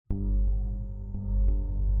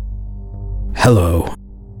Hello,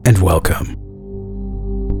 and welcome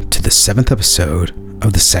to the 7th episode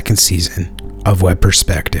of the 2nd season of Web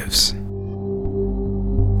Perspectives.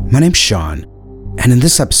 My name's Sean, and in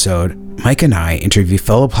this episode, Mike and I interview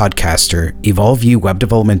fellow podcaster, EvolveU Web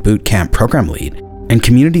Development Bootcamp program lead, and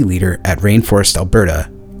community leader at Rainforest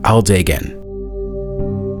Alberta, Al Dagan.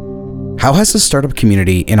 How has the startup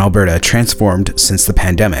community in Alberta transformed since the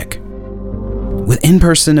pandemic? With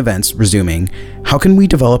in-person events resuming, how can we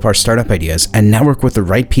develop our startup ideas and network with the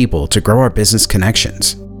right people to grow our business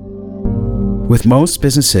connections? With most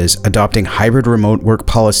businesses adopting hybrid remote work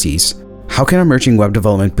policies, how can emerging web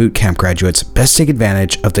development bootcamp graduates best take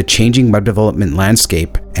advantage of the changing web development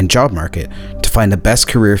landscape and job market to find the best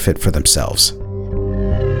career fit for themselves?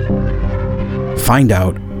 Find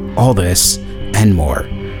out all this and more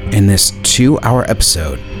in this 2-hour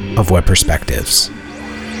episode of Web Perspectives.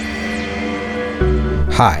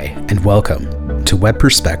 Hi, and welcome to Web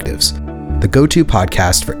Perspectives, the go-to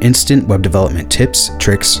podcast for instant web development tips,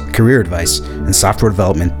 tricks, career advice, and software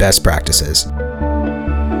development best practices.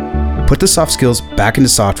 Put the soft skills back into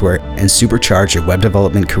software and supercharge your web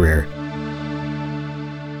development career.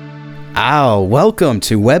 Al, welcome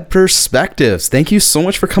to Web Perspectives. Thank you so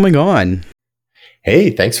much for coming on.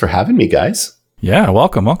 Hey, thanks for having me, guys. Yeah,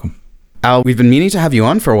 welcome. Al, we've been meaning to have you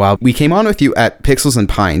on for a while. We came on with you at Pixels and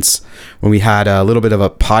Pints when we had a little bit of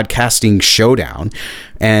a podcasting showdown.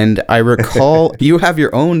 And I recall you have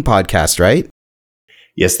your own podcast, right?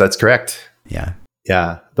 Yes, that's correct. Yeah.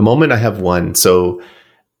 Yeah. The moment I have one. So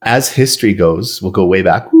as history goes, we'll go way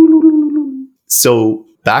back. So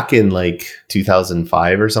back in like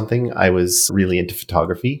 2005 or something, I was really into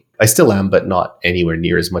photography. I still am, but not anywhere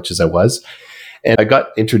near as much as I was. And I got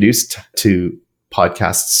introduced to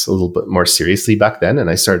podcasts a little bit more seriously back then. And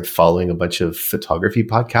I started following a bunch of photography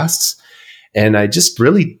podcasts. And I just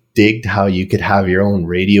really digged how you could have your own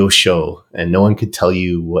radio show and no one could tell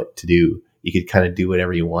you what to do. You could kind of do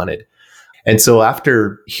whatever you wanted. And so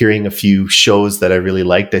after hearing a few shows that I really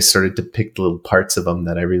liked, I started to pick the little parts of them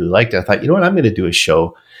that I really liked. I thought, you know what, I'm going to do a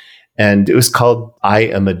show. And it was called I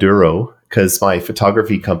Am Aduro because my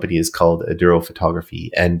photography company is called Aduro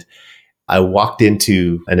Photography. And I walked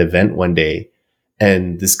into an event one day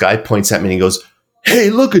and this guy points at me and he goes,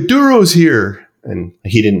 "Hey, look, Aduro's here." And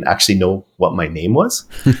he didn't actually know what my name was.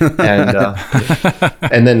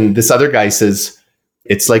 And then this other guy says,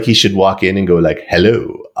 it's like he should walk in and go like,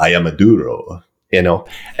 "Hello, I am Aduro," you know?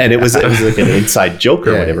 And it was like an inside joke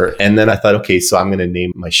or whatever. And then I thought, okay, so I'm going to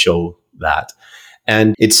name my show that.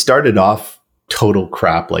 And it started off total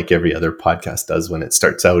crap like every other podcast does when it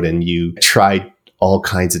starts out and you try all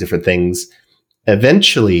kinds of different things.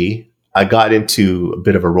 Eventually, I got into a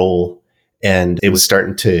bit of a role and it was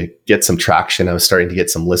starting to get some traction. I was starting to get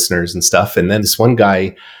some listeners and stuff. And then this one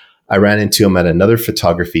guy, I ran into him at another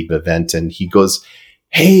photography event and he goes,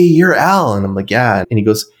 "Hey, you're Al." And I'm like, "Yeah." And he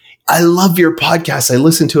goes, "I love your podcast. I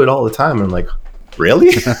listen to it all the time." And I'm like, "Really?"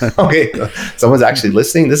 Okay. Someone's actually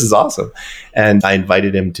listening. This is awesome. And I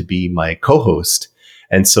invited him to be my co-host.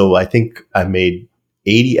 And so I think I made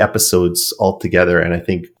 80 episodes altogether. And I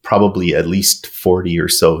think probably at least 40 or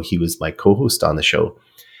so, he was my co-host on the show.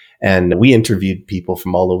 And we interviewed people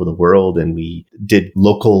from all over the world and we did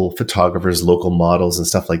local photographers, local models and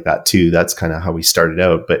stuff like that too. That's kind of how we started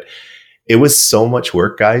out. But it was so much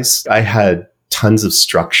work, guys. I had tons of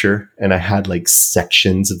structure and I had like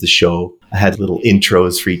sections of the show. I had little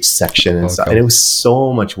intros for each section and stuff. And it was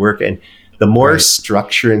so much work. And the more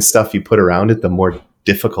structure and stuff you put around it, the more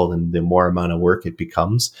difficult and the more amount of work it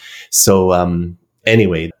becomes. So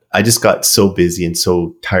anyway, I just got so busy and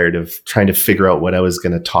so tired of trying to figure out what I was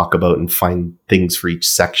going to talk about and find things for each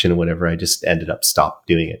section and whatever. I just ended up stopped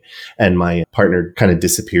doing it. And my partner kind of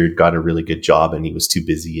disappeared, got a really good job and he was too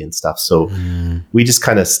busy and stuff. So we just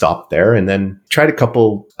kind of stopped there and then tried a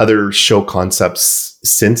couple other show concepts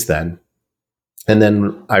since then. And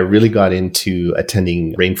then I really got into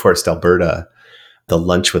attending Rainforest Alberta, the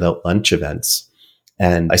Lunch Without Lunch events.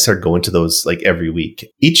 And I started going to those like every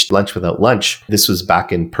week. Each Lunch Without Lunch, this was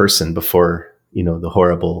back in person before, you know, the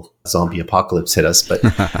horrible zombie apocalypse hit us. But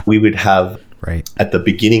we would have at the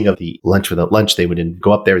beginning of the Lunch Without Lunch, they would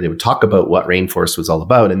go up there, they would talk about what Rainforest was all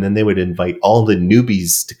about. And then they would invite all the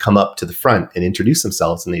newbies to come up to the front and introduce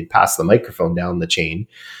themselves. And they'd pass the microphone down the chain.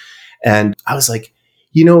 And I was like,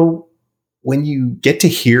 you know, when you get to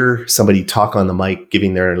hear somebody talk on the mic,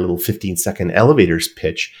 giving their little 15-second elevators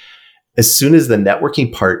pitch, as soon as the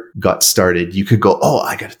networking part got started, you could go, "Oh,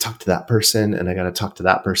 I got to talk to that person and I got to talk to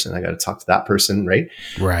that person. I got to talk to that person." Right.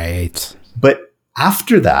 Right. But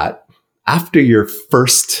after that, after your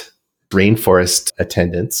first Rainforest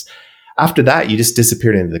attendance, after that, you just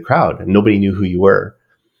disappeared into the crowd and nobody knew who you were.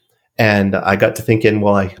 And I got to thinking,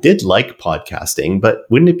 well, I did like podcasting, but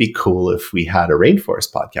wouldn't it be cool if we had a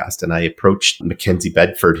rainforest podcast? And I approached Mackenzie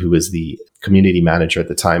Bedford, who was the community manager at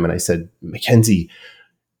the time. And I said, Mackenzie,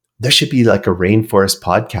 there should be like a rainforest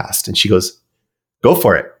podcast. And she goes, go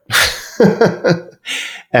for it.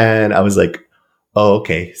 And I was like, oh,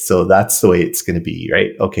 okay. So that's the way it's going to be,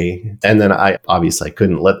 right? Okay. And then I obviously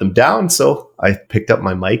couldn't let them down. So I picked up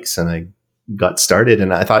my mics and I got started,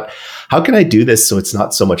 and I thought, how can I do this so it's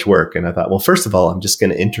not so much work? And I thought, well, first of all, I'm just going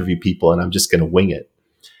to interview people and I'm just going to wing it.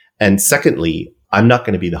 And secondly, I'm not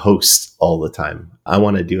going to be the host all the time. I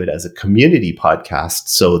want to do it as a community podcast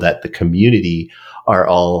so that the community are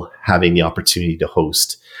all having the opportunity to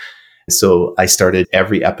host. So I started,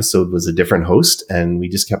 every episode was a different host, and we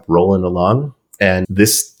just kept rolling along. And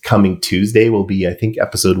this coming Tuesday will be, I think,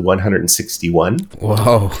 episode 161.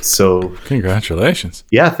 Whoa. So congratulations.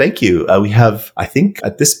 Yeah, thank you. We have, I think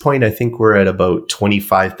at this point, I think we're at about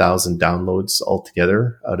 25,000 downloads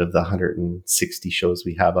altogether out of the 160 shows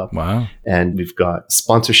we have up. Wow. And we've got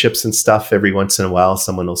sponsorships and stuff. Every once in a while,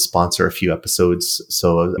 someone will sponsor a few episodes.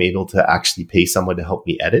 So I'm able to actually pay someone to help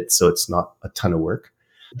me edit. So it's not a ton of work.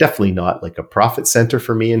 Definitely not like a profit center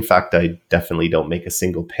for me. In fact, I definitely don't make a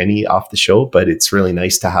single penny off the show, but it's really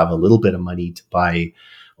nice to have a little bit of money to buy.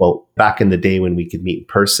 Well, back in the day when we could meet in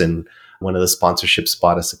person, one of the sponsorships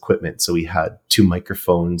bought us equipment. So we had 2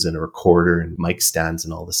 microphones and a recorder and mic stands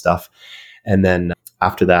and all the stuff. And then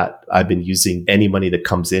after that, I've been using any money that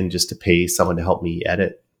comes in just to pay someone to help me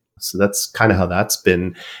edit. So that's kind of how that's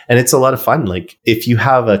been. And it's a lot of fun. Like if you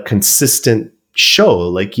have a consistent show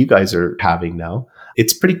like you guys are having now,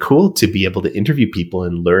 it's pretty cool to be able to interview people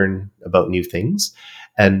and learn about new things.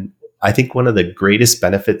 And I think one of the greatest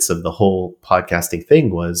benefits of the whole podcasting thing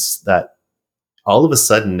was that all of a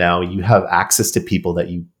sudden now you have access to people that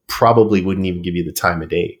you probably wouldn't even give you the time of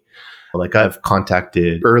day. Like I've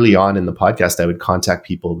contacted early on in the podcast, I would contact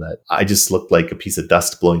people that I just looked like a piece of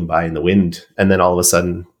dust blowing by in the wind. And then all of a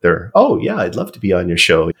sudden they're, oh yeah, I'd love to be on your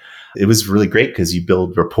show. It was really great because you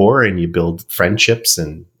build rapport and you build friendships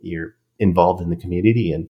and you're involved in the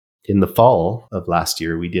community. And in the fall of last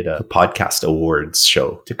year, we did a podcast awards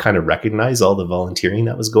show to kind of recognize all the volunteering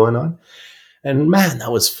that was going on. And man,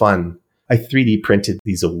 that was fun. I 3D printed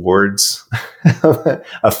these awards,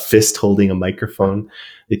 a fist holding a microphone.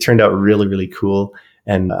 They turned out really, really cool.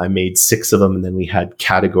 And I made 6 of them. And then we had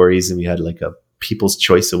categories and we had like a People's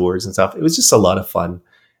Choice Awards and stuff. It was just a lot of fun.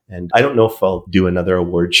 And I don't know if I'll do another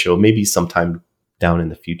award show, maybe sometime down in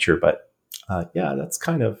the future. But yeah, that's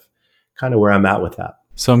kind of where I'm at with that.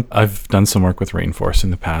 So I've done some work with Rainforest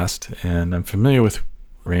in the past, and I'm familiar with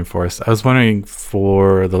Rainforest. I was wondering,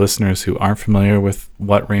 for the listeners who aren't familiar with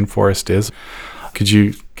what Rainforest is, could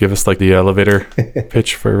you give us like the elevator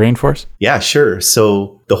pitch for Rainforest? Yeah, sure.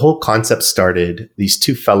 So the whole concept started, these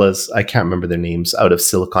 2 fellas, I can't remember their names, out of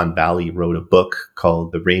Silicon Valley wrote a book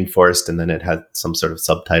called The Rainforest, and then it had some sort of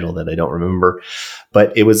subtitle that I don't remember.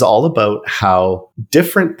 But it was all about how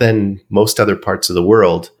different than most other parts of the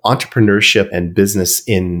world, entrepreneurship and business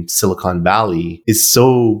in Silicon Valley is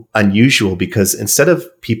so unusual because instead of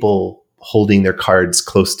people holding their cards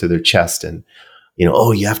close to their chest and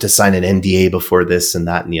oh, you have to sign an NDA before this and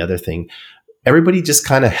that and the other thing. Everybody just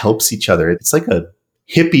kind of helps each other. It's like a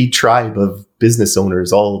hippie tribe of business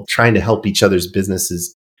owners all trying to help each other's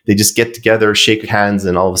businesses. They just get together, shake hands,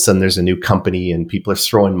 and all of a sudden there's a new company and people are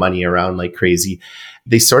throwing money around like crazy.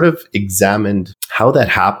 They sort of examined how that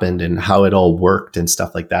happened and how it all worked and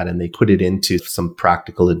stuff like that. And they put it into some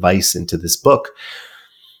practical advice into this book.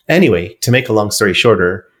 Anyway, to make a long story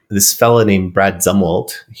shorter, this fella named Brad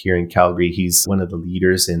Zumwalt here in Calgary, he's one of the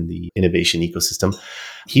leaders in the innovation ecosystem.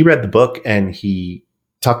 He read the book and he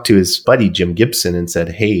talked to his buddy, Jim Gibson, and said,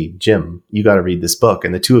 hey, Jim, you got to read this book.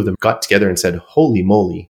 And the 2 of them got together and said, holy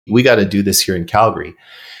moly, we got to do this here in Calgary.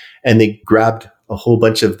 And they grabbed a whole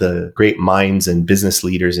bunch of the great minds and business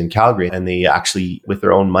leaders in Calgary. And they actually, with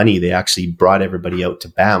their own money, they actually brought everybody out to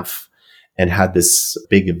Banff and had this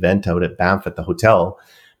big event out at Banff at the hotel.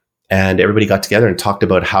 And everybody got together and talked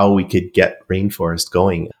about how we could get Rainforest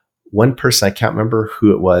going. One person, I can't remember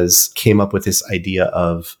who it was, came up with this idea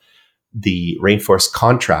of the Rainforest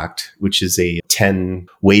Contract, which is a 10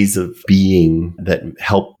 ways of being that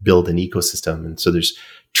help build an ecosystem. And so there's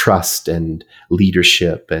trust and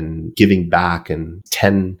leadership and giving back and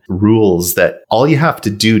 10 rules that all you have to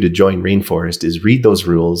do to join Rainforest is read those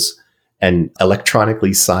rules and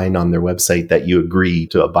electronically sign on their website that you agree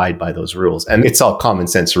to abide by those rules. And it's all common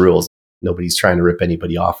sense rules. Nobody's trying to rip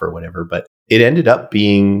anybody off or whatever. But it ended up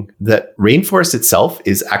being that Rainforest itself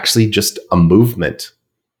is actually just a movement.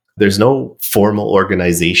 There's no formal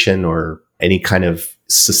organization or any kind of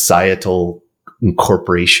societal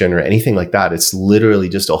corporation or anything like that. It's literally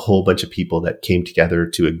just a whole bunch of people that came together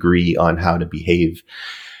to agree on how to behave.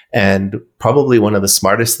 And probably one of the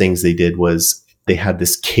smartest things they did was they had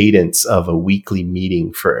this cadence of a weekly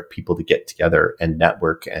meeting for people to get together and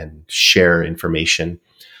network and share information.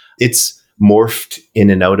 It's morphed in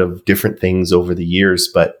and out of different things over the years,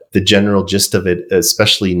 but the general gist of it,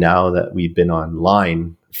 especially now that we've been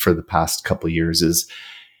online for the past couple of years, is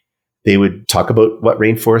they would talk about what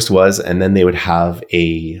Rainforest was, and then they would have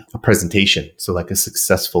a presentation. So like a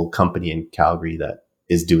successful company in Calgary that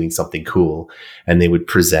is doing something cool, and they would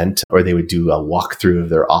present, or they would do a walkthrough of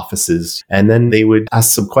their offices, and then they would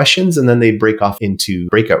ask some questions, and then they'd break off into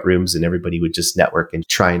breakout rooms, and everybody would just network and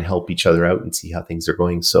try and help each other out and see how things are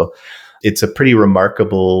going. So it's a pretty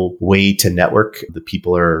remarkable way to network. The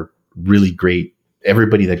people are really great.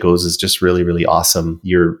 Everybody that goes is just really, really awesome.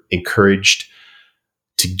 You're encouraged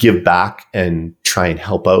to give back and try and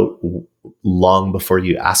help out long before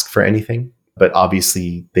you ask for anything. But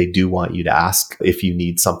obviously, they do want you to ask if you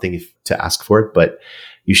need something to ask for it, but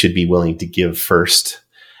you should be willing to give first.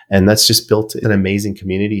 And that's just built an amazing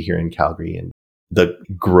community here in Calgary. And the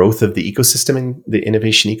growth of the ecosystem and the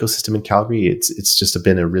innovation ecosystem in Calgary, it's just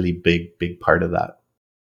been a really big part of that.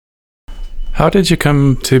 How did you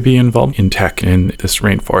come to be involved in tech in this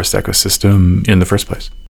rainforest ecosystem in the first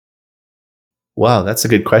place? Wow, that's a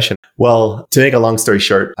good question. Well, to make a long story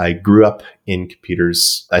short, I grew up in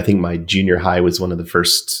computers. I think my junior high was one of the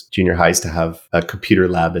first junior highs to have a computer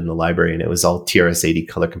lab in the library, and it was all TRS-80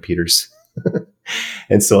 color computers.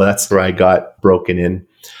 And so that's where I got broken in.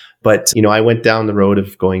 But, I went down the road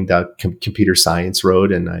of going down computer science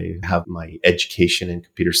road, and I have my education in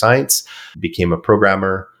computer science, became a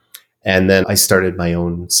programmer. And then I started my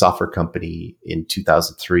own software company in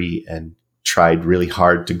 2003 and tried really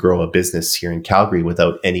hard to grow a business here in Calgary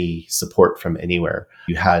without any support from anywhere.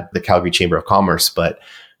 You had the Calgary Chamber of Commerce, but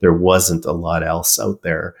there wasn't a lot else out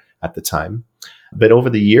there at the time. But over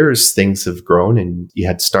the years, things have grown, and you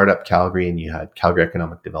had Startup Calgary, and you had Calgary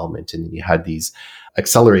Economic Development, and you had these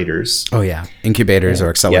accelerators. Oh, yeah. Incubators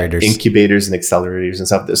or accelerators. Yeah, incubators and accelerators and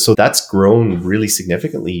stuff. So that's grown really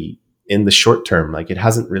significantly in the short term. Like, it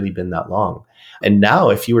hasn't really been that long. And now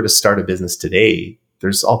if you were to start a business today,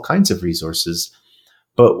 there's all kinds of resources.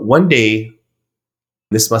 But one day,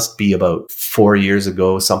 this must be about 4 years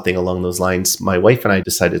ago, something along those lines, my wife and I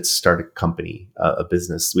decided to start a company, a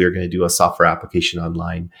business. We were going to do a software application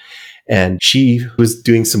online. And she was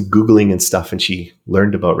doing some Googling and stuff, and she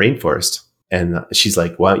learned about Rainforest. And she's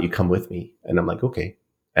like, why don't you come with me? And I'm like, okay.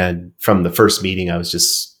 And from the first meeting, I was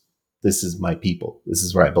just, this is my people. This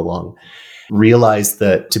is where I belong. Realized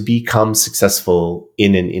that to become successful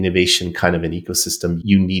in an innovation kind of an ecosystem,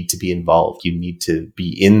 you need to be involved. You need to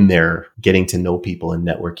be in there, getting to know people and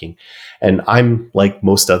networking. And I'm like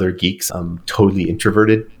most other geeks, I'm totally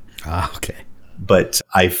introverted. Okay. But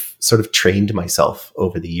I've sort of trained myself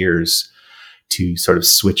over the years to sort of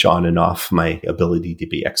switch on and off my ability to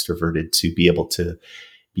be extroverted, to be able to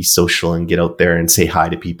be social and get out there and say hi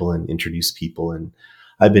to people and introduce people. And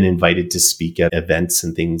I've been invited to speak at events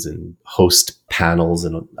and things and host panels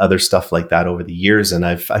and other stuff like that over the years. And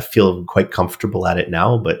I feel quite comfortable at it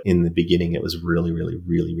now. But in the beginning, it was really, really,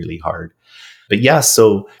 really, really hard. But yeah,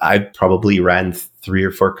 so I probably ran 3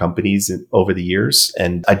 or 4 companies over the years.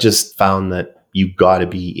 And I just found that you got to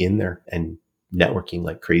be in there and networking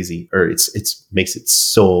like crazy, or it makes it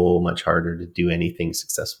so much harder to do anything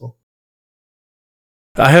successful.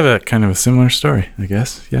 I have a kind of a similar story, I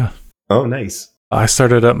guess. Yeah. Oh, nice. I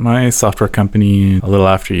started up my software company a little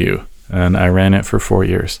after you, and I ran it for 4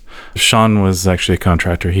 years. Sean was actually a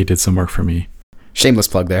contractor. He did some work for me. Shameless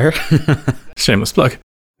plug there. Shameless plug.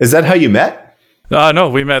 Is that how you met? No,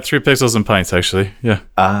 we met through Pixels and Pints, actually. Yeah.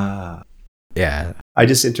 Yeah. I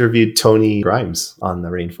just interviewed Tony Grimes on the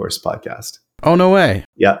Rainforest podcast. Oh, no way.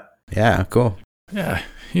 Yeah. Yeah, cool. Yeah,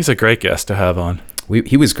 he's a great guest to have on.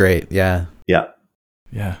 He was great, yeah. Yeah.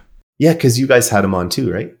 Yeah. Yeah, because you guys had him on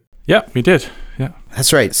too, right? Yeah, we did. Yeah.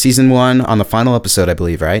 That's right. Season 1 on the final episode, I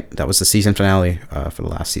believe, right? That was the season finale for the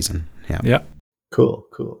last season. Yeah. Yeah. Cool.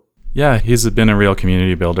 Yeah, he's been a real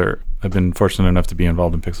community builder. I've been fortunate enough to be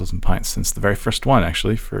involved in Pixels and Pints since the very first one,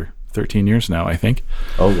 actually, for 13 years now, I think.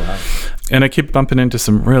 Oh, wow. And I keep bumping into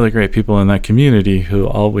some really great people in that community who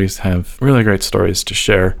always have really great stories to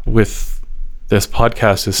share. With this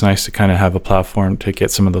podcast, it's nice to kind of have a platform to get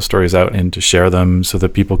some of those stories out and to share them so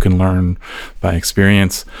that people can learn by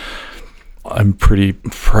experience. I'm pretty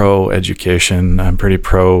pro education. I'm pretty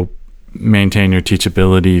pro maintain your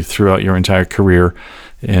teachability throughout your entire career.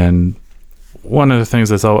 And one of the things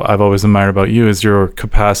that I've always admired about you is your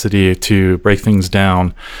capacity to break things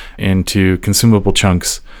down into consumable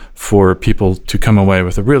chunks for people to come away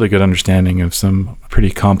with a really good understanding of some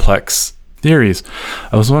pretty complex theories.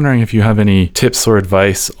 I was wondering if you have any tips or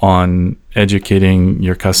advice on educating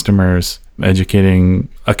your customers, educating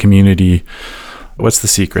a community. What's the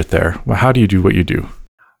secret there? How do you do what you do?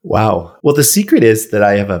 Wow. Well, the secret is that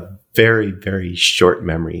I have a very, very short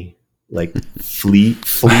memory, like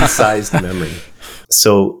flea-sized memory.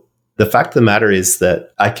 So the fact of the matter is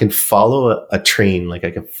that I can follow a train, like I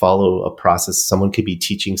can follow a process. Someone could be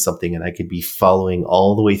teaching something and I could be following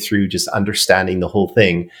all the way through, just understanding the whole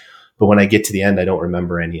thing. But when I get to the end, I don't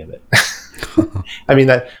remember any of it. I mean,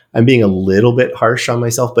 I'm being a little bit harsh on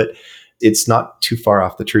myself, but it's not too far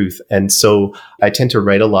off the truth. And so I tend to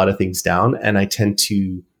write a lot of things down, and I tend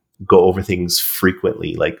to go over things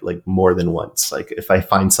frequently, like more than once. Like if I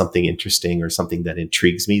find something interesting or something that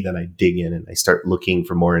intrigues me, then I dig in and I start looking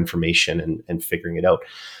for more information and figuring it out.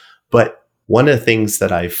 But one of the things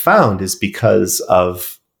that I've found is because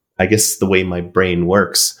of, I guess, the way my brain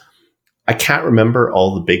works, I can't remember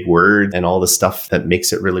all the big words and all the stuff that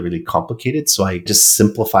makes it really, really complicated. So I just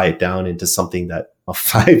simplify it down into something that a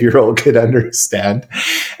 5-year-old could understand.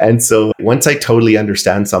 And so once I totally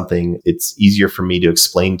understand something, it's easier for me to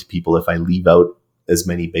explain to people if I leave out as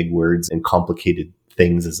many big words and complicated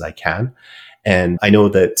things as I can. And I know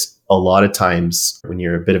that a lot of times when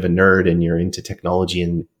you're a bit of a nerd and you're into technology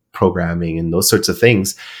and programming and those sorts of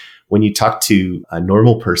things, when you talk to a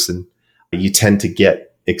normal person, you tend to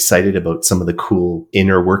get excited about some of the cool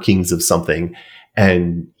inner workings of something,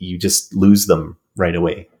 and you just lose them right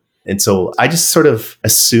away. And so I just sort of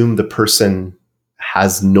assume the person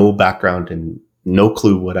has no background and no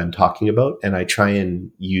clue what I'm talking about. And I try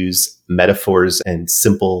and use metaphors and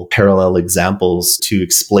simple parallel examples to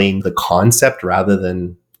explain the concept rather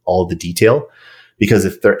than all the detail. Because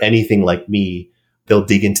if they're anything like me, they'll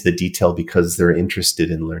dig into the detail because they're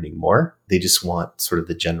interested in learning more. They just want sort of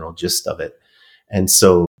the general gist of it. And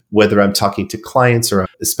so whether I'm talking to clients or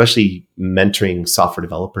especially mentoring software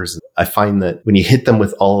developers, I find that when you hit them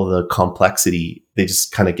with all of the complexity, they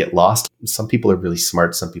just kind of get lost. Some people are really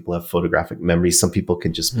smart. Some people have photographic memory. Some people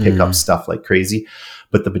can just pick up stuff like crazy.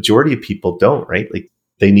 But the majority of people don't, right? Like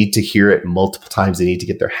they need to hear it multiple times. They need to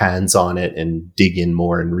get their hands on it and dig in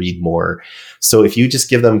more and read more. So if you just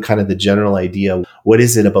give them kind of the general idea, what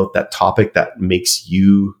is it about that topic that makes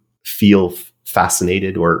you feel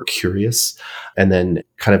fascinated or curious, and then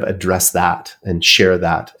kind of address that and share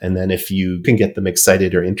that. And then if you can get them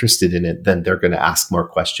excited or interested in it, then they're going to ask more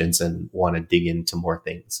questions and want to dig into more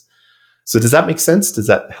things. So does that make sense? Does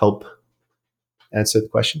that help answer the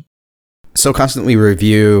question? So constantly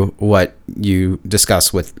review what you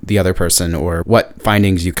discuss with the other person or what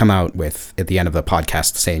findings you come out with at the end of the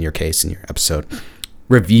podcast, say in your case, in your episode.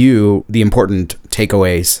 Review the important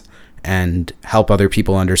takeaways and help other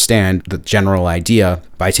people understand the general idea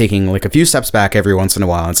by taking like a few steps back every once in a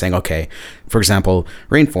while and saying, okay, for example,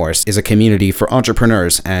 Rainforest is a community for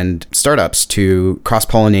entrepreneurs and startups to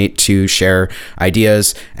cross-pollinate, to share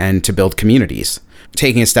ideas and to build communities.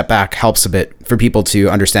 Taking a step back helps a bit for people to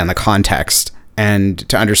understand the context and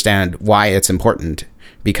to understand why it's important.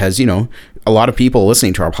 Because, you know, a lot of people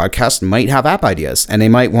listening to our podcast might have app ideas and they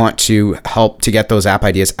might want to help to get those app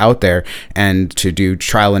ideas out there and to do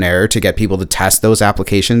trial and error to get people to test those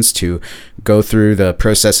applications, to go through the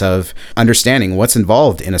process of understanding what's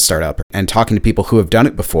involved in a startup and talking to people who have done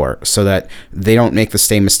it before so that they don't make the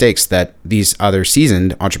same mistakes that these other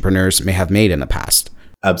seasoned entrepreneurs may have made in the past.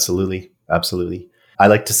 Absolutely. Absolutely. I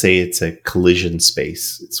like to say it's a collision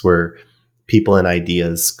space. It's where people and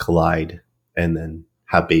ideas collide and then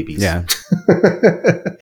have babies. Yeah.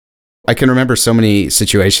 I can remember so many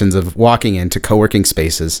situations of walking into co-working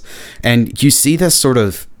spaces and you see this sort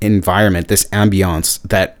of environment, this ambiance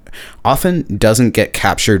that often doesn't get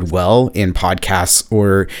captured well in podcasts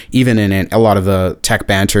or even in a lot of the tech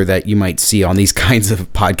banter that you might see on these kinds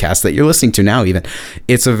of podcasts that you're listening to now even.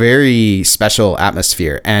 It's a very special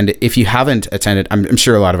atmosphere. And if you haven't attended, I'm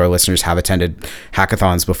sure a lot of our listeners have attended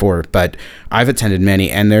hackathons before, but I've attended many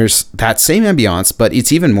and there's that same ambiance, but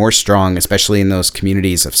it's even more strong, especially in those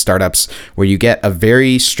communities of startups where you get a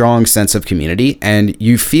very strong sense of community and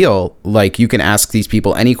you feel like you can ask these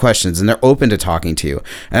people any questions and they're open to talking to you.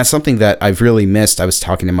 And that's something that I've really missed. I was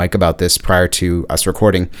talking to Mike about this prior to us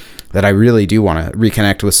recording, that I really do want to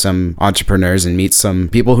reconnect with some entrepreneurs and meet some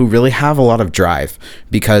people who really have a lot of drive,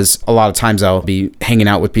 because a lot of times I'll be hanging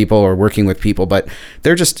out with people or working with people, but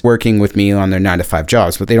they're just working with me on their 9-to-5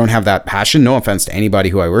 jobs, but they don't have that passion. No offense to anybody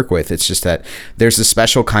who I work with. It's just that there's a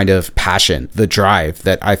special kind of passion, the drive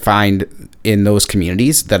that I find in those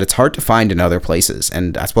communities that it's hard to find in other places.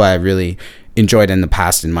 And that's why I really enjoyed in the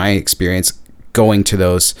past, in my experience, going to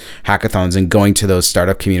those hackathons and going to those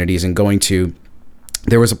startup communities and going to,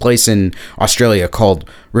 there was a place in Australia called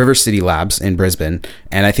River City Labs in Brisbane.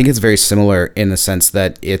 And I think it's very similar in the sense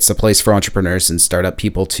that it's a place for entrepreneurs and startup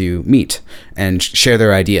people to meet and share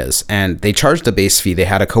their ideas. And they charged a base fee. They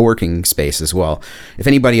had a co-working space as well. If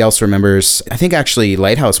anybody else remembers, I think actually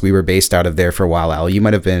Lighthouse, we were based out of there for a while. Al, you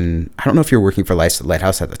might have been, I don't know if you were working for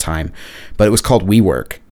Lighthouse at the time, but it was called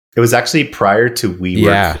WeWork. It was actually prior to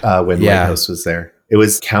WeWork when Lighthouse was there. It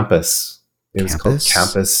was Campus. It was called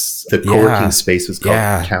Campus. The co-working space was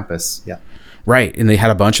called Campus. Yeah. Right. And they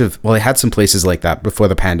had a bunch of, well, they had some places like that before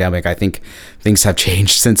the pandemic. I think things have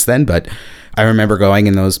changed since then, but I remember going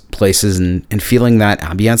in those places and feeling that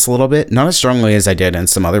ambience a little bit, not as strongly as I did in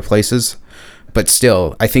some other places, but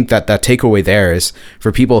still, I think that takeaway there is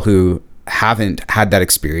for people who haven't had that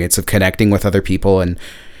experience of connecting with other people, and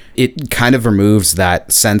it kind of removes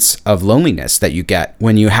that sense of loneliness that you get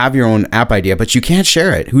when you have your own app idea, but you can't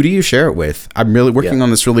share it. Who do you share it with? I'm really working on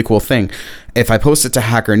this really cool thing. If I post it to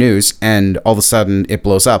Hacker News and all of a sudden it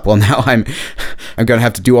blows up, well, now I'm going to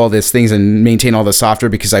have to do all these things and maintain all the software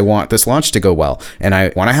because I want this launch to go well. And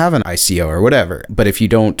I want to have an ICO or whatever. But if you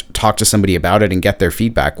don't talk to somebody about it and get their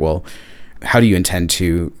feedback, well, how do you intend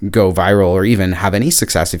to go viral or even have any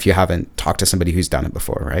success if you haven't talked to somebody who's done it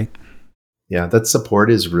before, right? Yeah, that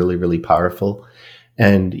support is really, really powerful.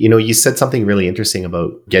 And, you know, you said something really interesting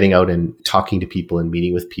about getting out and talking to people and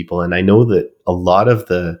meeting with people. And I know that a lot of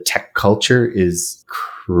the tech culture is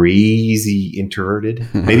crazy introverted.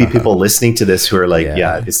 Maybe people listening to this who are like,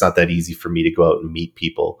 yeah, it's not that easy for me to go out and meet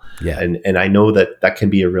people. Yeah. And I know that can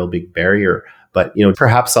be a real big barrier. But, you know,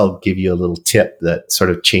 perhaps I'll give you a little tip that sort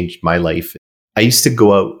of changed my life. I used to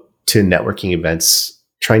go out to networking events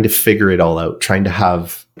trying to figure it all out, trying to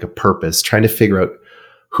have a purpose, trying to figure out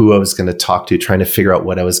who I was going to talk to, trying to figure out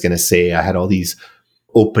what I was going to say. I had all these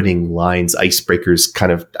opening lines, icebreakers,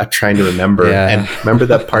 kind of trying to remember. And remember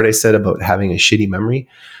that part I said about having a shitty memory?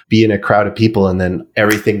 Be in a crowd of people and then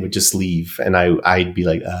everything would just leave. And I'd be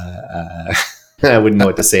like, I wouldn't know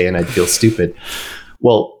what to say and I'd feel stupid.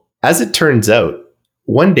 Well, as it turns out,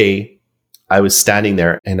 one day I was standing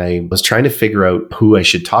there and I was trying to figure out who I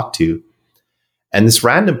should talk to. And this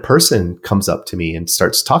random person comes up to me and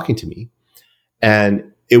starts talking to me. And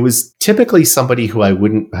it was typically somebody who I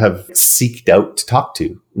wouldn't have seeked out to talk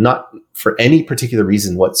to, not for any particular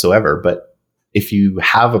reason whatsoever. But if you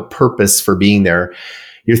have a purpose for being there,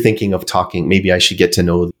 you're thinking of talking. Maybe I should get to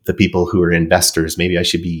know the people who are investors. Maybe I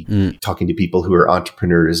should be talking to people who are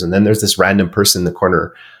entrepreneurs. And then there's this random person in the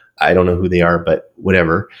corner. I don't know who they are, but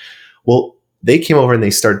whatever. Well, they came over and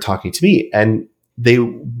they started talking to me. And they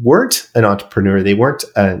weren't an entrepreneur. They weren't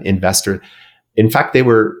an investor. In fact, they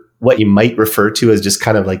were what you might refer to as just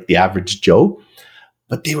kind of like the average Joe,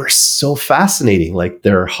 but they were so fascinating, like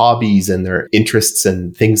their hobbies and their interests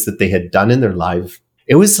and things that they had done in their life.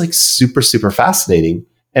 It was like super, super fascinating.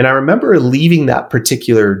 And I remember leaving that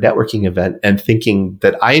particular networking event and thinking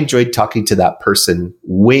that I enjoyed talking to that person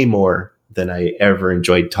way more than I ever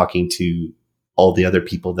enjoyed talking to all the other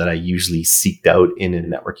people that I usually seeked out in a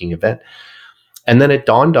networking event. And then it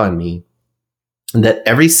dawned on me that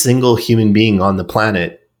every single human being on the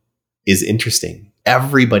planet is interesting.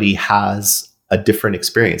 Everybody has a different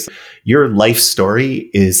experience. Your life story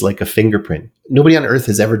is like a fingerprint. Nobody on earth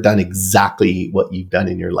has ever done exactly what you've done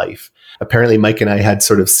in your life. Apparently, Mike and I had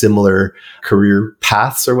sort of similar career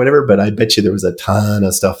paths or whatever, but I bet you there was a ton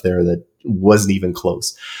of stuff there that wasn't even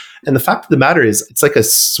close. And the fact of the matter is, it's like a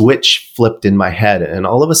switch flipped in my head. And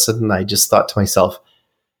all of a sudden, I just thought to myself,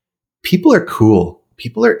 people are cool.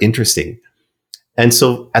 People are interesting. And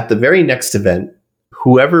so at the very next event,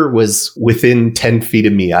 whoever was within 10 feet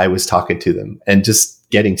of me, I was talking to them and just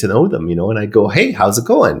getting to know them, you know, and I'd go, hey, how's it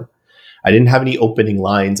going? I didn't have any opening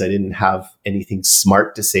lines. I didn't have anything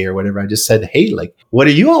smart to say or whatever. I just said, hey, like, what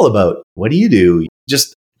are you all about? What do you do?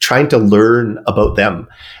 Just trying to learn about them.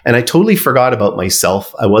 And I totally forgot about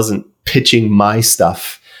myself. I wasn't pitching my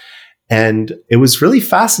stuff. And it was really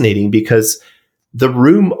fascinating because the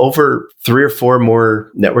room, over 3 or 4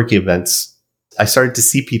 more networking events, I started to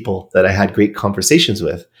see people that I had great conversations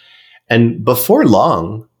with. And before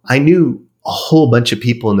long, I knew a whole bunch of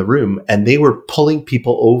people in the room and they were pulling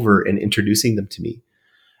people over and introducing them to me.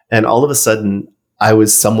 And all of a sudden, I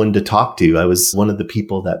was someone to talk to. I was one of the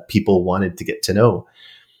people that people wanted to get to know.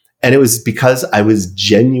 And it was because I was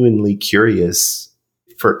genuinely curious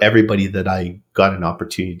for everybody that I got an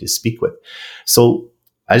opportunity to speak with. So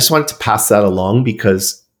I just wanted to pass that along,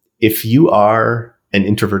 because if you are an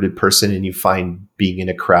introverted person and you find being in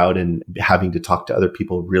a crowd and having to talk to other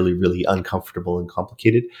people really, really uncomfortable and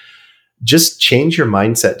complicated, just change your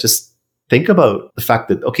mindset. Just think about the fact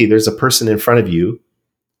that, okay, there's a person in front of you.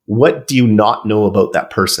 What do you not know about that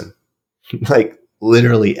person? Like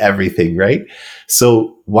literally everything, right?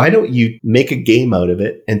 So why don't you make a game out of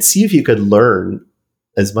it and see if you could learn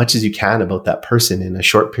as much as you can about that person in a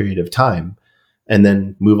short period of time, and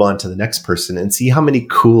then move on to the next person and see how many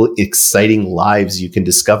cool, exciting lives you can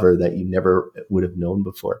discover that you never would have known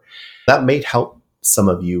before. That may help some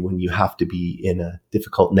of you when you have to be in a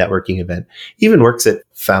difficult networking event. Even works at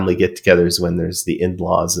family get-togethers when there's the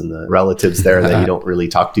in-laws and the relatives there that you don't really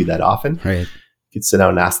talk to that often. Right. You could sit down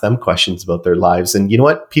and ask them questions about their lives. And you know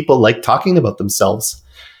what? People like talking about themselves.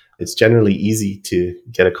 It's generally easy to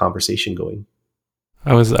get a conversation going.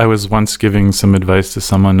 I was once giving some advice to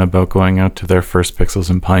someone about going out to their first Pixels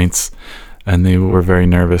and Pints, and they were very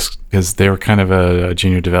nervous because they were kind of a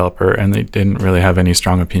junior developer and they didn't really have any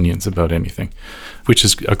strong opinions about anything, which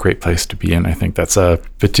is a great place to be in. I think that's a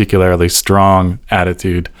particularly strong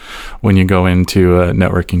attitude when you go into a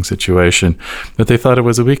networking situation, but they thought it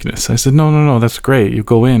was a weakness. I said, no, that's great. You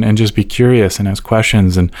go in and just be curious and ask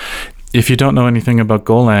questions. And if you don't know anything about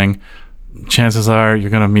Golang, chances are you're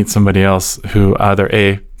going to meet somebody else who either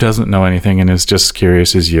A, doesn't know anything and is just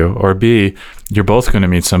curious as you, or B, you're both going to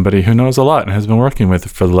meet somebody who knows a lot and has been working with it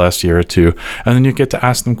for the last year or two. And then you get to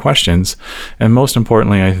ask them questions. And most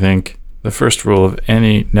importantly, I think the first rule of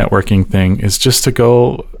any networking thing is just to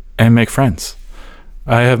go and make friends.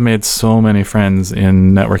 I have made so many friends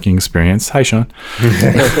in networking experience. Hi, Sean.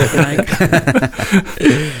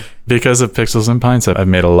 Because of Pixels and Pints, I've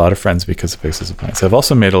made a lot of friends because of Pixels and Pints. I've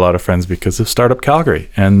also made a lot of friends because of Startup Calgary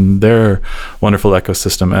and their wonderful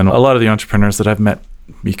ecosystem, and a lot of the entrepreneurs that I've met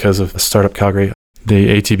because of Startup Calgary. The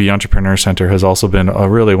ATB Entrepreneur Center has also been a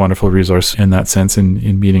really wonderful resource in that sense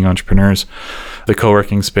in meeting entrepreneurs. The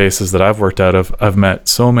co-working spaces that I've worked out of, I've met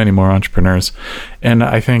so many more entrepreneurs. And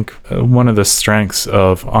I think one of the strengths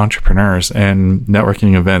of entrepreneurs and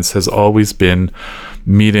networking events has always been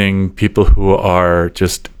meeting people who are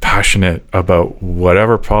just passionate about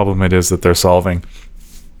whatever problem it is that they're solving.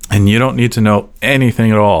 And you don't need to know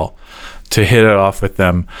anything at all to hit it off with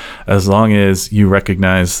them, as long as you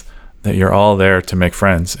recognize that you're all there to make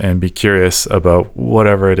friends and be curious about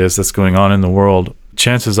whatever it is that's going on in the world.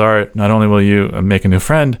 Chances are, not only will you make a new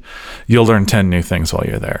friend, you'll learn 10 new things while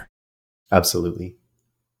you're there. Absolutely.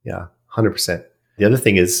 Yeah, 100%. The other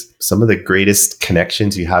thing is, some of the greatest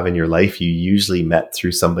connections you have in your life, you usually met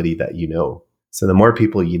through somebody that you know. So the more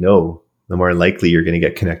people you know, the more likely you're going to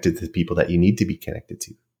get connected to the people that you need to be connected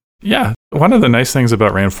to. Yeah. One of the nice things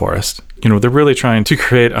about Rainforest, they're really trying to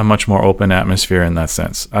create a much more open atmosphere in that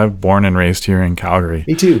sense. I'm born and raised here in Calgary.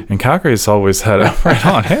 Me too. And Calgary's always had a right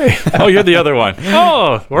on. Hey, you're the other one.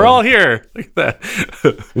 Oh, we're all here. Look at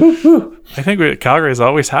that. I think Calgary's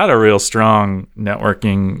always had a real strong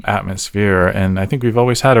networking atmosphere. And I think we've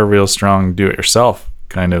always had a real strong do-it-yourself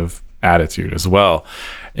kind of attitude as well.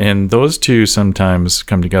 And those two sometimes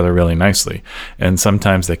come together really nicely. And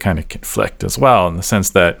sometimes they kind of conflict as well, in the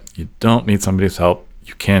sense that you don't need somebody's help.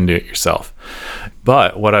 You can do it yourself.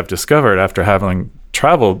 But what I've discovered after having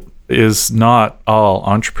traveled is not all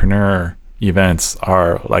entrepreneur events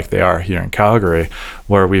are like they are here in Calgary,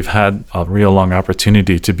 where we've had a real long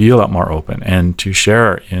opportunity to be a lot more open and to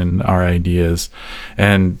share in our ideas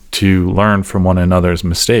and to learn from one another's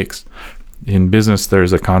mistakes. In business,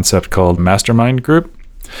 there's a concept called mastermind group.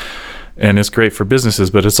 And it's great for businesses,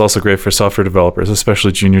 but it's also great for software developers,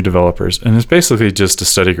 especially junior developers. And it's basically just a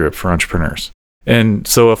study group for entrepreneurs. And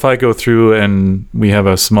so if I go through and we have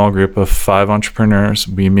a small group of 5 entrepreneurs,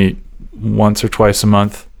 we meet once or twice a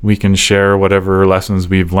month. We can share whatever lessons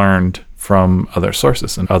we've learned from other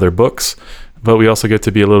sources and other books. But we also get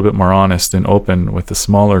to be a little bit more honest and open with a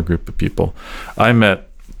smaller group of people. I met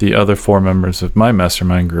the other 4 members of my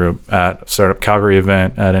mastermind group at a Startup Calgary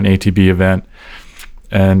event, at an ATB event,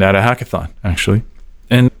 and at a hackathon, actually.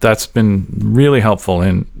 And that's been really helpful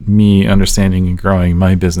in me understanding and growing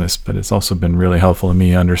my business, but it's also been really helpful in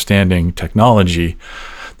me understanding technology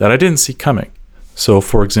that I didn't see coming. So,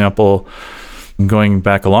 for example, going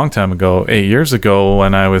back a long time ago, 8 years ago,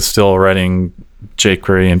 when I was still writing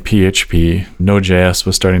jQuery and PHP, Node.js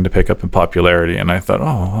was starting to pick up in popularity. And I thought,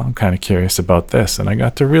 I'm kind of curious about this. And I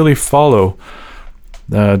got to really follow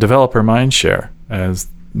the developer mindshare as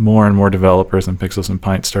more and more developers in Pixels and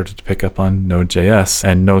Pints started to pick up on Node.js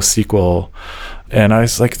and NoSQL. And I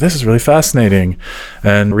was like, this is really fascinating.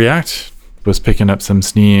 And React was picking up some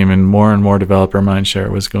steam, and more developer mindshare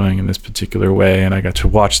was going in this particular way. And I got to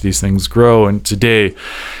watch these things grow. And today,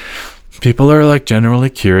 People are like generally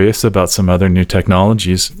curious about some other new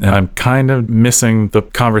technologies. And I'm kind of missing the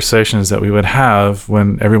conversations that we would have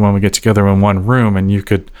when everyone would get together in one room and you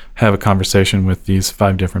could have a conversation with these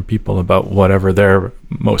 5 different people about whatever they're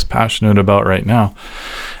most passionate about right now.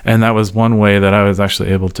 And that was one way that I was actually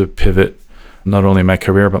able to pivot not only my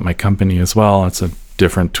career, but my company as well. It's a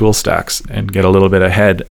different tool stacks and get a little bit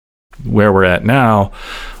ahead. Where we're at now,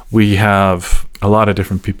 we have a lot of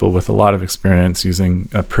different people with a lot of experience using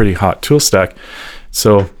a pretty hot tool stack.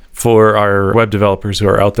 So for our web developers who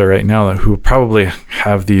are out there right now who probably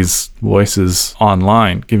have these voices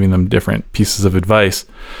online giving them different pieces of advice,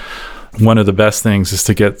 one of the best things is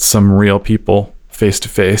to get some real people face to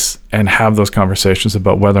face and have those conversations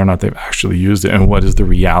about whether or not they've actually used it and what is the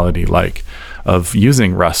reality like of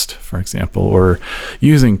using Rust, for example, or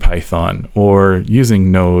using Python, or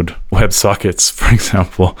using Node WebSockets, for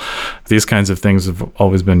example. These kinds of things have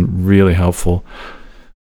always been really helpful.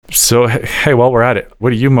 So, hey, while we're at it,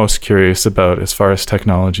 what are you most curious about as far as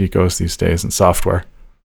technology goes these days and software?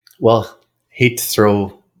 Well, hate to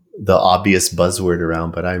throw the obvious buzzword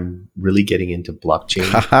around, but I'm really getting into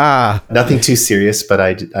blockchain. Nothing too serious, but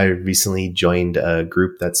I recently joined a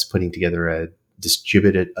group that's putting together a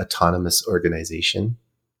distributed autonomous organization,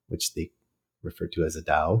 which they refer to as a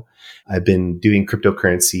DAO. I've been doing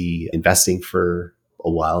cryptocurrency investing for a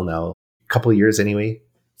while now, a couple of years anyway,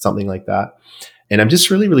 something like that. And I'm just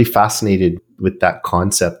really, really fascinated with that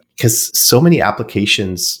concept because so many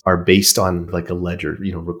applications are based on like a ledger,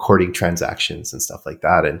 recording transactions and stuff like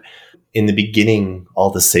that. And in the beginning, all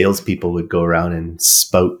the salespeople would go around and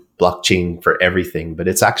spout blockchain for everything, but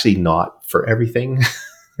it's actually not for everything.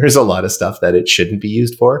 There's a lot of stuff that it shouldn't be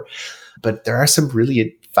used for, but there are some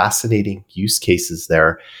really fascinating use cases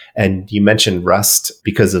there. And you mentioned Rust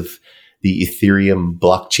because of the Ethereum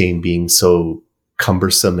blockchain being so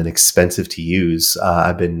cumbersome and expensive to use.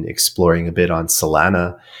 I've been exploring a bit on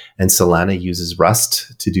Solana, and Solana uses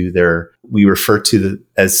Rust to do we refer to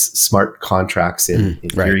as smart contracts in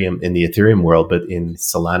Ethereum, right, in the Ethereum world, but in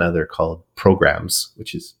Solana, they're called programs,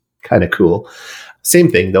 which is kind of cool. Same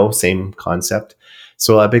thing though, same concept.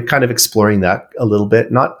 So I've been kind of exploring that a little bit.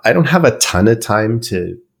 I don't have a ton of time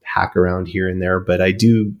to hack around here and there, but I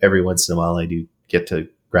do every once in a while, I do get to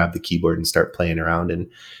grab the keyboard and start playing around. And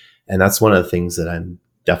that's one of the things that I'm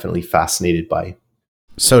definitely fascinated by.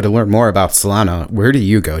 So to learn more about Solana, where do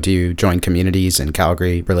you go? Do you join communities in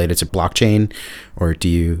Calgary related to blockchain, or do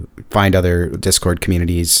you find other Discord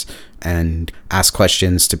communities and ask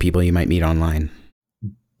questions to people you might meet online?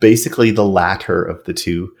 Basically the latter of the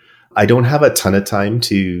two. I don't have a ton of time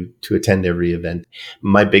to attend every event.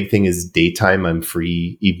 My big thing is daytime. I'm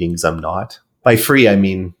free. Evenings, I'm not. By free, I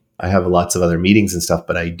mean, I have lots of other meetings and stuff,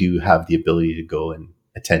 but I do have the ability to go and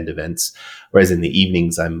attend events. Whereas in the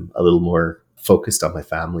evenings, I'm a little more focused on my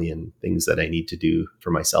family and things that I need to do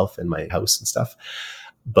for myself and my house and stuff.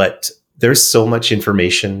 But there's so much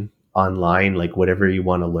information online, like whatever you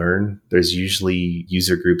want to learn. There's usually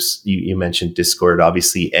user groups. You mentioned Discord,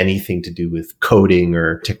 obviously anything to do with coding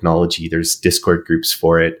or technology. There's Discord groups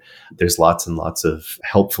for it. There's lots and lots of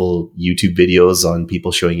helpful YouTube videos on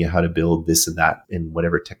people showing you how to build this and that in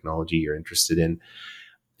whatever technology you're interested in.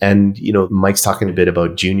 And, Mike's talking a bit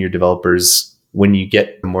about junior developers. When you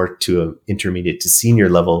get more to an intermediate to senior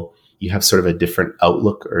level, you have sort of a different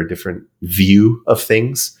outlook or a different view of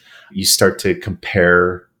things. You start to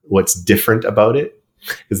compare what's different about it,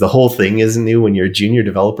 because the whole thing isn't new. When you're a junior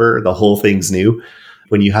developer, the whole thing's new.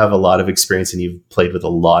 When you have a lot of experience and you've played with a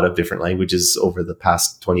lot of different languages over the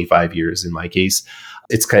past 25 years, in my case,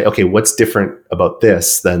 it's kind of, okay, what's different about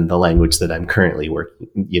this than the language that I'm currently working,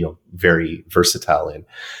 very versatile in.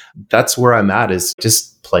 That's where I'm at, is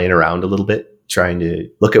just playing around a little bit, trying to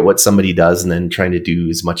look at what somebody does and then trying to do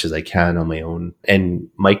as much as I can on my own. And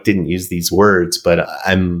Mike didn't use these words, but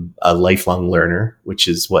I'm a lifelong learner, which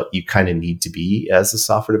is what you kind of need to be as a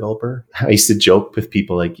software developer. I used to joke with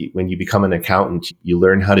people, like, when you become an accountant, you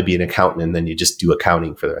learn how to be an accountant and then you just do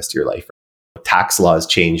accounting for the rest of your life. Tax laws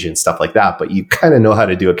change and stuff like that, but you kind of know how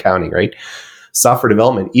to do accounting, right? Software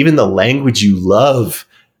development, even the language you love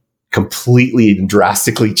completely and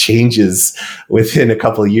drastically changes within a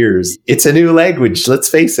couple of years. It's a new language, let's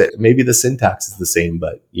face it. Maybe the syntax is the same,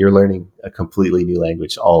 but you're learning a completely new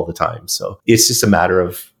language all the time. So it's just a matter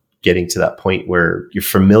of getting to that point where you're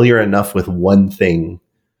familiar enough with one thing.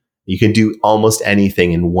 You can do almost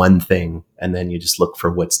anything in one thing, and then you just look for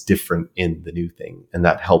what's different in the new thing. And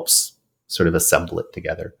that helps sort of assemble it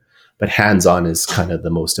together. But hands-on is kind of the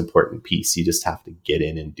most important piece. You just have to get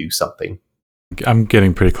in and do something. I'm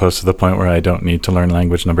getting pretty close to the point where I don't need to learn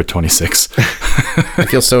language number 26. I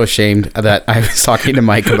feel so ashamed that I was talking to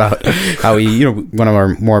Mike about how one of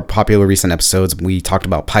our more popular recent episodes, we talked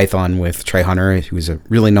about Python with Trey Hunter, who's a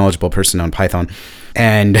really knowledgeable person on Python.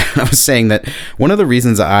 And I was saying that one of the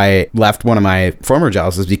reasons I left one of my former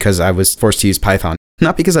jobs was because I was forced to use Python.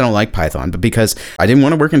 Not because I don't like Python, but because I didn't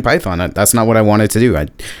want to work in Python. That's not what I wanted to do.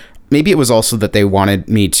 Maybe it was also that they wanted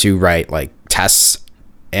me to write like tests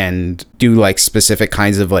and do like specific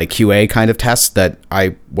kinds of like QA kind of tests that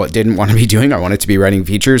I didn't want to be doing. I wanted to be writing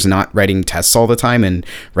features, not writing tests all the time and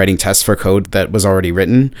writing tests for code that was already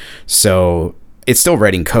written. So it's still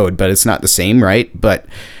writing code, but it's not the same, right? But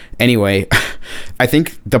anyway, I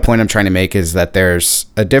think the point I'm trying to make is that there's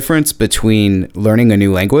a difference between learning a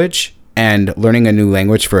new language and learning a new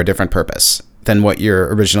language for a different purpose than what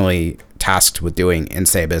you're originally tasked with doing in,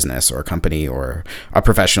 say, a business or a company or a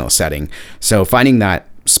professional setting. So finding that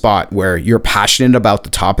spot where you're passionate about the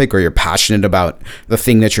topic or you're passionate about the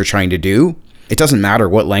thing that you're trying to do, it doesn't matter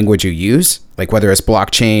what language you use, like whether it's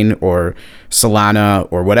blockchain or Solana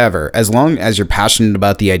or whatever, as long as you're passionate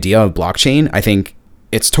about the idea of blockchain, I think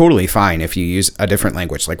it's totally fine if you use a different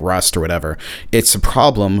language like Rust or whatever. It's a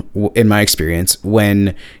problem, in my experience,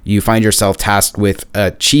 when you find yourself tasked with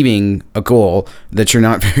achieving a goal that you're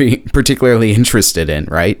not very particularly interested in,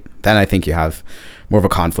 right? Then I think you have more of a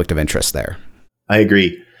conflict of interest there. I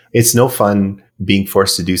agree. It's no fun being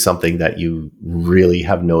forced to do something that you really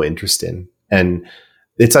have no interest in. And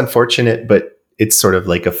it's unfortunate, but it's sort of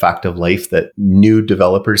like a fact of life that new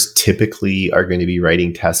developers typically are going to be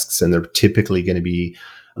writing tests and they're typically going to be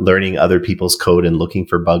learning other people's code and looking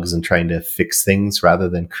for bugs and trying to fix things rather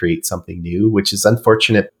than create something new, which is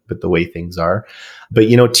unfortunate, but the way things are. But,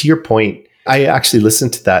 to your point, I actually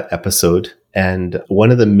listened to that episode. And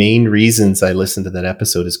one of the main reasons I listened to that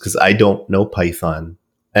episode is because I don't know Python.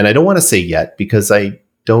 And I don't want to say yet because I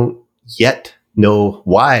don't yet know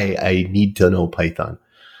why I need to know Python.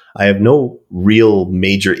 I have no real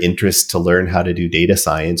major interest to learn how to do data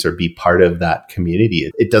science or be part of that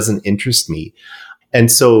community. It doesn't interest me.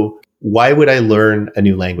 And so why would I learn a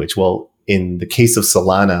new language? Well, in the case of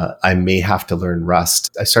Solana, I may have to learn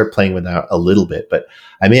Rust. I started playing with that a little bit, but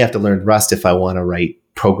I may have to learn Rust if I want to write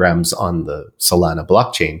programs on the Solana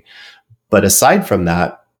blockchain. But aside from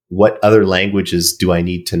that, what other languages do I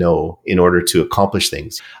need to know in order to accomplish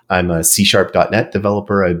things? I'm a C#.NET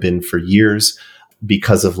developer. I've been for years.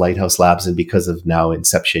 Because of Lighthouse Labs and because of now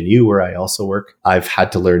Inception U, where I also work, I've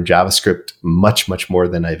had to learn JavaScript much, much more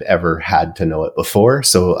than I've ever had to know it before.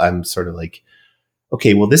 So I'm sort of like,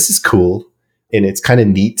 okay, well, this is cool. And it's kind of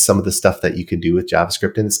neat, some of the stuff that you can do with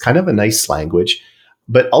JavaScript. And it's kind of a nice language.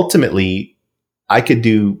 But ultimately, I could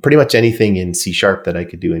do pretty much anything in C# that I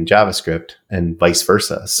could do in JavaScript and vice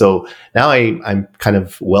versa. So now I'm kind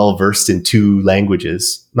of well versed in two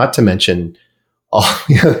languages, not to mention all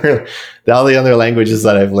the other languages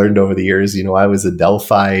that I've learned over the years. I was a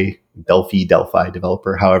Delphi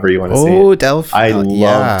developer, however you want to say it. Oh, Delphi. I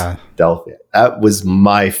loved Delphi. That was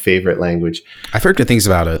my favorite language. I've heard good things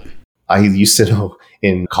about it. I used to know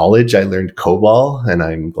in college, I learned COBOL, and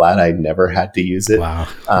I'm glad I never had to use it. Wow.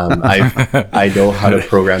 I know how to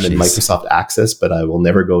program in Microsoft Access, but I will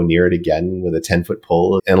never go near it again with a 10-foot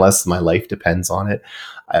pole unless my life depends on it.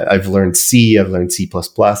 I've learned C, I've learned C++,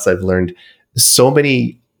 I've learned so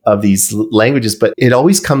many of these languages, but it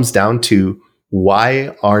always comes down to,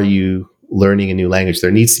 why are you learning a new language?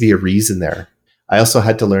 There needs to be a reason there. I also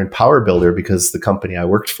had to learn Power Builder because the company I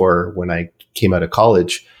worked for when I came out of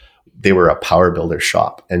college, they were a Power Builder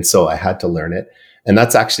shop. And so I had to learn it. And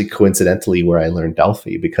that's actually coincidentally where I learned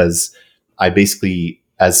Delphi, because I basically,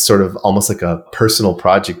 as sort of almost like a personal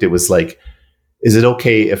project, it was like, is it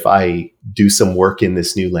okay if I do some work in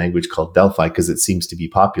this new language called Delphi because it seems to be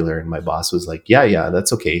popular? And my boss was like, yeah,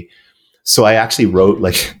 that's okay. So I actually wrote,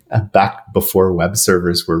 like, back before web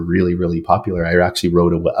servers were really, really popular, I actually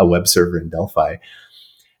wrote a web server in Delphi.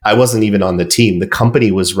 I wasn't even on the team. The company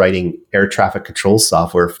was writing air traffic control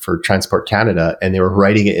software for Transport Canada, and they were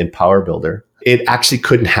writing it in Power Builder. It actually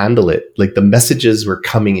couldn't handle it. Like, the messages were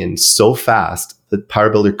coming in so fast that Power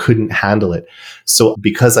Builder couldn't handle it. So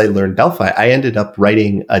because I learned Delphi, I ended up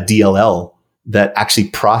writing a DLL that actually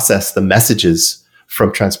processed the messages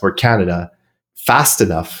from Transport Canada fast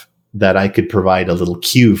enough that I could provide a little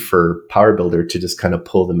queue for Power Builder to just kind of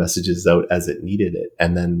pull the messages out as it needed it.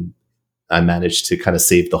 And then I managed to kind of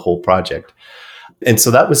save the whole project. And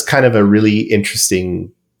so that was kind of a really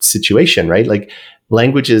interesting situation, right? Like,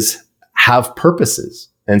 languages have purposes.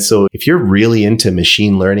 And so if you're really into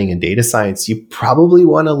machine learning and data science, you probably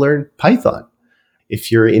want to learn Python.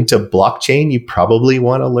 If you're into blockchain, you probably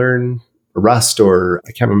want to learn Rust, or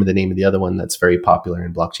I can't remember the name of the other one that's very popular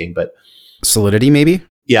in blockchain, but Solidity, maybe?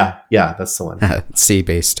 yeah, that's the one.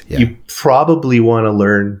 C-based. Yeah. You probably want to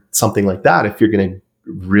learn something like that if you're going to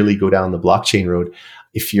really go down the blockchain road.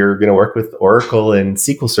 If you're going to work with Oracle and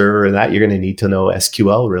SQL Server and that, you're going to need to know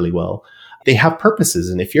SQL really well. They have purposes.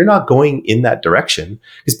 And if you're not going in that direction,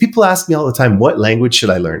 because people ask me all the time, what language should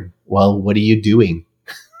I learn? Well, what are you doing?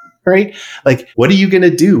 Right? Like, what are you going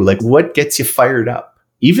to do? Like, what gets you fired up?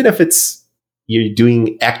 Even if it's you're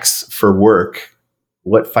doing X for work,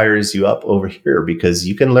 what fires you up over here? Because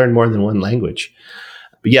you can learn more than one language.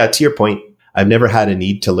 But yeah, to your point, I've never had a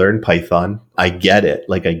need to learn Python. I get it.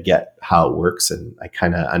 Like, I get how it works and I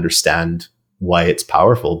kind of understand why it's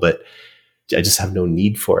powerful, but I just have no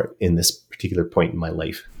need for it in this particular point in my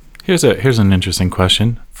life. Here's an interesting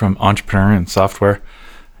question from Entrepreneur in Software.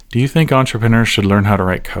 Do you think entrepreneurs should learn how to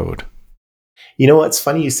write code? You know, it's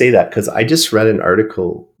funny you say that, because I just read an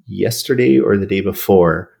article yesterday or the day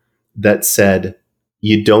before that said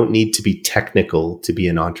you don't need to be technical to be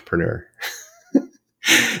an entrepreneur.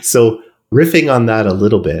 So riffing on that a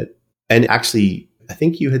little bit, and actually, I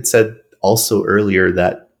think you had said also earlier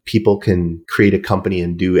that people can create a company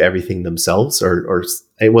and do everything themselves, or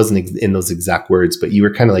it wasn't in those exact words, but you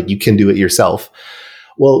were kind of like, you can do it yourself.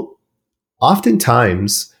 Well,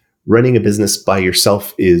 oftentimes running a business by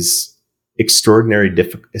yourself is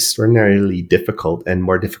extraordinarily difficult and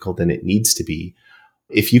more difficult than it needs to be.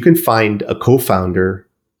 If you can find a co-founder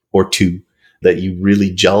or two that you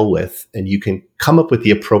really gel with, and you can come up with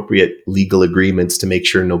the appropriate legal agreements to make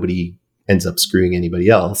sure nobody ends up screwing anybody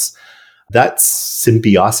else, that's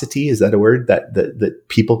symbiosity. Is that a word? That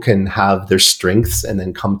people can have their strengths and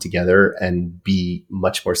then come together and be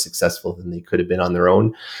much more successful than they could have been on their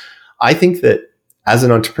own. I think that as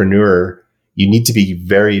an entrepreneur, you need to be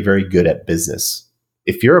very, very good at business.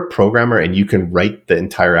 If you're a programmer and you can write the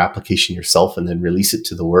entire application yourself and then release it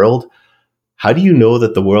to the world, how do you know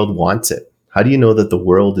that the world wants it? How do you know that the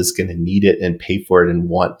world is going to need it and pay for it and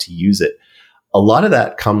want to use it? A lot of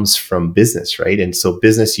that comes from business, right? And so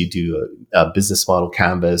business, you do a business model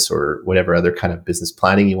canvas or whatever other kind of business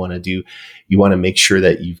planning you want to do. You want to make sure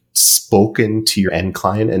that you've spoken to your end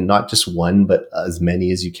client, and not just one, but as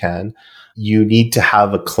many as you can. You need to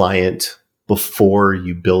have a client before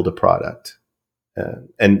you build a product.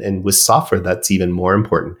 And with software, that's even more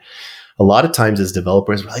important. A lot of times as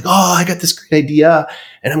developers, we're like, oh, I got this great idea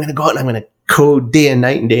and I'm going to go out and I'm going to code day and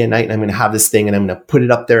night. And I'm going to have this thing and I'm going to put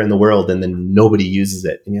it up there in the world, and then nobody uses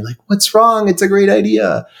it. And you're like, what's wrong? It's a great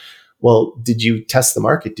idea. Well, did you test the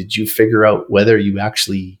market? Did you figure out whether you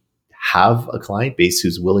actually have a client base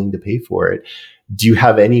who's willing to pay for it? Do you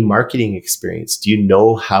have any marketing experience? Do you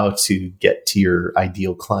know how to get to your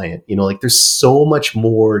ideal client? You know, like, there's so much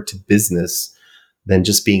more to business than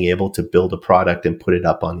just being able to build a product and put it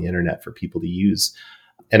up on the internet for people to use.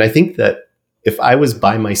 And I think that if I was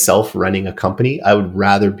by myself running a company, I would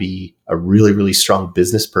rather be a really, really strong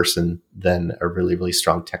business person than a really, really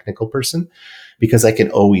strong technical person, because I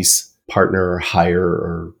can always partner or hire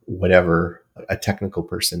or whatever a technical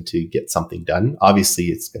person to get something done. Obviously,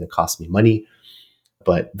 it's going to cost me money,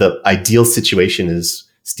 but the ideal situation is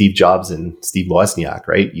Steve Jobs and Steve Wozniak,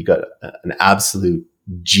 right? You got an absolute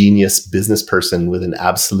genius business person with an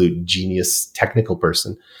absolute genius technical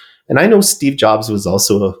person. And I know Steve Jobs was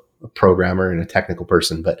also a programmer and a technical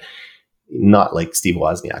person, but not like Steve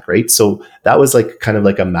Wozniak, right? So that was like kind of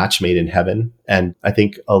like a match made in heaven. And I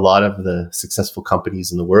think a lot of the successful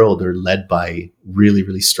companies in the world are led by really,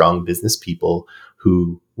 really strong business people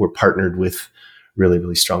who were partnered with really,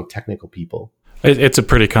 really strong technical people. It's a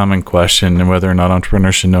pretty common question, whether or not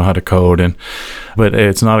entrepreneurs should know how to code, but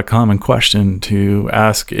it's not a common question to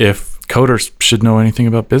ask if coders should know anything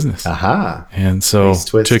about business. Aha. And so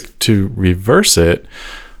nice to reverse it,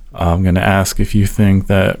 I'm going to ask if you think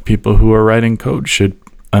that people who are writing code should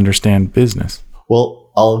understand business.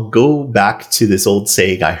 Well, I'll go back to this old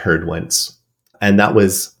saying I heard once, and that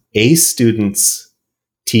was A students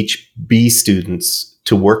teach B students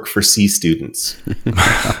to work for C students.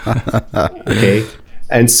 Okay.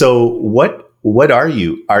 And so what are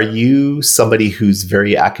you? Are you somebody who's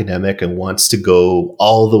very academic and wants to go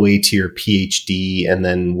all the way to your PhD and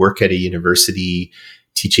then work at a university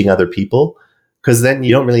teaching other people? Because then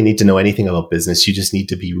you don't really need to know anything about business. You just need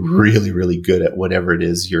to be really, really good at whatever it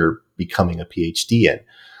is you're becoming a PhD in.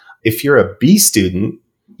 If you're a B student,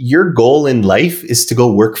 your goal in life is to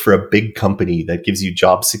go work for a big company that gives you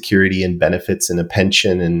job security and benefits and a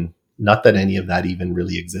pension, and not that any of that even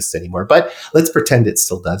really exists anymore, but let's pretend it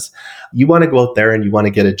still does. You want to go out there and you want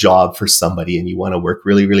to get a job for somebody and you want to work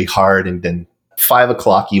really, really hard, and then 5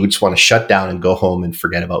 o'clock, you just want to shut down and go home and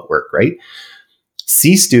forget about work, right?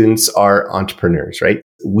 C students are entrepreneurs, right?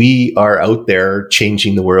 We are out there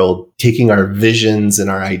changing the world, taking our visions and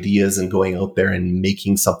our ideas and going out there and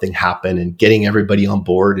making something happen and getting everybody on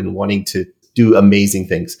board and wanting to do amazing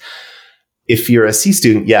things. If you're a C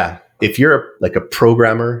student, if you're like a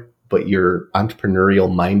programmer, but you're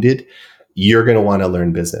entrepreneurial minded, you're going to want to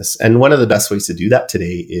learn business. And one of the best ways to do that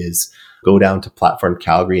today is go down to Platform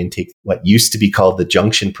Calgary and take what used to be called the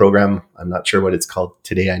Junction program. I'm not sure what it's called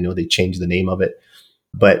today. I know they changed the name of it.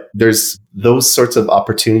 But there's those sorts of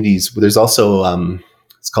opportunities. There's also,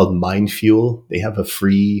 it's called Mind Fuel. They have a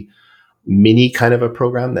free mini kind of a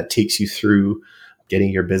program that takes you through getting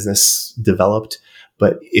your business developed.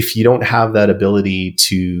 But if you don't have that ability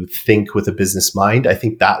to think with a business mind, I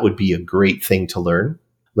think that would be a great thing to learn.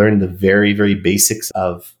 Learn the very, very basics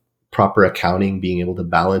of proper accounting, being able to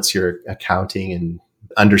balance your accounting and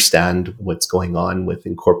understand what's going on with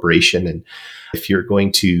incorporation. And if you're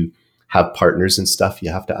going to have partners and stuff, you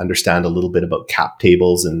have to understand a little bit about cap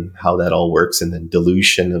tables and how that all works, and then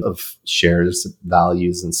dilution of shares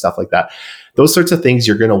values and stuff like that. Those sorts of things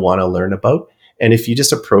you're going to want to learn about. And if you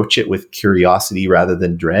just approach it with curiosity rather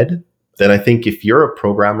than dread, then I think if you're a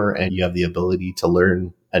programmer and you have the ability to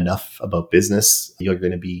learn enough about business, you're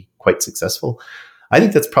going to be quite successful. I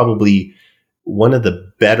think that's probably one of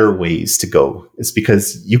the better ways to go. It's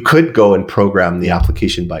because you could go and program the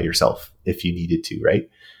application by yourself if you needed to, right?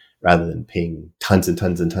 Rather than paying tons and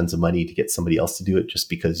tons and tons of money to get somebody else to do it just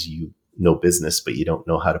because you know business, but you don't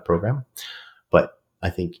know how to program. But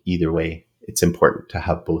I think either way, it's important to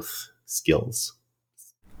have both skills.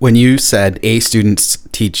 When you said A students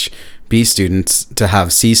teach B students to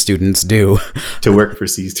have C students do. To work for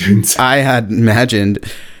C students. I had imagined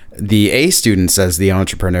the A students as the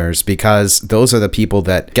entrepreneurs, because those are the people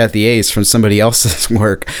that get the A's from somebody else's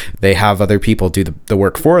work. They have other people do the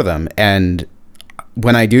work for them. And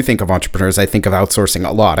when I do think of entrepreneurs, I think of outsourcing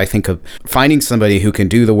a lot. I think of finding somebody who can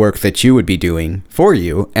do the work that you would be doing for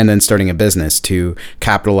you, and then starting a business to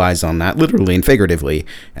capitalize on that, literally and figuratively,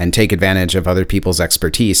 and take advantage of other people's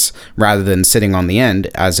expertise, rather than sitting on the end,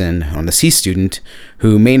 as in on the C student,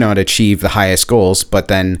 who may not achieve the highest goals, but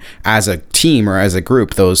then as a team or as a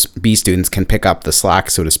group, those B students can pick up the slack,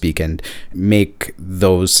 so to speak, and make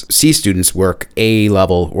those C students work A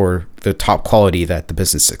level or the top quality that the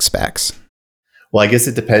business expects. Well, I guess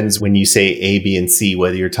it depends when you say A, B, and C,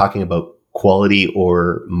 whether you're talking about quality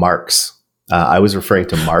or marks. I was referring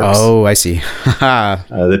to marks. Oh, I see.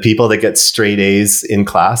 The people that get straight A's in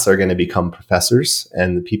class are going to become professors,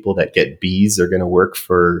 and the people that get B's are going to work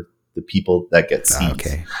for the people that get C's.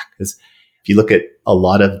 Okay. Because if you look at a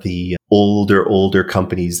lot of the older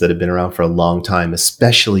companies that have been around for a long time,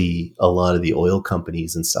 especially a lot of the oil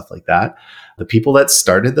companies and stuff like that, the people that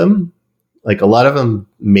started them, like a lot of them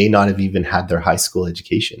may not have even had their high school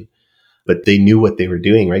education, but they knew what they were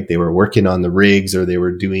doing, right? They were working on the rigs, or they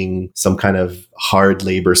were doing some kind of hard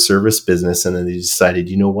labor service business. And then they decided,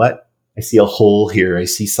 you know what? I see a hole here. I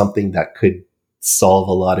see something that could solve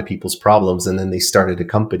a lot of people's problems. And then they started a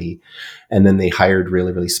company, and then they hired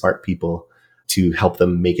really, really smart people to help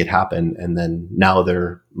them make it happen. And then now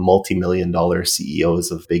they're multi-million-dollar CEOs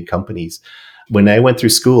of big companies. When I went through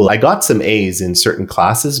school, I got some A's in certain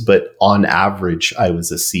classes, but on average, I was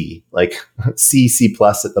a C, like C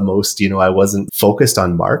plus at the most. You know, I wasn't focused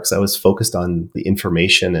on marks. I was focused on the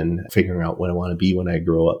information and figuring out what I want to be when I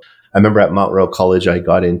grow up. I remember at Mount Royal College, I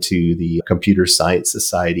got into the Computer Science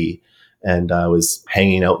Society, and I was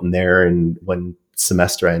hanging out in there. And one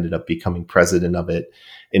semester, I ended up becoming president of it.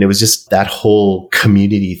 And it was just that whole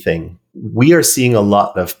community thing. We are seeing a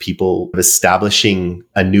lot of people establishing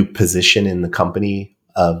a new position in the company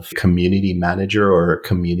of community manager or a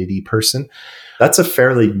community person. That's a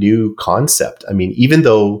fairly new concept. I mean, even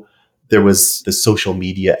though there was the social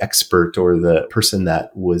media expert or the person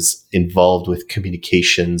that was involved with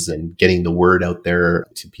communications and getting the word out there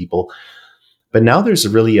to people, but now there's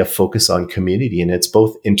really a focus on community, and it's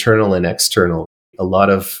both internal and external. A lot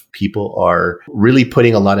of people are really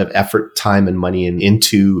putting a lot of effort, time, and money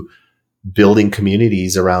into building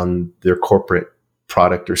communities around their corporate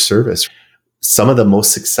product or service. Some of the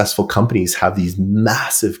most successful companies have these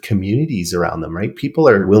massive communities around them, right? People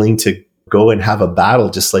are willing to go and have a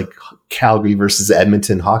battle, just like Calgary versus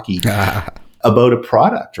Edmonton hockey, about a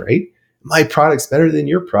product, right? My product's better than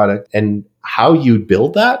your product. And how you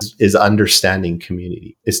build that is understanding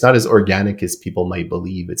community. It's not as organic as people might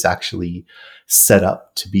believe. It's actually set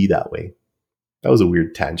up to be that way. That was a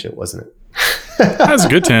weird tangent, wasn't it? That was a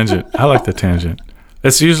good tangent. I like the tangent.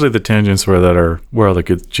 It's usually the tangents where all the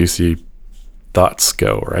good juicy thoughts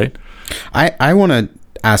go, right? I want to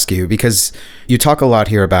ask you, because you talk a lot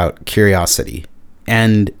here about curiosity,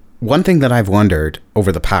 and one thing that I've wondered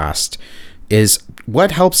over the past is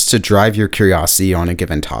what helps to drive your curiosity on a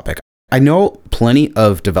given topic. I know plenty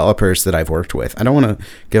of developers that I've worked with. I don't want to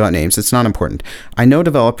give out names. It's not important. I know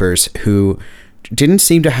developers who didn't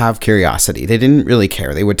seem to have curiosity. They didn't really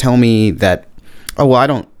care. They would tell me that, oh, well, I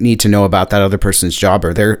don't need to know about that other person's job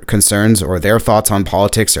or their concerns or their thoughts on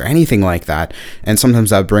politics or anything like that. And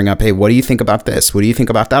sometimes I would bring up, hey, what do you think about this? What do you think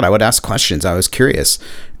about that? I would ask questions. I was curious.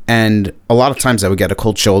 And a lot of times I would get a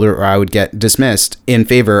cold shoulder or I would get dismissed in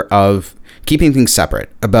favor of keeping things separate,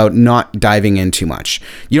 about not diving in too much.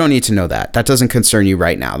 You don't need to know that. That doesn't concern you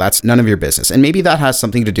right now. That's none of your business. And maybe that has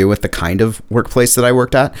something to do with the kind of workplace that I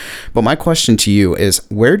worked at. But my question to you is,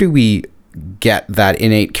 where do we get that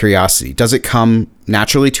innate curiosity? Does it come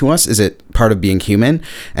naturally to us? Is it part of being human?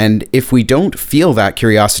 And if we don't feel that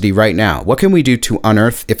curiosity right now, what can we do to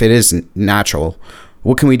unearth, if it is natural,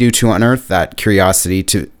 what can we do to unearth that curiosity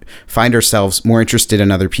to find ourselves more interested in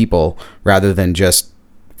other people rather than just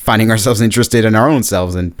finding ourselves interested in our own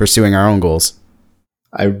selves and pursuing our own goals?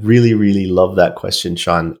 I really, really love that question,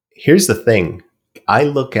 Sean. Here's the thing. I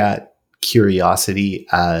look at curiosity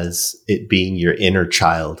as it being your inner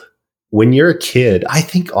child. When you're a kid, I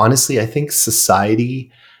think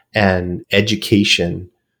society and education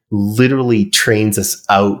literally trains us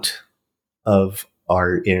out of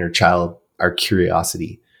our inner child, our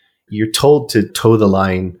curiosity. You're told to toe the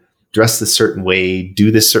line, dress a certain way, do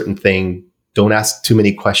this certain thing, don't ask too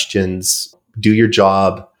many questions, do your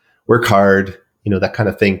job, work hard, that kind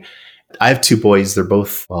of thing. I have two boys. They're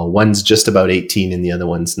both, one's just about 18 and the other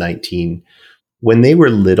one's 19. When they were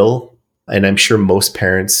little, and I'm sure most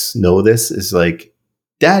parents know this, is like,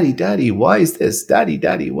 Daddy, why is this?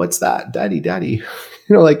 Daddy, what's that? Daddy.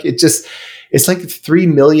 It's like 3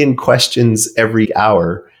 million questions every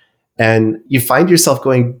hour. And you find yourself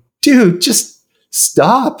going, dude, just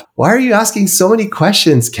stop. Why are you asking so many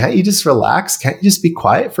questions? Can't you just relax? Can't you just be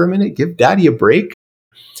quiet for a minute? Give daddy a break.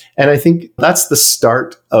 And I think that's the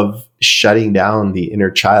start of shutting down the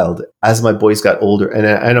inner child. As my boys got older, and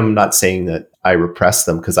I'm not saying that I repressed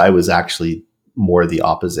them, because I was actually more the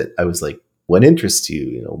opposite. I was like, what interests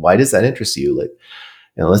you? Why does that interest you? Like,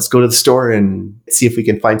 let's go to the store and see if we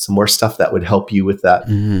can find some more stuff that would help you with that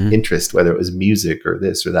interest, whether it was music or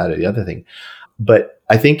this or that or the other thing. But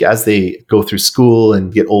I think as they go through school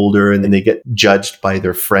and get older and then they get judged by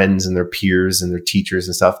their friends and their peers and their teachers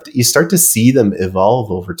and stuff, you start to see them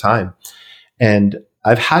evolve over time. And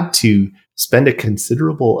I've had to spend a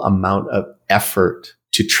considerable amount of effort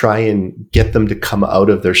to try and get them to come out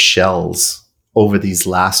of their shells over these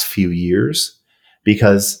last few years,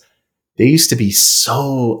 because they used to be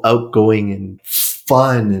so outgoing and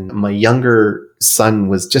fun. And my younger son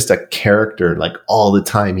was just a character, like all the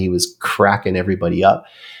time. He was cracking everybody up.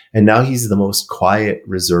 And now he's the most quiet,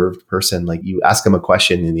 reserved person. Like, you ask him a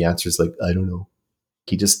question and the answer is like, I don't know.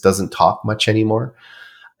 He just doesn't talk much anymore.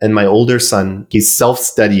 And my older son, he's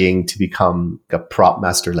self-studying to become a prop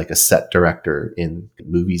master, like a set director in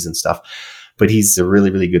movies and stuff. But he's a really,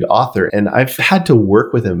 really good author. And I've had to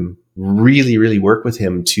work with him, really, really work with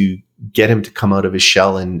him to get him to come out of his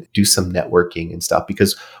shell and do some networking and stuff.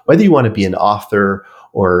 Because whether you want to be an author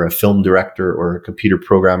or a film director or a computer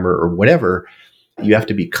programmer or whatever, you have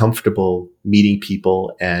to be comfortable meeting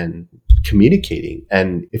people and communicating.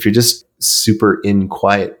 And if you're just super in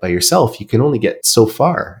quiet by yourself, you can only get so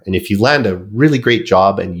far. And if you land a really great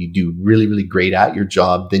job and you do really, really great at your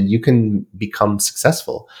job, then you can become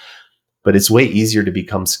successful. But it's way easier to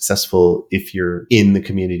become successful if you're in the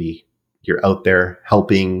community. You're out there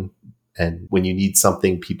helping. And when you need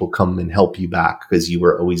something, people come and help you back because you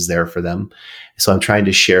were always there for them. So I'm trying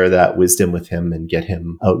to share that wisdom with him and get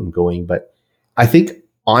him out and going. But I think,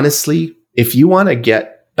 honestly, if you want to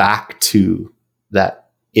get back to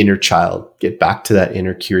that inner child, get back to that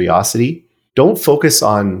inner curiosity, don't focus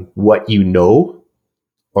on what you know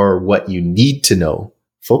or what you need to know.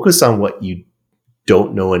 Focus on what you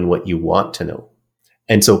don't know and what you want to know.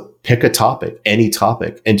 And so pick a topic, any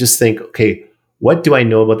topic, and just think, okay, what do I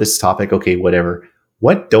know about this topic? Okay, whatever.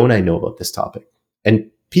 What don't I know about this topic? And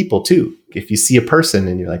people too. If you see a person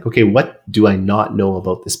and you're like, okay, what do I not know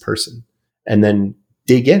about this person? And then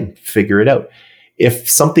dig in, figure it out. If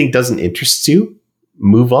something doesn't interest you,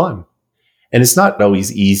 move on. And it's not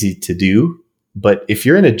always easy to do, but if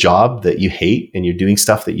you're in a job that you hate and you're doing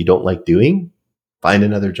stuff that you don't like doing, find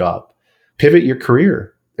another job. Pivot your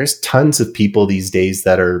career. There's tons of people these days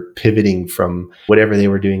that are pivoting from whatever they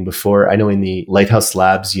were doing before. I know in the Lighthouse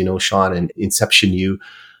Labs, Sean, and Inception U,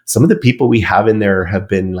 some of the people we have in there have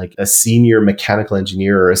been like a senior mechanical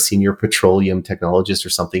engineer or a senior petroleum technologist or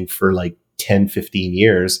something for like 10, 15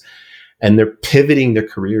 years. And they're pivoting their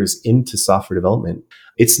careers into software development.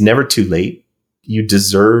 It's never too late. You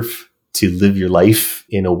deserve to live your life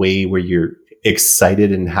in a way where you're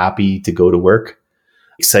excited and happy to go to work,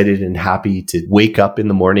 excited and happy to wake up in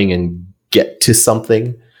the morning and get to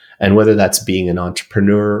something. And whether that's being an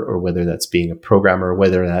entrepreneur or whether that's being a programmer, or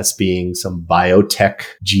whether that's being some biotech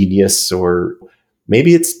genius, or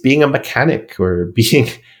maybe it's being a mechanic or being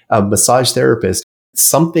a massage therapist,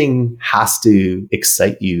 something has to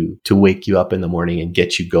excite you to wake you up in the morning and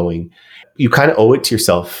get you going. You kind of owe it to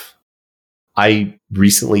yourself. I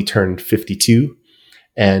recently turned 52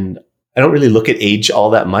 and I don't really look at age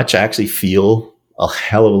all that much. I actually feel a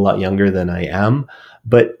hell of a lot younger than I am,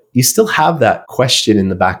 but you still have that question in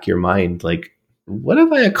the back of your mind, like, what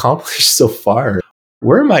have I accomplished so far?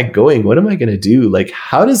 Where am I going? What am I going to do? Like,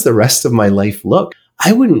 how does the rest of my life look?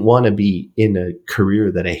 I wouldn't want to be in a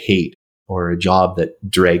career that I hate or a job that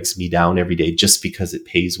drags me down every day just because it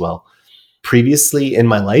pays well. Previously in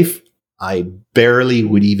my life, I barely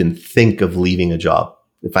would even think of leaving a job.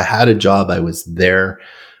 If I had a job, I was there,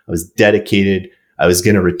 I was dedicated, I was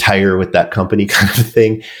going to retire with that company kind of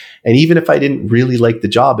thing. And even if I didn't really like the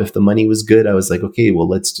job, if the money was good, I was like, okay, well,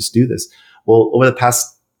 let's just do this. Well, over the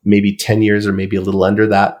past maybe 10 years or maybe a little under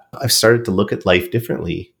that, I've started to look at life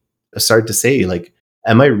differently. I started to say, like,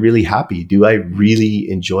 am I really happy? Do I really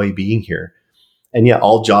enjoy being here? And yeah,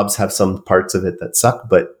 all jobs have some parts of it that suck,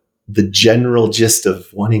 but the general gist of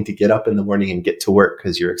wanting to get up in the morning and get to work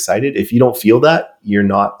because you're excited, if you don't feel that, you're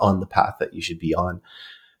not on the path that you should be on.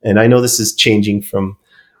 And I know this is changing from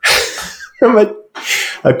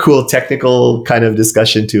a cool technical kind of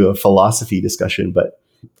discussion to a philosophy discussion, but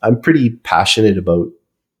I'm pretty passionate about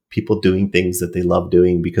people doing things that they love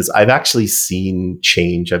doing because I've actually seen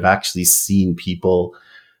change. I've actually seen people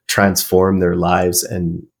transform their lives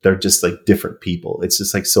and they're just like different people. It's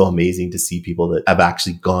just like so amazing to see people that have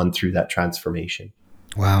actually gone through that transformation.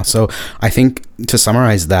 Wow. So I think to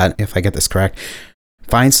summarize that, if I get this correct,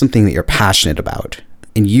 find something that you're passionate about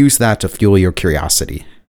and use that to fuel your curiosity.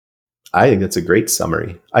 I think that's a great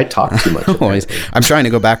summary. I talk too much. I'm trying to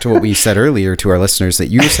go back to what we said earlier to our listeners that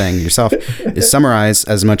you were saying yourself is summarize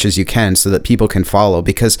as much as you can so that people can follow,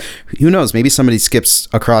 because who knows, maybe somebody skips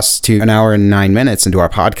across to 1 hour and 9 minutes into our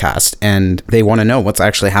podcast and they want to know what's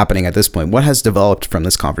actually happening at this point. What has developed from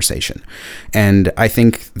this conversation? And I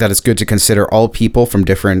think that it's good to consider all people from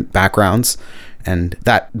different backgrounds. And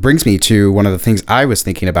that brings me to one of the things I was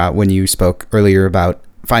thinking about when you spoke earlier about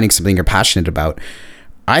finding something you're passionate about.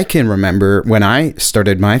 I can remember when I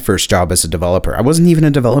started my first job as a developer, I wasn't even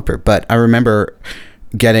a developer, but I remember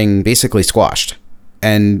getting basically squashed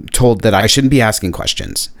and told that I shouldn't be asking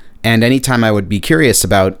questions. And anytime I would be curious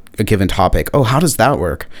about a given topic, oh, how does that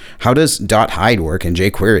work? How does .hide work in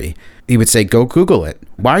jQuery? He would say, go Google it.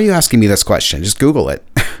 Why are you asking me this question? Just Google it.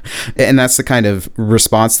 And that's the kind of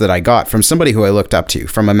response that I got from somebody who I looked up to,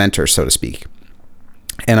 from a mentor, so to speak.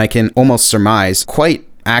 And I can almost surmise quite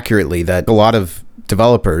accurately that a lot of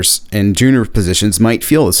developers in junior positions might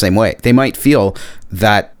feel the same way. They might feel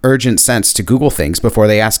that urgent sense to Google things before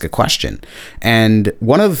they ask a question. And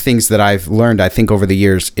one of the things that I've learned, I think, over the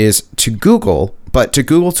years is to Google, but to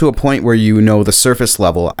Google to a point where you know the surface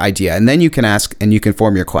level idea, and then you can ask and you can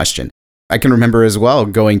form your question. I can remember as well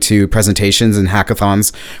going to presentations and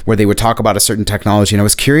hackathons where they would talk about a certain technology, and I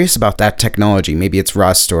was curious about that technology. Maybe it's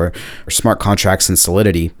Rust or smart contracts and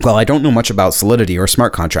Solidity. Well, I don't know much about Solidity or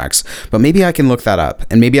smart contracts, but maybe I can look that up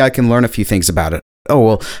and maybe I can learn a few things about it. Oh,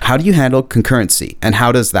 well, how do you handle concurrency and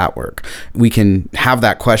how does that work? We can have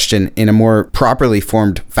that question in a more properly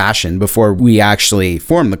formed fashion before we actually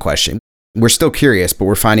form the question. We're still curious, but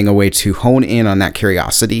we're finding a way to hone in on that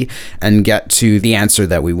curiosity and get to the answer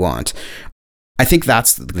that we want. I think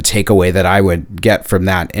that's the takeaway that I would get from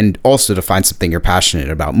that, and also to find something you're passionate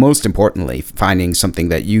about. Most importantly, finding something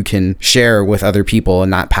that you can share with other people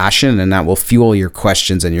and that passion, and that will fuel your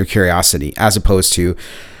questions and your curiosity, as opposed to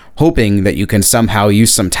hoping that you can somehow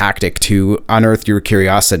use some tactic to unearth your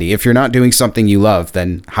curiosity. If you're not doing something you love,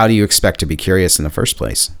 then how do you expect to be curious in the first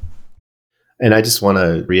place? And I just want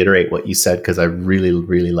to reiterate what you said, because I really,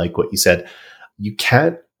 really like what you said. You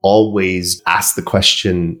can't always ask the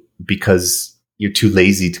question because you're too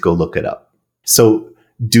lazy to go look it up. So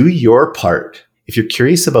do your part. If you're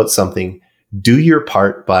curious about something, do your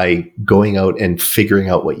part by going out and figuring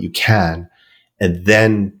out what you can, and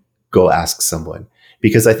then go ask someone.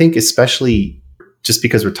 Because I think, especially just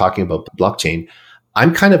because we're talking about blockchain,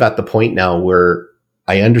 I'm kind of at the point now where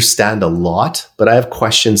I understand a lot, but I have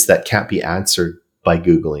questions that can't be answered by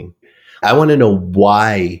Googling. I want to know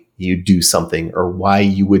why you do something or why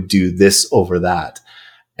you would do this over that.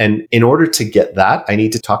 And in order to get that, I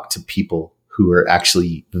need to talk to people who are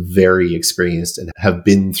actually very experienced and have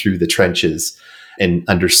been through the trenches. and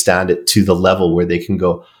understand it to the level where they can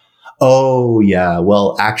go, oh yeah,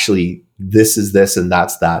 well, actually this is this and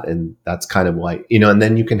that's that. And that's kind of why, and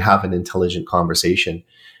then you can have an intelligent conversation.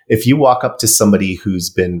 If you walk up to somebody who's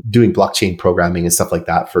been doing blockchain programming and stuff like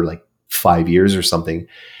that for like 5 years or something,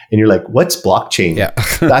 and you're like, what's blockchain? Yeah.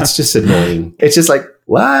 That's just annoying. It's just like,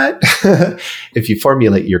 what? If you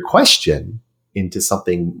formulate your question into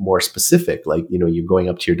something more specific, like, you're going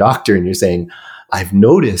up to your doctor and you're saying, I've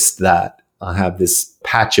noticed that I have this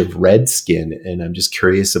patch of red skin and I'm just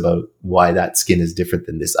curious about why that skin is different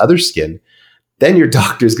than this other skin, then your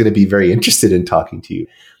doctor is going to be very interested in talking to you.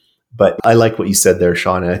 But I like what you said there,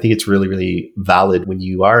 Sean. And I think it's really, really valid when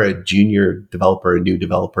you are a junior developer, a new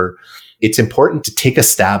developer. It's important to take a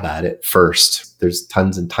stab at it first. There's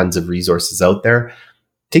tons and tons of resources out there.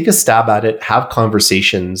 Take a stab at it, have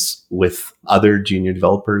conversations with other junior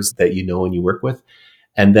developers that you know and you work with.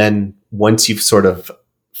 And then once you've sort of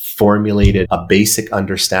formulated a basic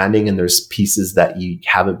understanding and there's pieces that you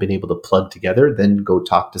haven't been able to plug together, then go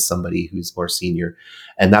talk to somebody who's more senior.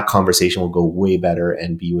 And that conversation will go way better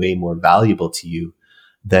and be way more valuable to you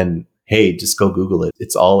than, hey, just go Google it.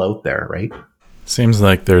 It's all out there, right? Seems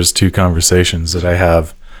like there's two conversations that I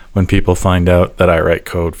have when people find out that I write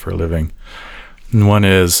code for a living. And one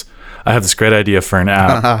is, I have this great idea for an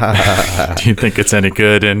app. Do you think it's any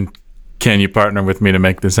good? And can you partner with me to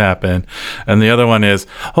make this happen? And the other one is,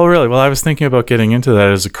 oh, really? Well, I was thinking about getting into that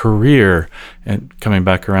as a career, and coming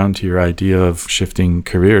back around to your idea of shifting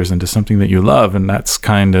careers into something that you love. And that's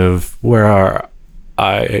kind of where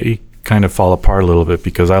I kind of fall apart a little bit,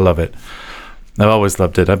 because I love it. I've always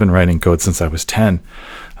loved it. I've been writing code since I was 10.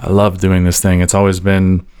 I love doing this thing. It's always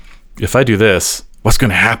been, if I do this, what's going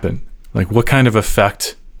to happen? Like, what kind of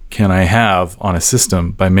effect can I have on a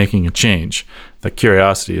system by making a change? That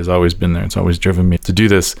curiosity has always been there. It's always driven me to do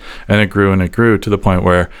this. And it grew to the point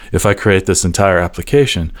where if I create this entire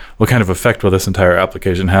application, what kind of effect will this entire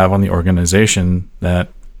application have on the organization that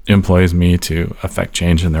employs me to affect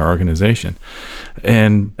change in their organization?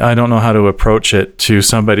 And I don't know how to approach it to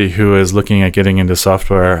somebody who is looking at getting into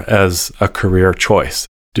software as a career choice.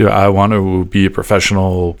 Do I want to be a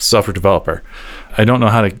professional software developer? I don't know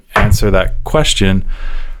how to answer that question.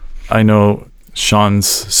 I know Sean's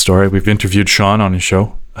story. We've interviewed Sean on his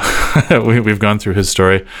show. We've gone through his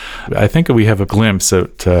story. I think we have a glimpse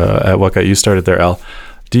at what got you started there, Al.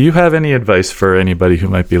 Do you have any advice for anybody who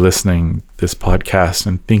might be listening this podcast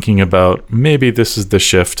and thinking about maybe this is the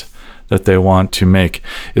shift that they want to make?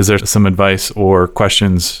 Is there some advice or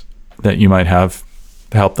questions that you might have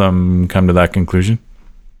to help them come to that conclusion?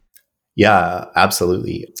 Yeah,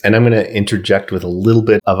 absolutely. And I'm going to interject with a little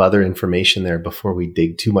bit of other information there before we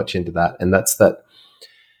dig too much into that. And that's that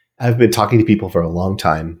I've been talking to people for a long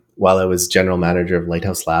time. While I was general manager of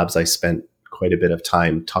Lighthouse Labs, I spent quite a bit of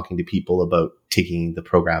time talking to people about taking the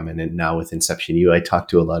program. And now with Inception U, I talk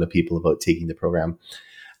to a lot of people about taking the program.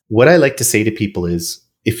 What I like to say to people is,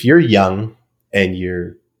 if you're young and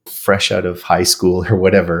you're fresh out of high school or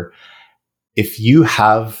whatever, if you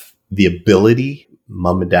have the ability,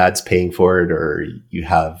 mom and dad's paying for it, or you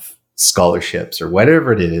have scholarships or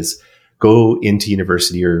whatever it is, go into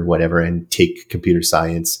university or whatever and take computer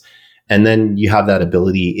science. And then you have that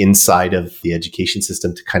ability inside of the education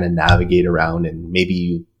system to kind of navigate around, and maybe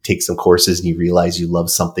you take some courses and you realize you love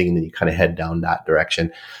something and then you kind of head down that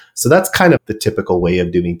direction. So that's kind of the typical way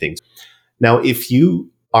of doing things. Now, if you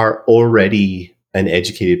are already an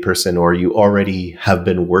educated person, or you already have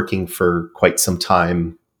been working for quite some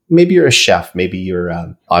time, maybe you're a chef, maybe you're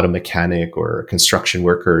an auto mechanic or a construction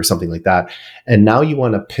worker or something like that, and now you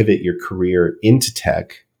want to pivot your career into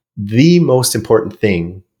tech, the most important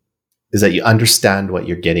thing is that you understand what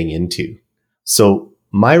you're getting into. So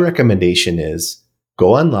my recommendation is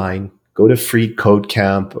go online, go to Free Code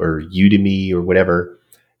Camp or Udemy or whatever,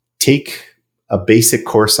 take a basic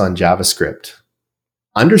course on JavaScript,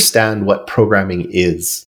 understand what programming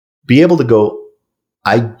is, be able to go,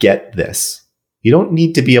 I get this. You don't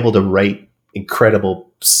need to be able to write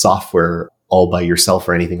incredible software all by yourself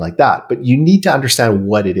or anything like that, but you need to understand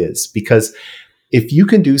what it is. Because if you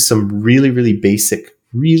can do some really, really basic,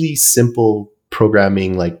 really simple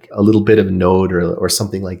programming, like a little bit of Node or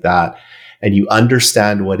something like that, and you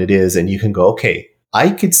understand what it is, and you can go, okay, I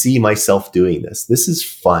could see myself doing this. This is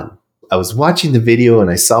fun. I was watching the video and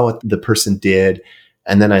I saw what the person did.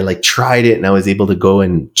 And then I tried it and I was able to go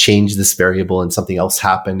and change this variable and something else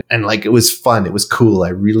happened. And it was fun. It was cool. I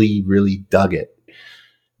really, really dug it.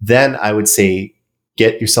 Then I would say,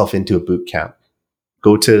 get yourself into a boot camp.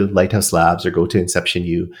 Go to Lighthouse Labs or go to Inception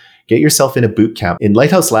U. Get yourself in a boot camp. In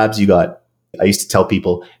Lighthouse Labs, I used to tell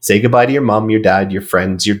people, say goodbye to your mom, your dad, your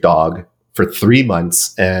friends, your dog, for 3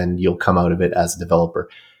 months and you'll come out of it as a developer.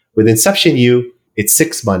 With Inception U, it's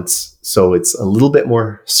 6 months. So it's a little bit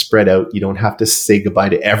more spread out. You don't have to say goodbye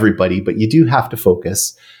to everybody, but you do have to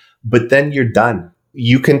focus. But then you're done.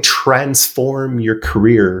 You can transform your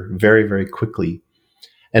career very, very quickly.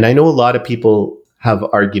 And I know a lot of people have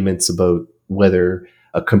arguments about whether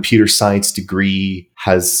a computer science degree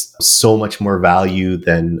has so much more value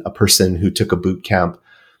than a person who took a boot camp.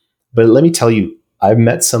 But let me tell you, I've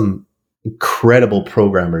met some incredible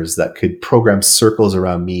programmers that could program circles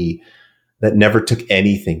around me that never took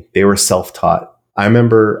anything. They were self-taught. I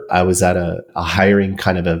remember I was at a hiring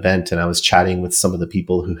kind of event and I was chatting with some of the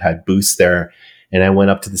people who had booths there. And I went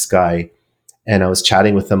up to this guy and I was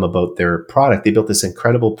chatting with them about their product. They built this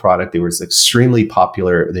incredible product. It was extremely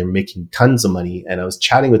popular. They were making tons of money. And I was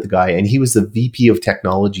chatting with the guy and he was the VP of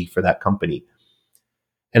technology for that company.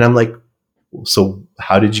 And I'm like, so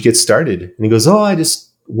how did you get started? And he goes,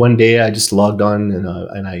 one day I just logged on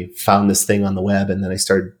and I found this thing on the web, and then I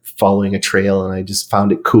started following a trail and I just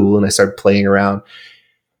found it cool and I started playing around.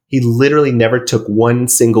 He literally never took one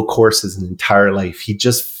single course his entire life. He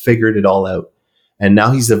just figured it all out. And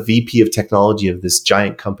now he's a VP of technology of this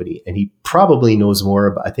giant company. And he probably knows more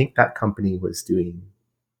about, I think that company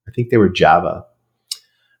they were Java.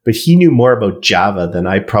 But he knew more about Java than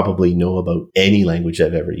I probably know about any language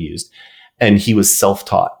I've ever used. And he was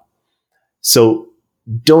self-taught. So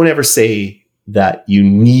don't ever say that you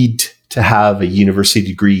need to have a university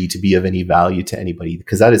degree to be of any value to anybody,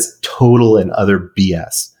 because that is total and utter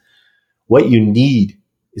BS. What you need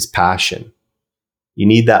is passion. You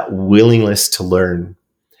need that willingness to learn.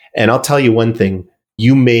 And I'll tell you one thing,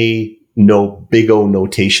 you may know big O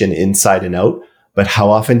notation inside and out, but how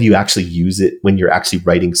often do you actually use it when you're actually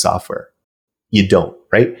writing software? You don't,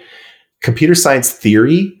 right? Computer science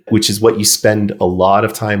theory, which is what you spend a lot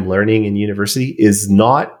of time learning in university, is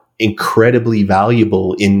not incredibly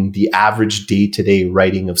valuable in the average day-to-day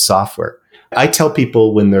writing of software. I tell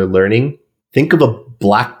people when they're learning, think of a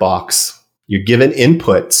black box. You're given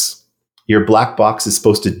inputs. Your black box is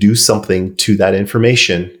supposed to do something to that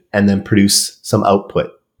information and then produce some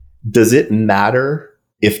output. Does it matter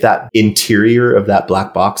if that interior of that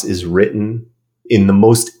black box is written in the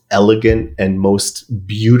most elegant and most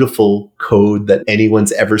beautiful code that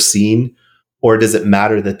anyone's ever seen? Or does it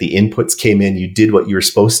matter that the inputs came in, you did what you were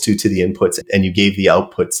supposed to the inputs, and you gave the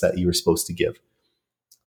outputs that you were supposed to give?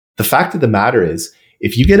 The fact of the matter is,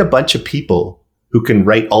 if you get a bunch of people who can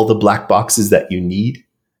write all the black boxes that you need,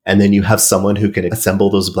 and then you have someone who can assemble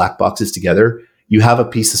those black boxes together, you have a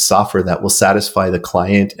piece of software that will satisfy the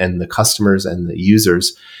client and the customers and the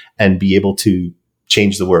users and be able to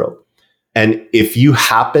change the world. And if you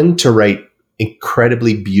happen to write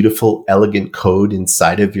incredibly beautiful, elegant code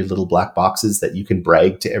inside of your little black boxes that you can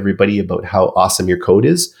brag to everybody about how awesome your code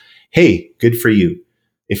is, hey, good for you.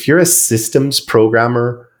 If you're a systems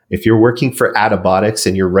programmer, if you're working for Adabotics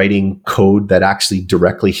and you're writing code that actually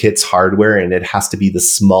directly hits hardware and it has to be the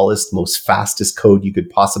smallest, most fastest code you could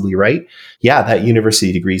possibly write, yeah, that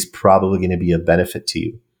university degree is probably going to be a benefit to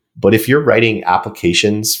you. But if you're writing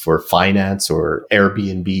applications for finance or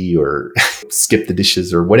Airbnb or Skip the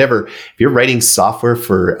Dishes or whatever, if you're writing software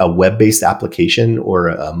for a web-based application or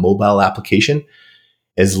a mobile application,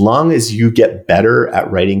 as long as you get better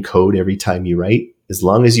at writing code every time you write, as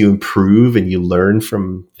long as you improve and you learn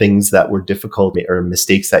from things that were difficult or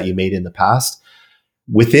mistakes that you made in the past,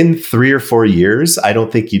 within 3 or 4 years, I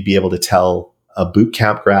don't think you'd be able to tell a boot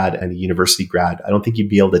camp grad and a university grad. I don't think you'd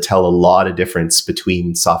be able to tell a lot of difference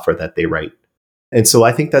between software that they write. And so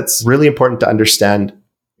I think that's really important to understand.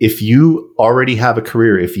 If you already have a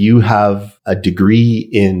career, if you have a degree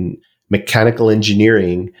in mechanical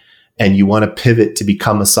engineering and you want to pivot to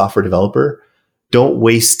become a software developer, don't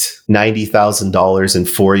waste $90,000 in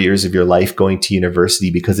 4 years of your life going to university,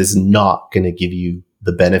 because it's not going to give you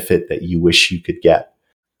the benefit that you wish you could get.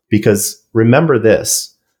 Because remember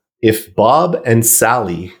this, if Bob and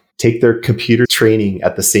Sally take their computer training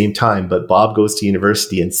at the same time, but Bob goes to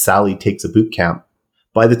university and Sally takes a boot camp,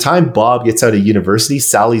 by the time Bob gets out of university,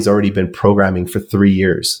 Sally's already been programming for 3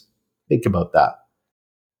 years. Think about that.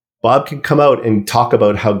 Bob can come out and talk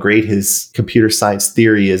about how great his computer science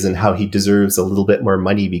theory is and how he deserves a little bit more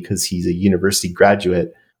money because he's a university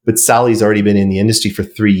graduate. But Sally's already been in the industry for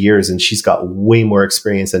 3 years and she's got way more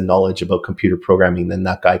experience and knowledge about computer programming than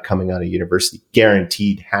that guy coming out of university.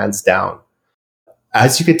 Guaranteed, hands down.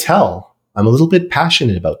 As you could tell, I'm a little bit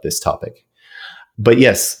passionate about this topic. But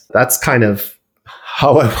yes, that's kind of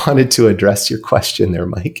how I wanted to address your question there,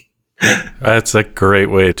 Mike. That's a great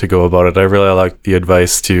way to go about it. I really like the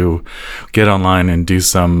advice to get online and do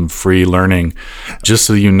some free learning just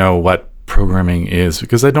so you know what programming is,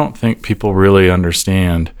 because I don't think people really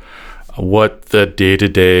understand what the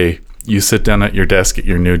day-to-day, you sit down at your desk at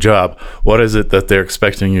your new job, what is it that they're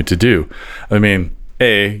expecting you to do? I mean,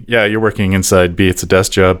 A, yeah, you're working inside. B, it's a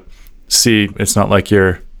desk job. C, it's not like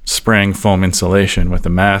you're spraying foam insulation with a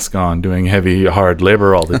mask on, doing heavy, hard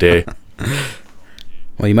labor all the day.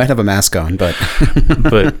 Well, you might have a mask on, but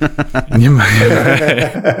you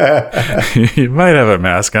might have a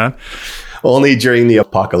mask on. Only during the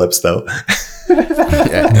apocalypse, though.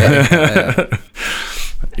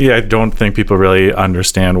 Yeah, I don't think people really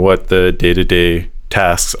understand what the day-to-day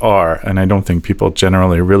tasks are, and I don't think people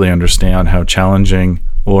generally really understand how challenging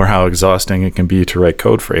or how exhausting it can be to write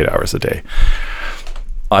code for 8 hours a day.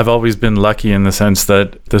 I've always been lucky in the sense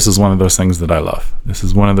that this is one of those things that I love. This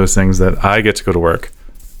is one of those things that I get to go to work,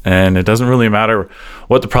 and it doesn't really matter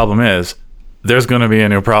what the problem is. There's going to be a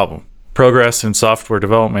new problem. Progress in software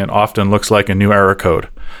development often looks like a new error code.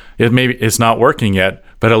 It's not working yet,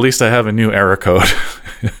 but at least I have a new error code.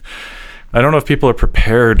 I don't know if people are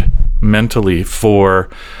prepared mentally for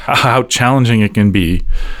how challenging it can be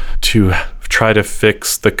to try to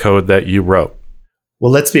fix the code that you wrote.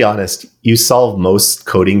 Well, let's be honest. You solve most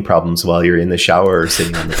coding problems while you're in the shower or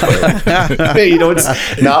sitting on the toilet. You know, it's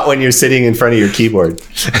not when you're sitting in front of your keyboard.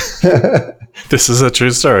 This is a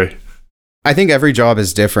true story. I think every job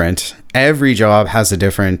is different. Every job has a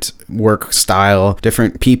different work style,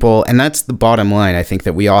 different people. And that's the bottom line, I think,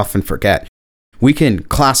 that we often forget. We can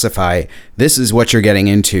classify, this is what you're getting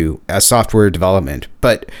into as software development,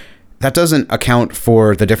 but that doesn't account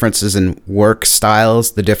for the differences in work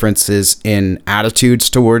styles, the differences in attitudes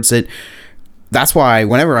towards it. That's why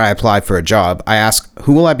whenever I apply for a job, I ask,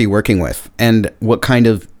 who will I be working with? And what kind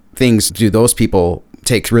of things do those people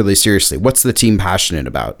take really seriously? What's the team passionate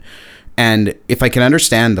about? And if I can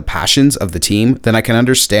understand the passions of the team, then I can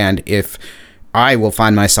understand if I will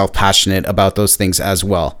find myself passionate about those things as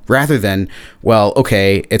well, rather than, well,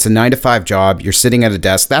 okay, it's a 9-to-5 job. You're sitting at a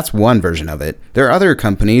desk. That's one version of it. There are other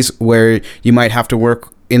companies where you might have to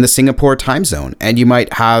work in the Singapore time zone, and you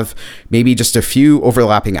might have maybe just a few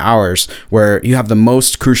overlapping hours where you have the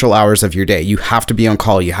most crucial hours of your day. You have to be on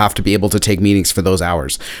call. You have to be able to take meetings for those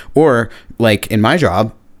hours. Or like in my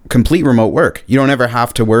job, complete remote work. You don't ever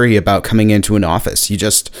have to worry about coming into an office. You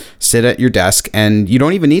just sit at your desk, and you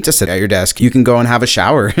don't even need to sit at your desk. You can go and have a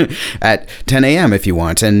shower at 10 a.m. if you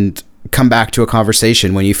want, and come back to a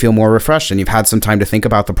conversation when you feel more refreshed and you've had some time to think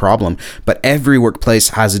about the problem. But every workplace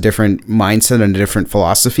has a different mindset and a different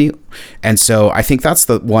philosophy. And so I think that's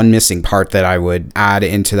the one missing part that I would add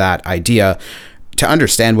into that idea. To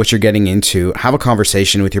understand what you're getting into, have a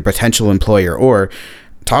conversation with your potential employer, or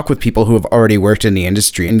talk with people who have already worked in the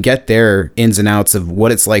industry and get their ins and outs of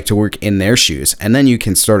what it's like to work in their shoes. And then you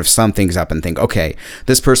can sort of sum things up and think, okay,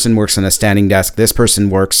 this person works on a standing desk. This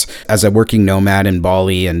person works as a working nomad in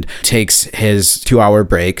Bali and takes his 2-hour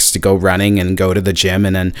breaks to go running and go to the gym.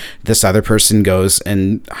 And then this other person goes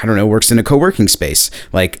and, I don't know, works in a co-working space.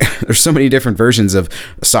 Like there's so many different versions of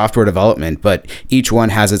software development, but each one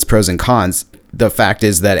has its pros and cons. The fact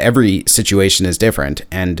is that every situation is different,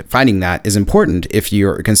 and finding that is important if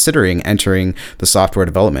you're considering entering the software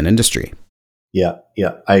development industry. Yeah,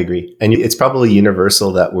 I agree. And it's probably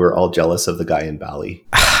universal that we're all jealous of the guy in Bali.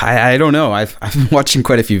 I don't know. I've been watching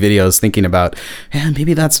quite a few videos thinking about,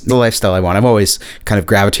 maybe that's the lifestyle I want. I've always kind of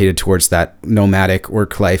gravitated towards that nomadic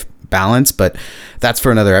work-life balance, but that's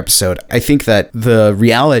for another episode. I think that the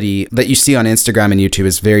reality that you see on Instagram and YouTube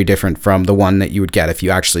is very different from the one that you would get if you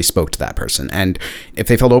actually spoke to that person and if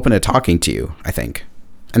they felt open to talking to you, I think.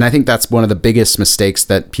 And I think that's one of the biggest mistakes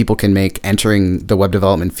that people can make entering the web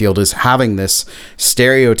development field, is having this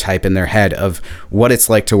stereotype in their head of what it's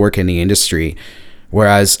like to work in the industry.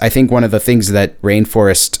 Whereas I think one of the things that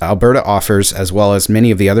Rainforest Alberta offers, as well as many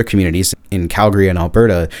of the other communities in Calgary and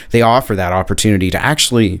Alberta, they offer that opportunity to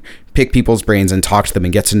actually pick people's brains and talk to them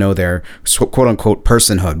and get to know their quote unquote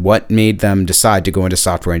personhood. What made them decide to go into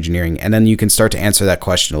software engineering? And then you can start to answer that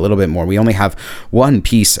question a little bit more. We only have one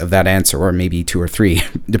piece of that answer, or maybe 2 or 3,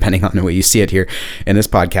 depending on the way you see it here in this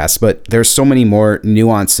podcast. But there's so many more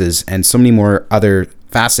nuances and so many more other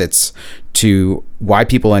facets to why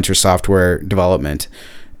people enter software development,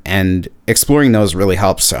 and exploring those really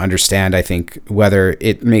helps to understand, I think, whether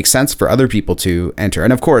it makes sense for other people to enter.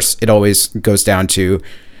 And of course, it always goes down to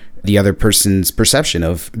the other person's perception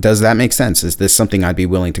of, does that make sense? Is this something I'd be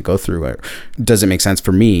willing to go through? Or does it make sense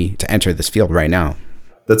for me to enter this field right now?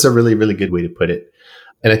 That's a really, really good way to put it.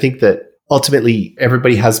 And I think that ultimately,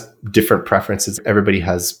 everybody has different preferences. Everybody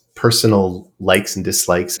has personal likes and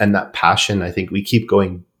dislikes. And that passion, I think we keep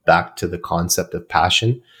going back to the concept of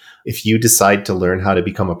passion. If you decide to learn how to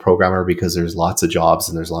become a programmer because there's lots of jobs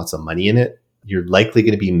and there's lots of money in it, you're likely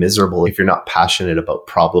going to be miserable if you're not passionate about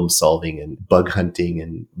problem solving and bug hunting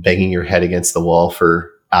and banging your head against the wall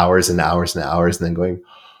for hours and hours and hours and then going,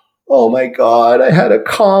 oh my God, I had a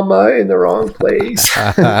comma in the wrong place.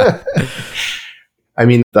 I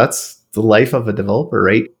mean, that's the life of a developer,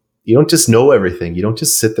 right? You don't just know everything. You don't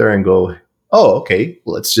just sit there and go, oh, okay,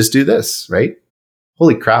 let's just do this, right?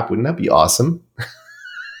 Holy crap, wouldn't that be awesome?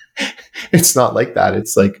 It's not like that.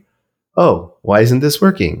 It's like, oh, why isn't this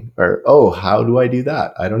working? Or, oh, how do I do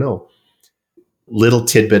that? I don't know. Little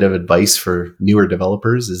tidbit of advice for newer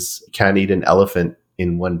developers is you can't eat an elephant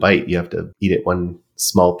in one bite. You have to eat it one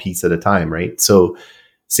small piece at a time, right? So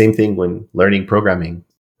same thing when learning programming.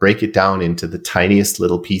 Break it down into the tiniest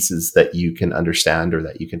little pieces that you can understand or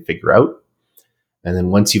that you can figure out. And then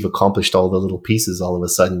once you've accomplished all the little pieces, all of a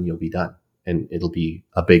sudden you'll be done and it'll be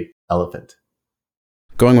a big elephant.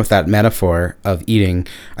 Going with that metaphor of eating,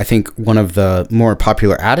 I think one of the more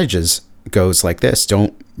popular adages goes like this: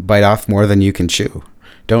 don't bite off more than you can chew.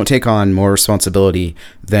 Don't take on more responsibility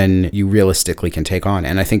than you realistically can take on.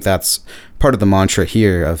 And I think that's part of the mantra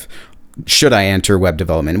here of, should I enter web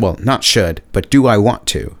development? Well, not should, but do I want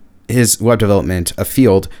to? Is web development a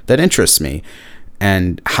field that interests me?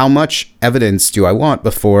 And how much evidence do I want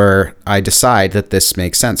before I decide that this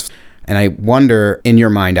makes sense? And I wonder, in your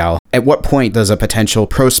mind, Al, at what point does a potential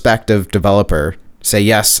prospective developer say,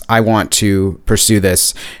 yes, I want to pursue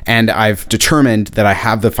this, and I've determined that I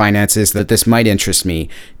have the finances, that this might interest me?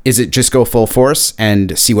 Is it just go full force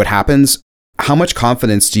and see what happens? How much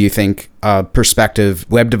confidence do you think a prospective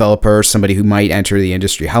web developer, somebody who might enter the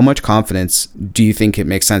industry, how much confidence do you think it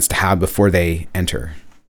makes sense to have before they enter?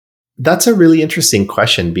 That's a really interesting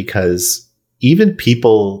question, because even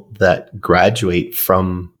people that graduate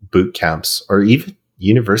from boot camps or even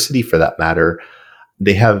university for that matter,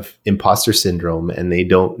 they have imposter syndrome and they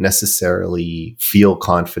don't necessarily feel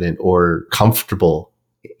confident or comfortable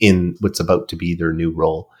in what's about to be their new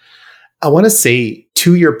role. I want to say,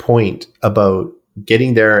 to your point about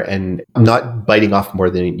getting there and not biting off more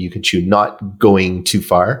than you can chew, not going too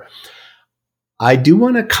far, I do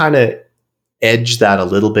want to kind of edge that a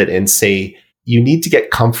little bit and say you need to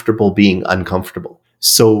get comfortable being uncomfortable.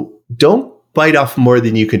 So don't bite off more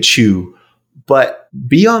than you can chew, but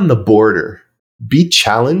be on the border, be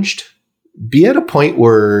challenged, be at a point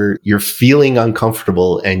where you're feeling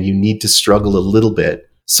uncomfortable and you need to struggle a little bit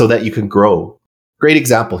so that you can grow. Great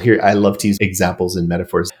example here. I love to use examples and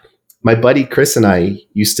metaphors. My buddy Chris and I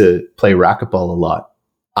used to play racquetball a lot.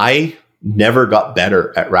 I never got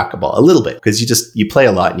better at racquetball, a little bit, because you play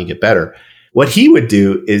a lot and you get better. What he would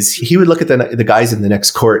do is he would look at the guys in the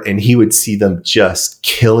next court and he would see them just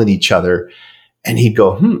killing each other. And he'd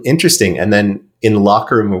go, interesting. And then in the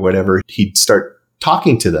locker room or whatever, he'd start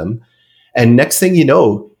talking to them. And next thing you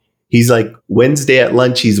know, he's like, Wednesday at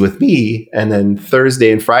lunch, he's with me. And then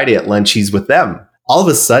Thursday and Friday at lunch, he's with them. All of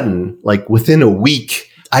a sudden, like within a week,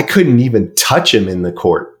 I couldn't even touch him in the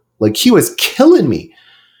court. Like he was killing me.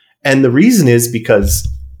 And the reason is because,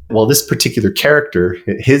 well, his particular character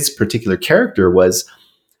was,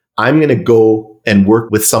 I'm going to go and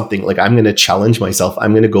work with something, like I'm going to challenge myself.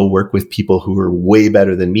 I'm going to go work with people who are way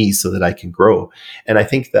better than me so that I can grow. And I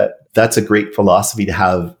think that that's a great philosophy to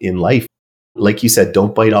have in life. Like you said,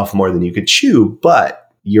 don't bite off more than you could chew, but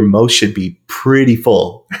your mouth should be pretty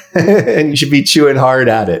full and you should be chewing hard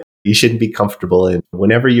at it. You shouldn't be comfortable. And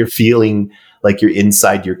whenever you're feeling like you're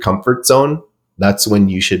inside your comfort zone, that's when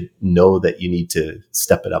you should know that you need to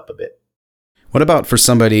step it up a bit. What about for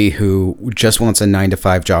somebody who just wants a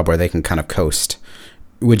 9-to-5 job where they can kind of coast?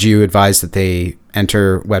 Would you advise that they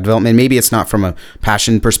enter web development? Maybe it's not from a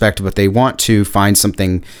passion perspective, but they want to find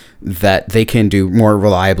something that they can do more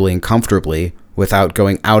reliably and comfortably without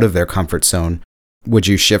going out of their comfort zone. Would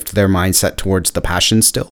you shift their mindset towards the passion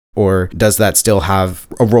still? Or does that still have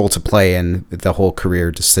a role to play in the whole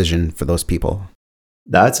career decision for those people?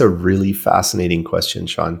 That's a really fascinating question,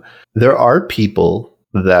 Sean. There are people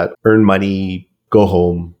that earn money, go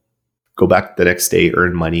home, go back the next day,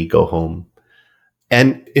 earn money, go home.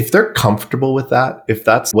 And if they're comfortable with that, if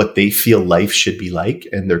that's what they feel life should be like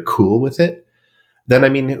and they're cool with it, then I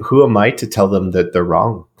mean, who am I to tell them that they're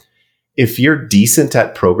wrong? If you're decent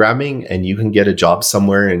at programming and you can get a job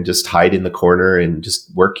somewhere and just hide in the corner and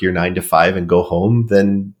just work your 9-to-5 and go home,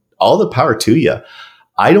 then all the power to you.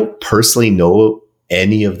 I don't personally know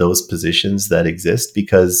any of those positions that exist,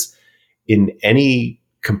 because in any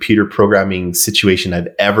computer programming situation I've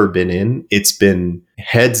ever been in, it's been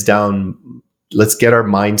heads down, let's get our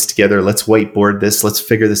minds together. Let's whiteboard this. Let's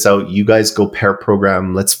figure this out. You guys go pair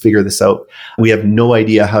program. Let's figure this out. We have no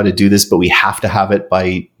idea how to do this, but we have to have it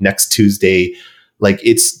by next Tuesday. Like,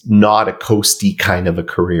 it's not a coasty kind of a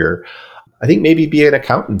career. I think maybe be an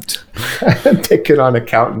accountant. I'm picking on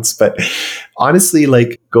accountants, but honestly,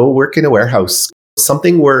 like, go work in a warehouse,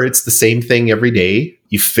 something where it's the same thing every day.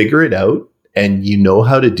 You figure it out and you know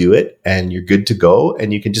how to do it and you're good to go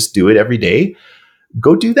and you can just do it every day.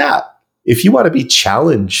 Go do that. If you want to be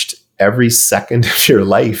challenged every second of your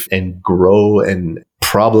life and grow and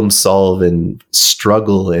problem solve and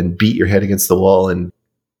struggle and beat your head against the wall and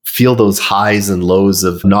feel those highs and lows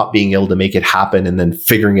of not being able to make it happen and then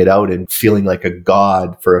figuring it out and feeling like a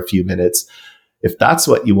god for a few minutes, if that's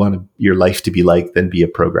what you want your life to be like, then be a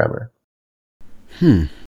programmer. And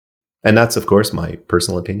that's, of course, my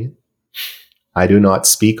personal opinion. I do not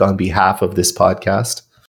speak on behalf of this podcast.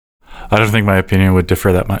 I don't think my opinion would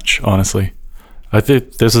differ that much, honestly. I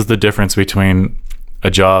think this is the difference between a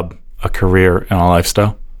job, a career, and a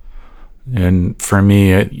lifestyle. And for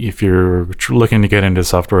me, if you're looking to get into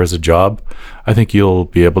software as a job, I think you'll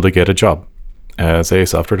be able to get a job as a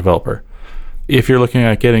software developer. If you're looking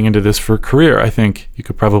at getting into this for a career, I think you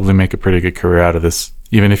could probably make a pretty good career out of this.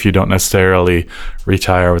 Even if you don't necessarily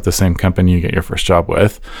retire with the same company you get your first job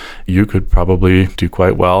with, you could probably do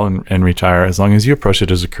quite well and retire as long as you approach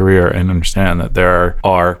it as a career and understand that there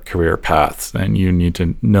are career paths and you need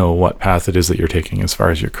to know what path it is that you're taking as far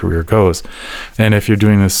as your career goes. And if you're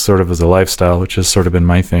doing this sort of as a lifestyle, which has sort of been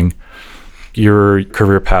my thing, your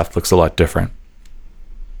career path looks a lot different.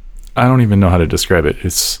 I don't even know how to describe it.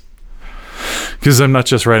 It's because I'm not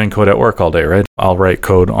just writing code at work all day, right? I'll write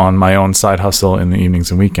code on my own side hustle in the evenings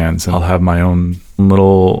and weekends, and I'll have my own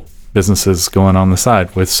little businesses going on the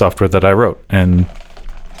side with software that I wrote. And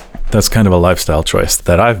that's kind of a lifestyle choice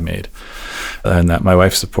that I've made and that my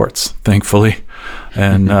wife supports, thankfully.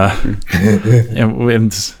 And,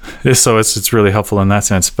 so it's really helpful in that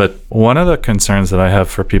sense. But one of the concerns that I have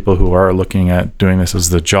for people who are looking at doing this as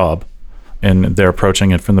the job, and they're approaching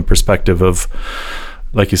it from the perspective of,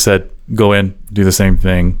 like you said, go in, do the same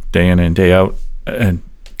thing day in and day out, and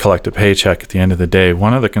collect a paycheck at the end of the day.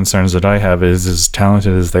 One of the concerns that I have is, as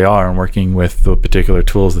talented as they are and working with the particular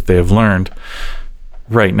tools that they have learned,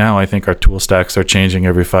 right now I think our tool stacks are changing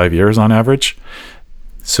every 5 years on average.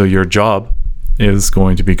 So your job is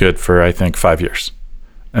going to be good for, I think, 5 years.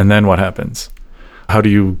 And then what happens? How do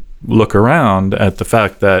you look around at the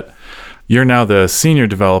fact that you're now the senior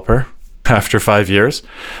developer after 5 years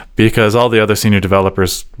because all the other senior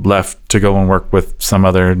developers left to go and work with some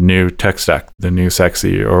other new tech stack, the new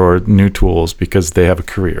sexy or new tools, because they have a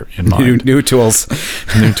career in mind. New tools.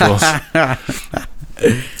 New tools.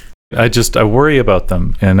 I worry about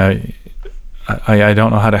them, and I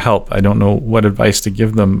don't know how to help. I don't know what advice to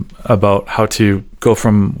give them about how to go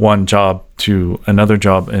from one job to another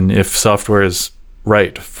job, and if software is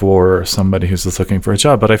right for somebody who's just looking for a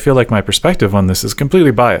job. But I feel like my perspective on this is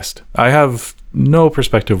completely biased. I have no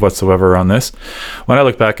perspective whatsoever on this. When I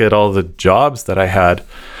look back at all the jobs that I had,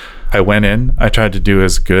 I went in, I tried to do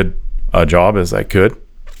as good a job as I could,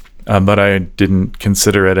 but I didn't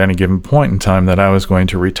consider at any given point in time that I was going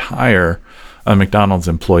to retire a McDonald's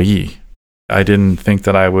employee. I didn't think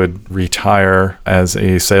that I would retire as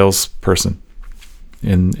a salesperson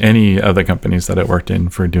in any of the companies that I worked in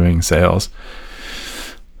for doing sales.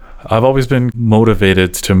 I've always been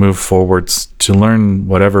motivated to move forwards, to learn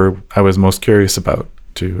whatever I was most curious about,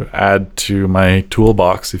 to add to my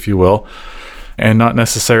toolbox, if you will, and not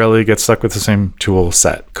necessarily get stuck with the same tool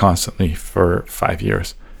set constantly for 5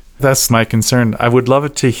 years. That's my concern. I would love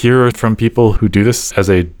it to hear from people who do this as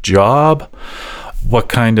a job. What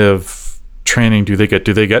kind of training do they get?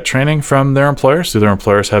 Do they get training from their employers? Do their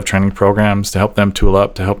employers have training programs to help them tool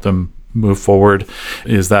up, to help them move forward?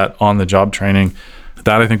 Is that on-the-job training?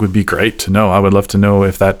 That I think would be great to know. I would love to know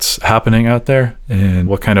if that's happening out there, and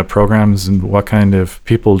what kind of programs and what kind of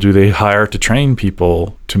people do they hire to train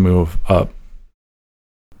people to move up.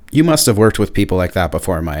 You must have worked with people like that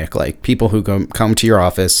before, Mike, like people who come to your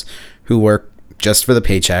office who work just for the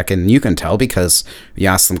paycheck, and you can tell because you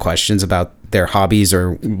ask them questions about their hobbies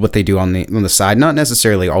or what they do on the side. Not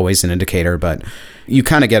necessarily always an indicator, but you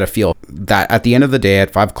kind of get a feel that at the end of the day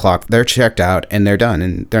at 5 o'clock, they're checked out and they're done,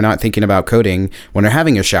 and they're not thinking about coding when they're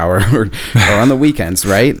having a shower or on the weekends,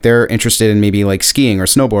 right? They're interested in maybe like skiing or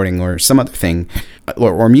snowboarding or some other thing,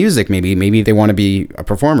 or music. Maybe they want to be a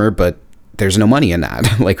performer, but there's no money in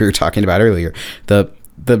that. Like we were talking about earlier, the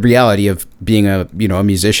reality of being a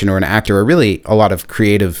musician or an actor, or really a lot of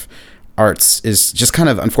creative arts, is just kind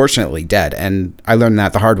of unfortunately dead. And I learned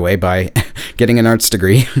that the hard way by getting an arts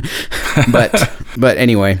degree. but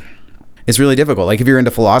anyway, It's really difficult. Like if you're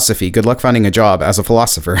into philosophy, good luck finding a job as a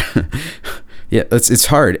philosopher. Yeah, it's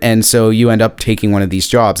hard. And so you end up taking one of these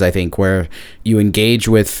jobs, I think, where you engage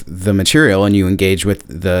with the material and you engage with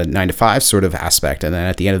the 9 to 5 sort of aspect. And then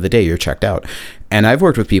at the end of the day, you're checked out. And I've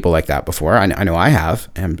worked with people like that before. I know I have.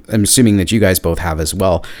 And I'm assuming that you guys both have as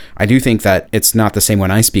well. I do think that it's not the same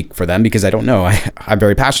when I speak for them because I don't know. I'm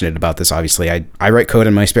very passionate about this, obviously. I write code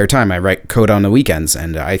in my spare time. I write code on the weekends.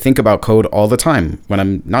 And I think about code all the time. When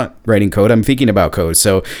I'm not writing code, I'm thinking about code.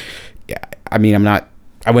 So, yeah, I mean,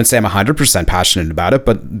 I wouldn't say I'm 100% passionate about it,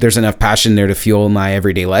 but there's enough passion there to fuel my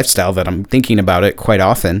everyday lifestyle that I'm thinking about it quite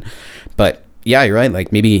often. But yeah, you're right.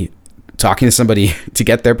 Like maybe talking to somebody to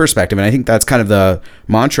get their perspective. And I think that's kind of the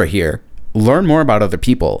mantra here. Learn more about other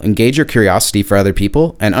people, engage your curiosity for other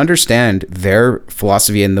people, and understand their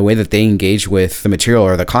philosophy and the way that they engage with the material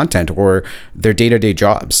or the content or their day-to-day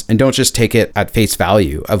jobs. And don't just take it at face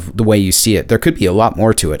value of the way you see it. There could be a lot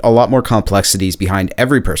more to it, a lot more complexities behind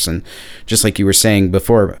every person. Just like you were saying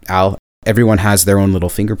before, Al, everyone has their own little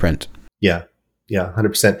fingerprint. Yeah. Yeah,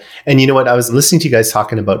 100%. And you know what? I was listening to you guys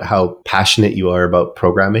talking about how passionate you are about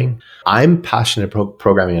programming. I'm passionate about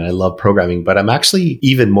programming and I love programming, but I'm actually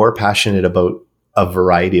even more passionate about a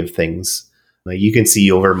variety of things. Like you can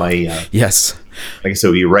see over my yes, like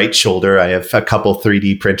so your right shoulder, I have a couple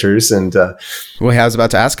 3D printers and well, I was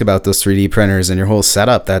about to ask about those 3D printers and your whole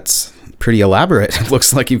setup. That's pretty elaborate. It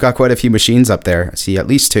looks like you've got quite a few machines up there. I see at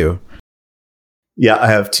least 2. Yeah, I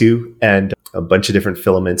have 2 and a bunch of different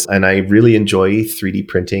filaments, and I really enjoy 3D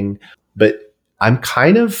printing, but I'm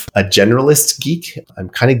kind of a generalist geek. I'm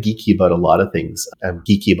kind of geeky about a lot of things. I'm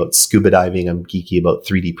geeky about scuba diving. I'm geeky about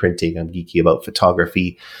 3D printing. I'm geeky about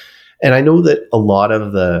photography. And I know that a lot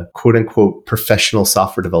of the quote unquote professional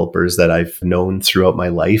software developers that I've known throughout my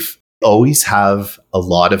life always have a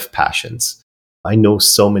lot of passions. I know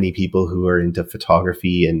so many people who are into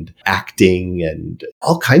photography and acting and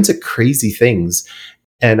all kinds of crazy things.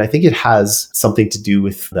 And I think it has something to do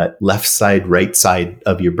with that left side, right side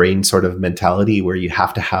of your brain sort of mentality where you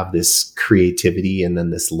have to have this creativity and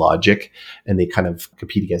then this logic, and they kind of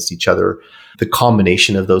compete against each other. The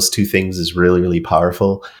combination of those 2 things is really, really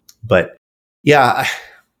powerful. But yeah,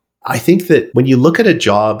 I think that when you look at a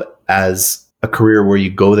job as a career where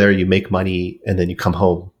you go there, you make money, and then you come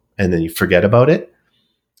home and then you forget about it,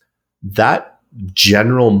 that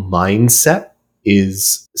general mindset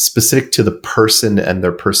is specific to the person and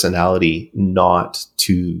their personality, not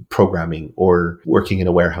to programming or working in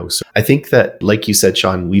a warehouse. I think that, like you said,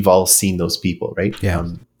 Sean, we've all seen those people, right? Yeah.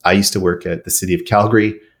 I used to work at the city of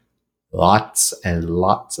Calgary. Lots and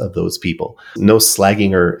lots of those people. No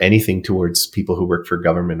slagging or anything towards people who work for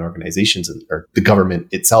government organizations or the government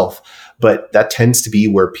itself. But that tends to be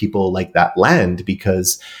where people like that land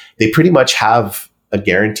because they pretty much have a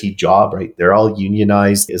guaranteed job, right? They're all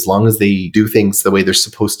unionized. As long as they do things the way they're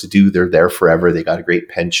supposed to do, they're there forever. They got a great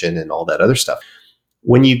pension and all that other stuff.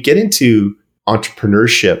 When you get into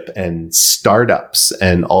entrepreneurship and startups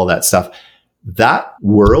and all that stuff, that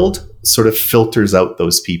world sort of filters out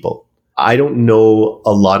those people. I don't know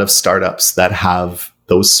a lot of startups that have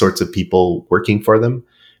those sorts of people working for them,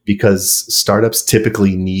 because startups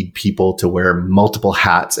typically need people to wear multiple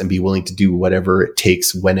hats and be willing to do whatever it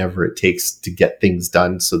takes, whenever it takes to get things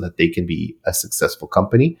done so that they can be a successful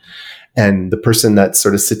company. And the person that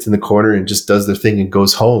sort of sits in the corner and just does their thing and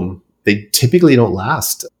goes home, they typically don't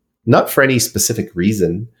last. Not for any specific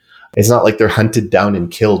reason. It's not like they're hunted down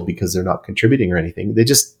and killed because they're not contributing or anything. They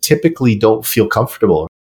just typically don't feel comfortable.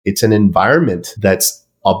 It's an environment that's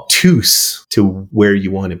obtuse to where you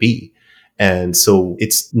want to be. And so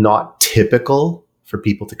it's not typical for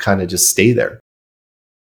people to kind of just stay there.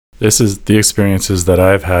 This is the experiences that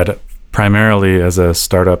I've had primarily as a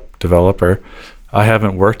startup developer. I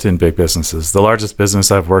haven't worked in big businesses. The largest business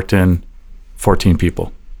I've worked in, 14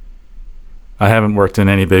 people. I haven't worked in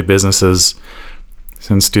any big businesses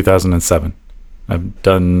since 2007. I've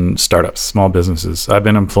done startups, small businesses. I've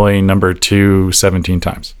been employee number 2 17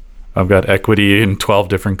 times. I've got equity in 12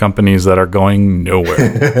 different companies that are going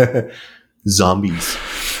nowhere. Zombies.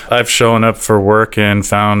 I've shown up for work and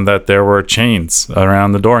found that there were chains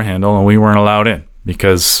around the door handle and we weren't allowed in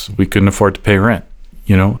because we couldn't afford to pay rent.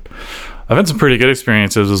 You know, I've had some pretty good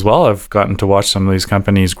experiences as well. I've gotten to watch some of these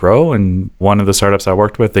companies grow, and one of the startups I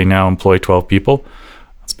worked with, they now employ 12 people.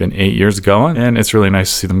 It's been 8 years going, and it's really nice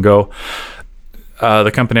to see them go.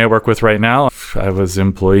 The company I work with right now, I was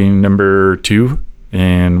employee number 2,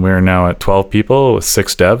 and we're now at 12 people with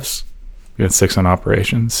 6 devs. We have 6 on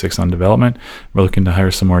operations, 6 on development. We're looking to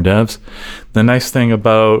hire some more devs. The nice thing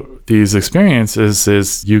about these experiences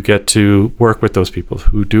is you get to work with those people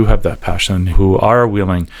who do have that passion, who are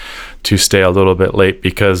willing to stay a little bit late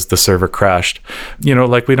because the server crashed.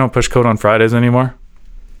 Like we don't push code on Fridays anymore,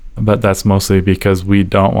 but that's mostly because we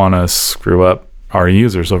don't want to screw up our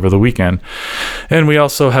users over the weekend. And we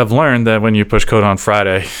also have learned that when you push code on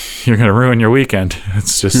Friday, you're going to ruin your weekend.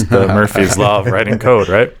 It's just the Murphy's Law of writing code,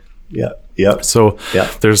 right? Yeah. So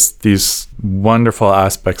there's these wonderful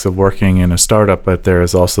aspects of working in a startup, but there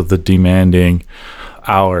is also the demanding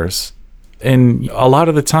hours. And a lot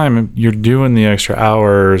of the time, you're doing the extra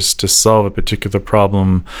hours to solve a particular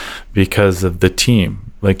problem because of the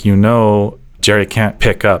team. Like, Jerry can't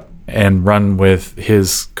pick up and run with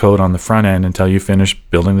his code on the front end until you finish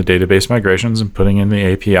building the database migrations and putting in the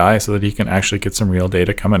API so that he can actually get some real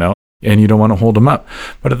data coming out. And you don't want to hold him up.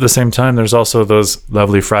 But at the same time, there's also those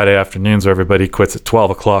lovely Friday afternoons where everybody quits at 12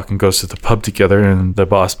 o'clock and goes to the pub together and the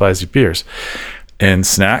boss buys you beers and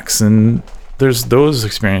snacks. And there's those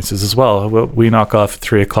experiences as well. We knock off at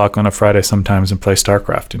 3 o'clock on a Friday sometimes and play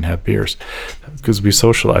StarCraft and have beers because we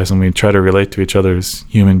socialize and we try to relate to each other as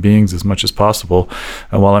human beings as much as possible.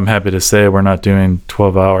 And while I'm happy to say we're not doing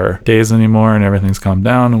 12-hour days anymore and everything's calmed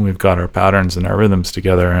down and we've got our patterns and our rhythms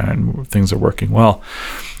together and things are working well,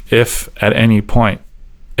 if at any point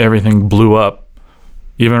everything blew up,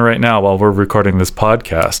 even right now while we're recording this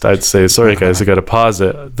podcast, I'd say, sorry guys, I got to pause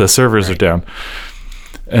it. The servers are down.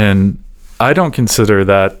 And I don't consider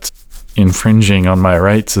that infringing on my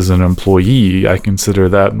rights as an employee. I consider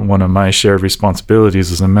that one of my shared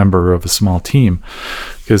responsibilities as a member of a small team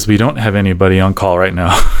because we don't have anybody on call right now,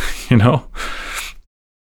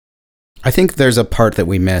 I think there's a part that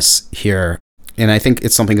we miss here. And I think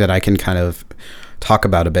it's something that I can kind of talk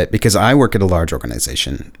about a bit because I work at a large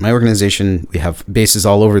organization. My organization, we have bases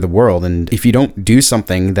all over the world. And if you don't do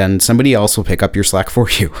something, then somebody else will pick up your slack for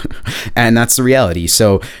you. And that's the reality.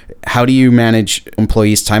 So how do you manage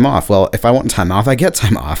employees' time off? Well, if I want time off, I get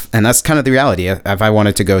time off. And that's kind of the reality. If I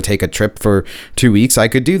wanted to go take a trip for 2 weeks, I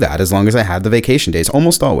could do that as long as I had the vacation days.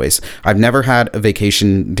 Almost always. I've never had a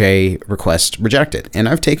vacation day request rejected. And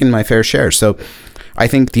I've taken my fair share. So I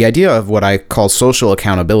think the idea of what I call social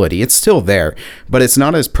accountability, it's still there, but it's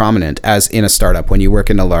not as prominent as in a startup when you work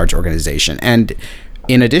in a large organization. And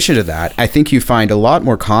in addition to that, I think you find a lot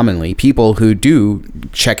more commonly people who do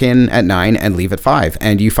check in at 9 and leave at 5.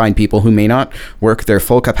 And you find people who may not work their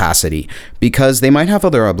full capacity because they might have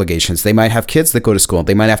other obligations. They might have kids that go to school.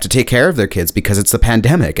 They might have to take care of their kids because it's the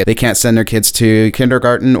pandemic. They can't send their kids to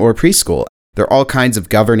kindergarten or preschool. There are all kinds of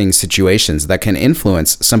governing situations that can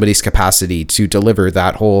influence somebody's capacity to deliver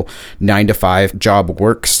that whole 9-to-5 job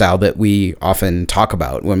work style that we often talk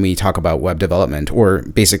about when we talk about web development or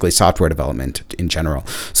basically software development in general.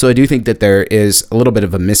 So I do think that there is a little bit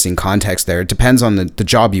of a missing context there. It depends on the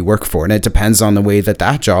job you work for, and it depends on the way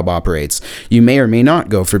that job operates. You may or may not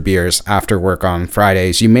go for beers after work on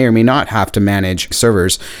Fridays. You may or may not have to manage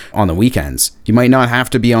servers on the weekends. You might not have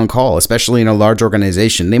to be on call, especially in a large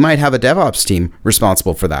organization. They might have a DevOps team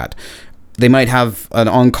responsible for that. They might have an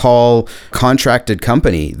on-call contracted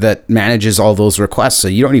company that manages all those requests, so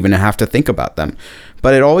you don't even have to think about them.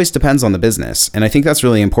 But it always depends on the business. And I think that's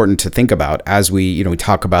really important to think about as we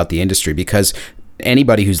talk about the industry, because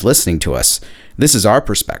anybody who's listening to us, this is our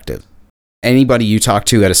perspective. Anybody you talk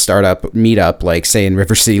to at a startup meetup, like say in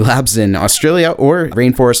River City Labs in Australia or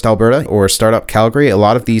Rainforest, Alberta, or Startup Calgary, a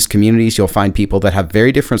lot of these communities, you'll find people that have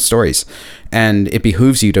very different stories. And it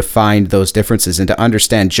behooves you to find those differences and to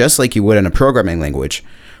understand, just like you would in a programming language,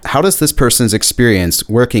 how does this person's experience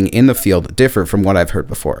working in the field differ from what I've heard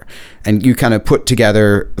before? And you kind of put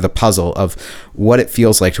together the puzzle of what it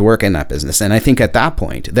feels like to work in that business. And I think at that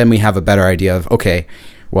point, then we have a better idea of, okay,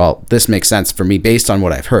 well, this makes sense for me based on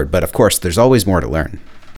what I've heard. But of course, there's always more to learn.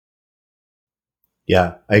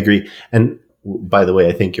 Yeah, I agree. And by the way,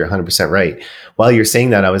 I think you're 100% right. While you're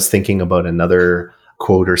saying that, I was thinking about another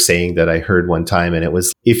quote or saying that I heard one time. And it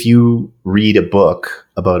was, if you read a book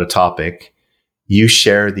about a topic, you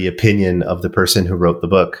share the opinion of the person who wrote the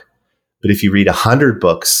book. But if you read 100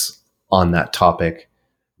 books on that topic,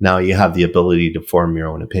 now you have the ability to form your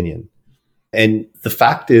own opinion. And the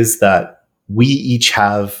fact is that we each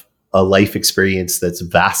have a life experience that's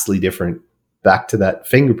vastly different, back to that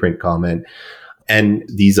fingerprint comment. And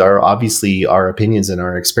these are obviously our opinions and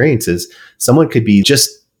our experiences. Someone could be just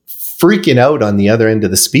freaking out on the other end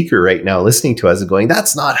of the speaker right now, listening to us and going,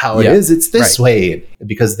 that's not how it is. It's this way,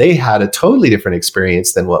 because they had a totally different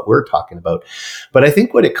experience than what we're talking about. But I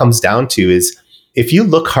think what it comes down to is, if you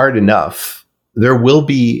look hard enough, there will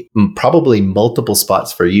be probably multiple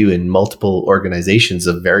spots for you in multiple organizations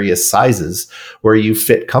of various sizes where you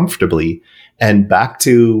fit comfortably. And back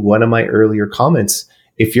to one of my earlier comments,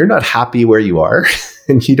 if you're not happy where you are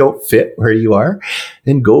and you don't fit where you are,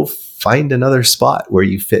 then go find another spot where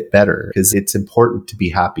you fit better, because it's important to be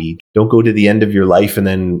happy. Don't go to the end of your life and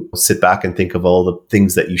then sit back and think of all the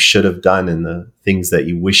things that you should have done and the things that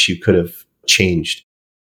you wish you could have changed.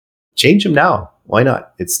 Change them now. Why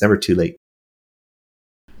not? It's never too late.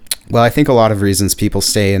 Well, I think a lot of reasons people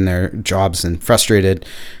stay in their jobs and frustrated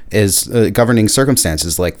is governing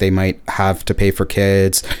circumstances. Like they might have to pay for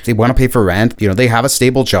kids. They want to pay for rent. They have a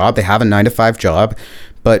stable job. They have a 9-to-5 job,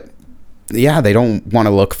 but yeah, they don't want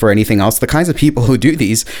to look for anything else. The kinds of people who do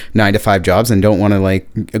these 9-to-5 jobs and don't want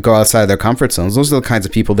to go outside of their comfort zones, those are the kinds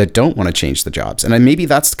of people that don't want to change the jobs. And maybe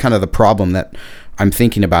that's kind of the problem that I'm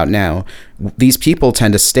thinking about now. These people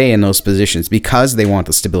tend to stay in those positions because they want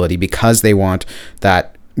the stability, because they want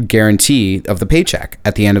that guarantee of the paycheck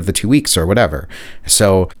at the end of the 2 weeks or whatever.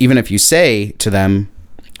 So even if you say to them,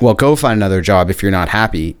 well, go find another job if you're not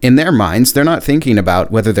happy, in their minds, they're not thinking about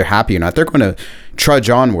whether they're happy or not. They're going to trudge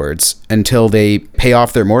onwards until they pay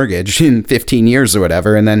off their mortgage in 15 years or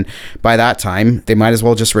whatever. And then by that time, they might as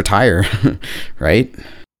well just retire, right?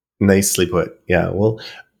 Nicely put. Yeah. Well,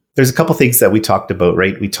 there's a couple things that we talked about,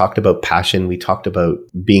 right? We talked about passion. We talked about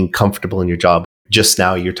being comfortable in your job. Just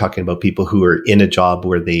now, you're talking about people who are in a job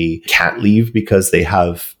where they can't leave because they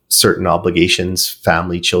have certain obligations,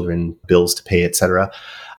 family, children, bills to pay, etc.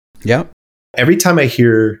 Yeah. Every time I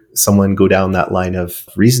hear someone go down that line of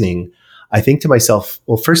reasoning, I think to myself,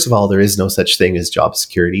 well, first of all, there is no such thing as job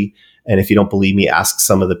security. And if you don't believe me, ask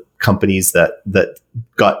some of the companies that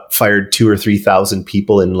got fired 2,000 or 3,000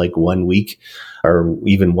 people in like 1 week or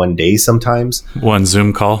even 1 day sometimes. One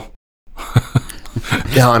Zoom call.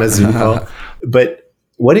 Yeah, on a Zoom call. But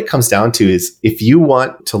what it comes down to is if you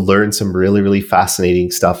want to learn some really, really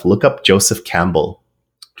fascinating stuff, look up Joseph Campbell.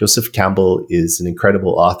 Joseph Campbell is an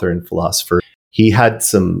incredible author and philosopher. He had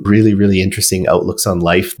some really, really interesting outlooks on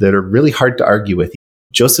life that are really hard to argue with.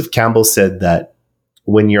 Joseph Campbell said that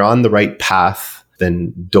when you're on the right path,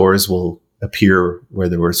 then doors will appear where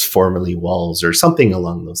there was formerly walls or something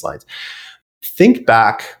along those lines. Think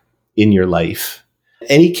back in your life,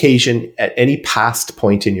 any occasion at any past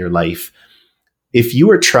point in your life, if you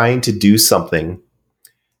were trying to do something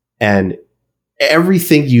and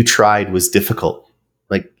everything you tried was difficult,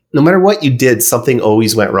 like no matter what you did, something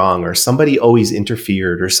always went wrong or somebody always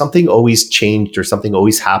interfered or something always changed or something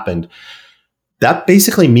always happened, that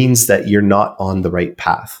basically means that you're not on the right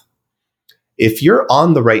path. If you're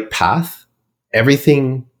on the right path,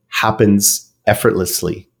 everything happens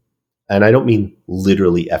effortlessly. And I don't mean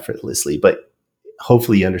literally effortlessly, but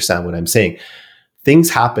hopefully you understand what I'm saying.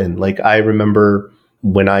 Things happen. Like I remember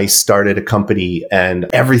when I started a company and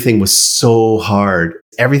everything was so hard.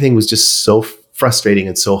 Everything was just so frustrating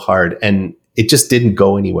and so hard. And it just didn't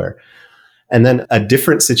go anywhere. And then a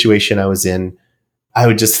different situation I was in, I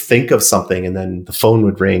would just think of something and then the phone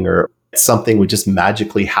would ring or something would just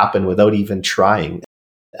magically happen without even trying.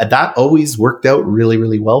 That always worked out really,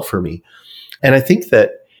 really well for me. And I think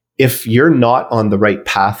that if you're not on the right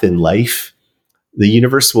path in life, the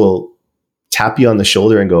universe will tap you on the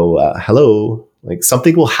shoulder and go, hello, like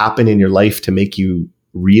something will happen in your life to make you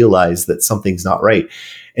realize that something's not right.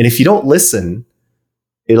 And if you don't listen,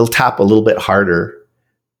 it'll tap a little bit harder.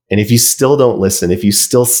 And if you still don't listen, if you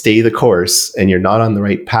still stay the course and you're not on the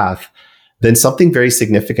right path, then something very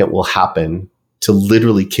significant will happen to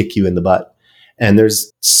literally kick you in the butt. And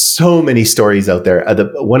there's so many stories out there.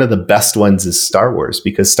 One of the best ones is Star Wars,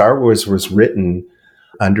 because Star Wars was written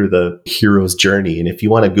under the hero's journey. And if you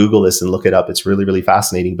want to Google this and look it up, it's really, really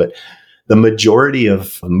fascinating. But the majority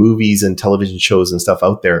of movies and television shows and stuff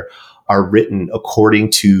out there are written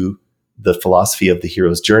according to the philosophy of the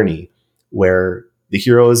hero's journey, where the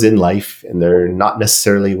hero is in life and they're not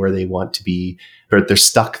necessarily where they want to be, but they're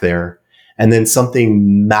stuck there. And then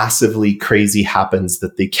something massively crazy happens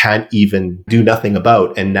that they can't even do nothing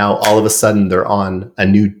about. And now all of a sudden they're on a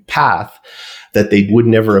new path that they would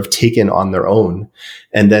never have taken on their own.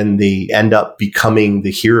 And then they end up becoming the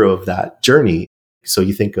hero of that journey. So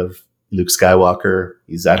you think of Luke Skywalker,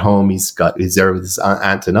 he's at home, he's there with his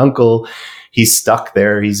aunt and uncle. He's stuck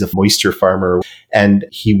there. He's a moisture farmer and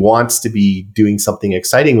he wants to be doing something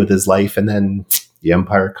exciting with his life. And then the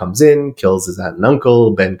Empire comes in, kills his aunt and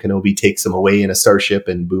uncle. Ben Kenobi takes him away in a starship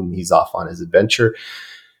and boom, he's off on his adventure.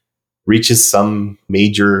 Reaches some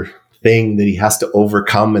major thing that he has to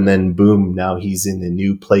overcome. And then boom, now he's in a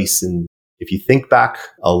new place. And if you think back,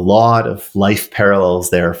 a lot of life parallels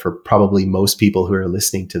there for probably most people who are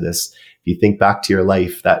listening to this. If you think back to your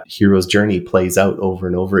life, that hero's journey plays out over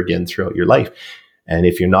and over again throughout your life. And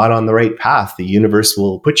if you're not on the right path, the universe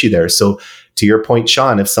will put you there. So to your point,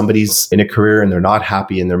 Sean, if somebody's in a career and they're not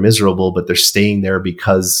happy and they're miserable, but they're staying there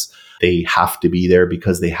because they have to be there,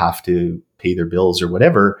 because they have to pay their bills or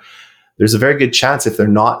whatever, there's a very good chance if they're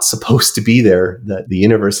not supposed to be there, that the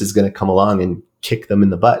universe is going to come along and kick them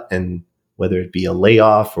in the butt. And whether it be a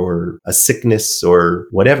layoff or a sickness or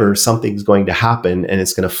whatever, something's going to happen and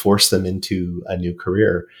it's going to force them into a new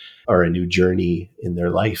career or a new journey in their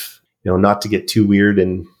life. Not to get too weird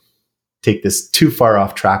and take this too far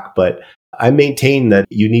off track, but I maintain that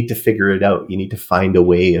you need to figure it out. You need to find a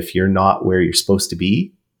way. If you're not where you're supposed to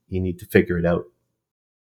be, you need to figure it out.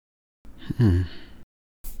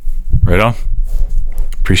 Right on.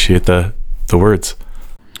 Appreciate the words.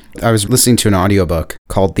 I was listening to an audiobook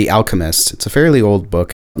called The Alchemist. It's a fairly old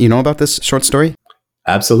book. You know about this short story?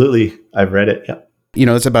 Absolutely. I've read it. Yeah.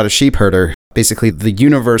 It's about a sheep herder. Basically, the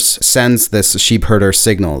universe sends this sheep herder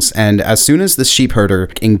signals. And as soon as the sheep herder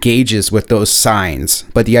engages with those signs,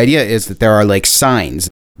 but the idea is that there are like signs.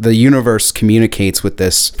 The universe communicates with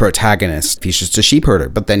this protagonist. He's just a sheep herder,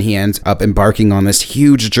 but then he ends up embarking on this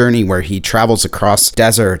huge journey where he travels across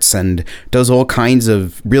deserts and does all kinds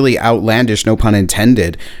of really outlandish, no pun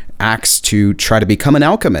intended, acts to try to become an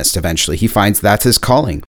alchemist eventually. He finds that's his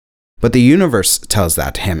calling. But the universe tells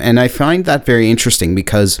that to him. And I find that very interesting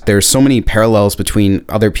because there's so many parallels between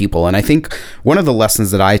other people. And I think one of the lessons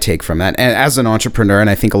that I take from that, and as an entrepreneur, and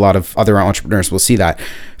I think a lot of other entrepreneurs will see that,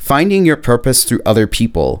 finding your purpose through other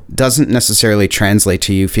people doesn't necessarily translate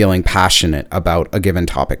to you feeling passionate about a given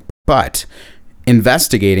topic. But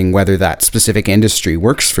investigating whether that specific industry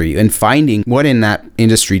works for you and finding what in that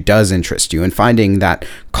industry does interest you and finding that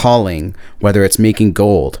calling, whether it's making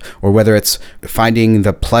gold or whether it's finding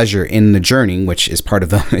the pleasure in the journey, which is part of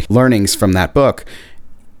the learnings from that book,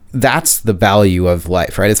 that's the value of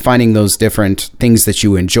life, right? It's finding those different things that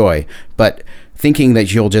you enjoy. But thinking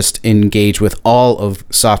that you'll just engage with all of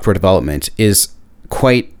software development is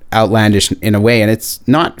quite outlandish in a way, and it's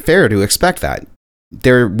not fair to expect that.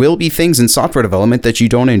 There will be things in software development that you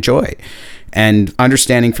don't enjoy, and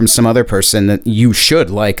understanding from some other person that you should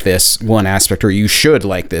like this one aspect or you should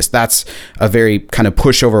like this, that's a very kind of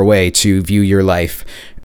pushover way to view your life.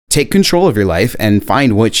 Take control of your life and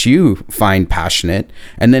find what you find passionate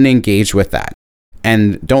and then engage with that.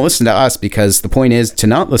 And don't listen to us, because the point is to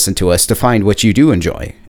not listen to us, to find what you do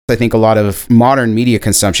enjoy. I think a lot of modern media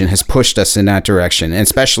consumption has pushed us in that direction, and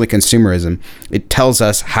especially consumerism. It tells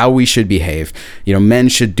us how we should behave. Men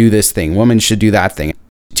should do this thing, women should do that thing,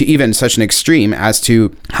 to even such an extreme as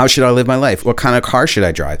to how should I live my life? What kind of car should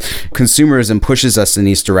I drive? Consumerism pushes us in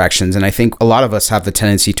these directions, and I think a lot of us have the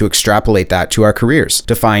tendency to extrapolate that to our careers,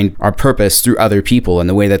 to find our purpose through other people and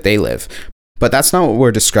the way that they live. But that's not what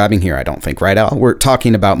we're describing here, I don't think, right, Al? We're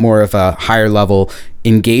talking about more of a higher level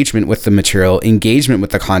engagement with the material, engagement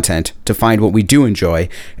with the content to find what we do enjoy,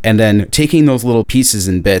 and then taking those little pieces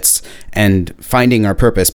and bits and finding our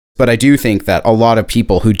purpose. But I do think that a lot of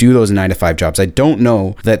people who do those 9-to-5 jobs, I don't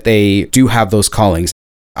know that they do have those callings.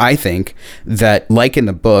 I think that, like in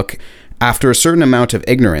the book, after a certain amount of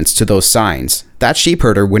ignorance to those signs, that sheep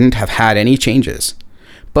herder wouldn't have had any changes.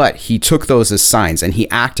 But he took those as signs and he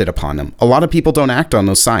acted upon them. A lot of people don't act on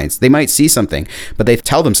those signs. They might see something, but they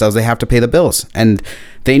tell themselves they have to pay the bills. And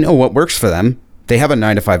they know what works for them. They have a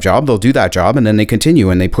 9-to-5 job. They'll do that job and then they continue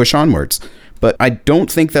and they push onwards. But I don't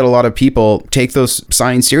think that a lot of people take those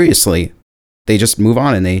signs seriously. They just move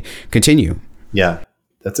on and they continue. Yeah,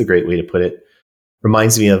 that's a great way to put it.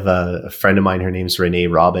 Reminds me of a friend of mine. Her name's Renee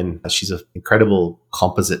Robin. She's an incredible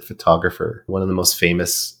composite photographer, one of the most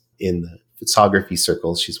famous in the photography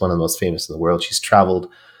circles. She's one of the most famous in the world. She's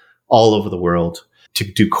traveled all over the world to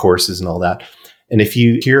do courses and all that. And if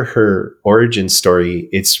you hear her origin story,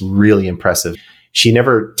 it's really impressive. She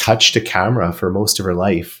never touched a camera for most of her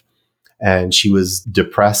life. And she was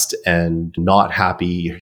depressed and not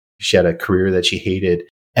happy. She had a career that she hated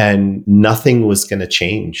and nothing was going to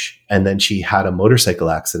change. And then she had a motorcycle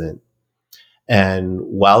accident. And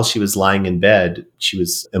while she was lying in bed, she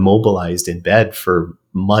was immobilized in bed for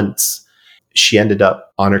months. She ended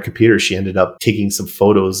up on her computer. She ended up taking some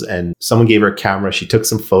photos and someone gave her a camera. She took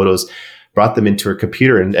some photos, brought them into her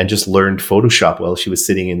computer and just learned Photoshop while she was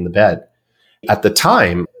sitting in the bed. At the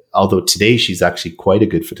time, although today she's actually quite a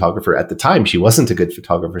good photographer, at the time she wasn't a good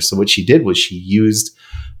photographer. So what she did was she used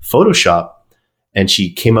Photoshop and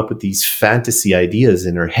she came up with these fantasy ideas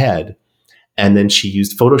in her head. And then she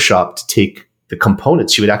used Photoshop to take the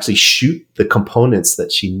components. She would actually shoot the components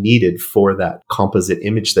that she needed for that composite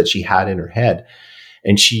image that she had in her head.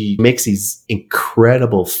 And she makes these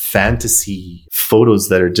incredible fantasy photos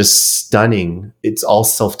that are just stunning. It's all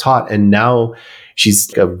self-taught. And now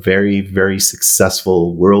she's a very, very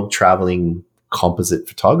successful world traveling composite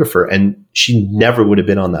photographer. And she never would have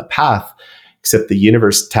been on that path, except the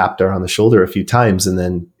universe tapped her on the shoulder a few times and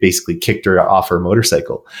then basically kicked her off her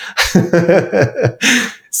motorcycle.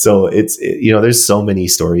 So there's so many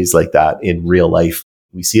stories like that in real life.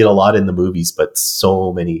 We see it a lot in the movies, but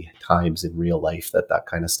so many times in real life that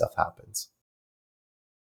kind of stuff happens.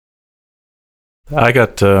 I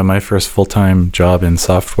got my first full-time job in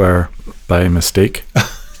software by mistake.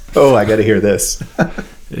 Oh, I got to hear this.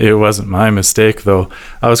 It wasn't my mistake, though.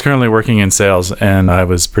 I was currently working in sales, and I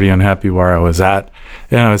was pretty unhappy where I was at.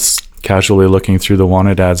 And I was casually looking through the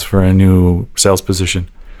wanted ads for a new sales position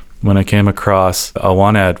when I came across a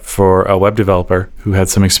want ad for a web developer who had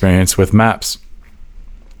some experience with maps.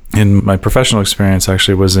 And my professional experience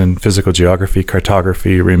actually was in physical geography,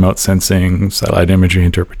 cartography, remote sensing, satellite imagery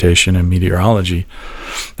interpretation, and meteorology.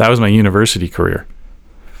 That was my university career.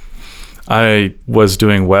 I was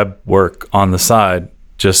doing web work on the side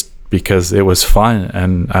just because it was fun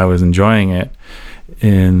and I was enjoying it.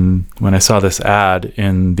 And when I saw this ad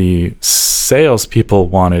in the salespeople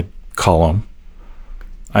wanted column,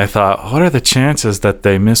 I thought, what are the chances that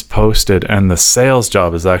they misposted and the sales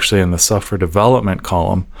job is actually in the software development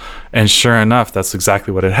column? And sure enough, that's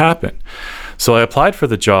exactly what had happened. So I applied for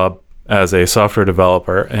the job as a software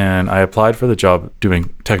developer, and I applied for the job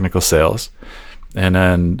doing technical sales. And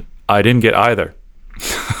then I didn't get either.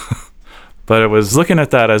 But I was looking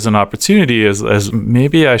at that as an opportunity as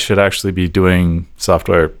maybe I should actually be doing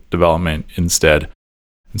software development instead.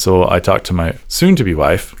 And so I talked to my soon-to-be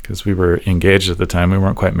wife, because we were engaged at the time. We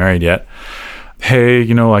weren't quite married yet. Hey,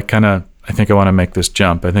 I think I want to make this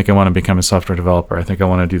jump. I think I want to become a software developer. I think I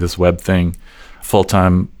want to do this web thing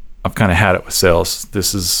full-time. I've kind of had it with sales.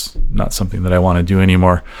 This is not something that I want to do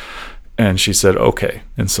anymore. And she said, okay.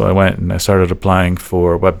 And so I went and I started applying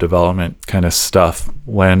for web development kind of stuff,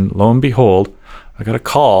 when lo and behold, I got a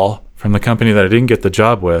call from the company that I didn't get the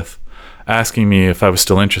job with, asking me if I was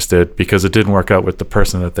still interested, because it didn't work out with the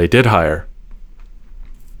person that they did hire.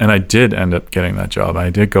 And I did end up getting that job.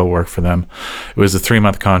 I did go work for them. It was a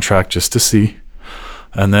 3-month contract just to see.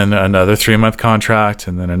 And then another 3-month contract,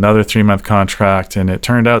 and then another 3-month contract. And it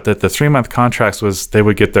turned out that the 3-month contracts was they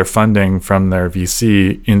would get their funding from their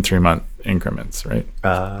VC in 3-month increments, right?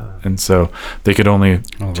 And so they could only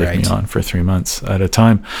take me on for 3 months at a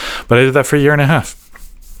time. But I did that for a year and a half.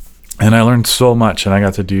 And I learned so much, and I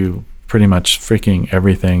got to do pretty much freaking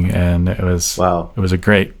everything. And it was a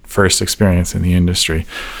great first experience in the industry.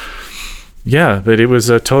 Yeah, but it was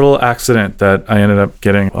a total accident that I ended up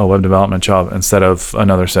getting a web development job instead of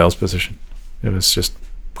another sales position. It was just...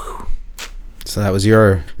 whew. So that was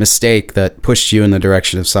your mistake that pushed you in the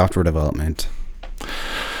direction of software development.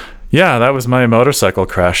 Yeah, that was my motorcycle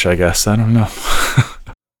crash, I guess. I don't know.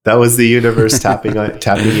 That was the universe tapping you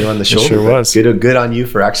on the shoulder. It sure was. Good on you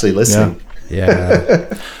for actually listening.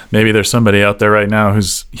 Yeah. Maybe there's somebody out there right now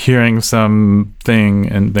who's hearing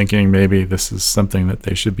something and thinking maybe this is something that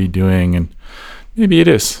they should be doing, and maybe it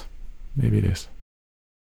is.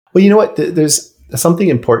 Well, you know what? There's something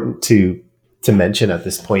important to mention at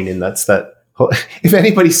this point, and that's that if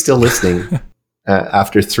anybody's still listening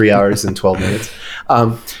after 3 hours and 12 minutes,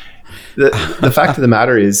 the fact of the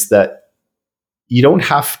matter is that you don't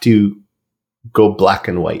have to go black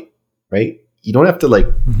and white, right? You don't have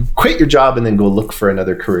to quit your job and then go look for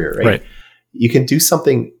another career, right? You can do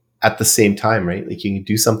something at the same time, right? Like you can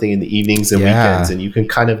do something in the evenings and weekends, and you can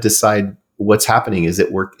kind of decide what's happening. Is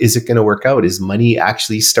it work? Is it going to work out? Is money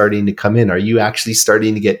actually starting to come in? Are you actually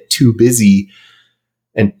starting to get too busy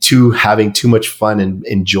and having too much fun and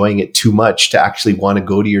enjoying it too much to actually want to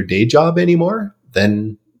go to your day job anymore?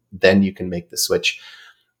 Then you can make the switch.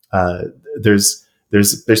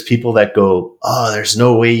 There's people that go, oh, there's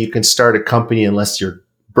no way you can start a company unless you're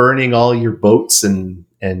burning all your boats and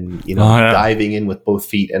diving in with both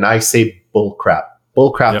feet. And I say bull crap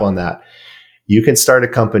on that. You can start a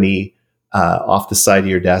company off the side of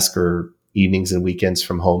your desk or evenings and weekends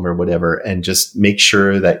from home or whatever, and just make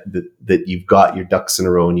sure that you've got your ducks in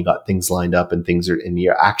a row and you got things lined up and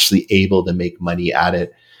you're actually able to make money at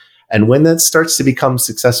it. And when that starts to become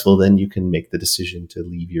successful, then you can make the decision to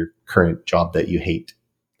leave your current job that you hate.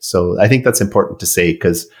 So I think that's important to say,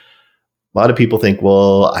 because a lot of people think,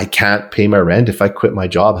 well, I can't pay my rent. If I quit my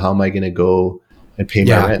job, how am I going to go and pay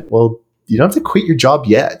my rent? Well, you don't have to quit your job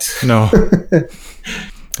yet. No.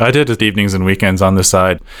 I did it evenings and weekends on the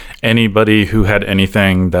side. Anybody who had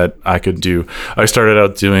anything that I could do. I started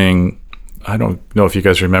out doing, I don't know if you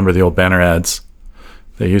guys remember the old banner ads.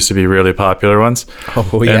 They used to be really popular ones.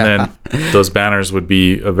 Oh, yeah. And then those banners would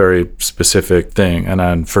be a very specific thing. And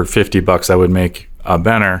then for $50, I would make a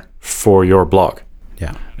banner for your blog.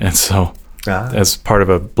 Yeah. And so as part of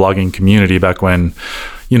a blogging community back when,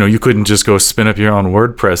 you couldn't just go spin up your own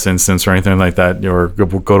WordPress instance or anything like that, or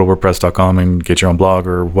go to WordPress.com and get your own blog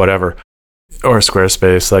or whatever, or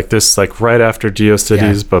Squarespace, like this, like right after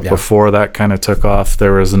GeoCities, but before that kind of took off,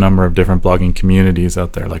 there was a number of different blogging communities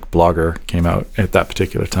out there, like Blogger came out at that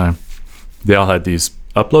particular time. They all had these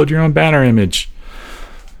upload your own banner image.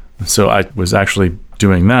 So I was actually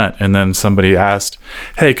doing that, and then somebody asked,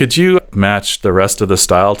 hey, could you match the rest of the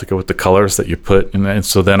style to go with the colors that you put? And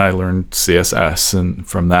so then I learned CSS, and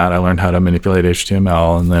from that I learned how to manipulate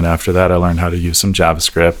HTML, and then after that I learned how to use some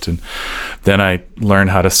JavaScript, and then I learned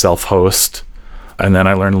how to self-host, and then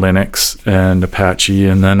I learned Linux and Apache,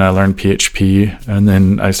 and then I learned PHP, and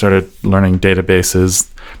then I started learning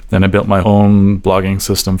databases. Then I built my own blogging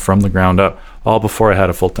system from the ground up, all before I had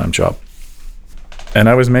a full-time job. And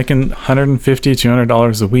I was making $150,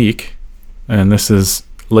 $200 a week. And this is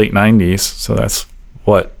late 90s. So that's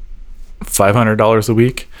what, $500 a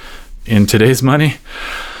week in today's money,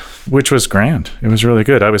 which was grand. It was really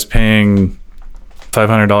good. I was paying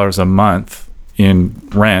 $500 a month in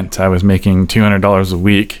rent. I was making $200 a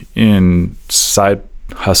week in side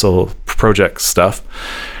hustle project stuff.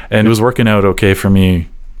 And it was working out okay for me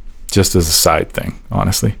just as a side thing,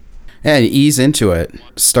 honestly. And ease into it.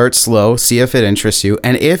 Start slow, see if it interests you.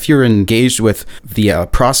 And if you're engaged with the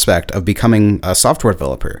prospect of becoming a software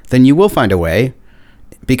developer, then you will find a way,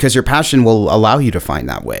 because your passion will allow you to find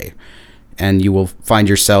that way. And you will find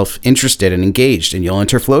yourself interested and engaged, and you'll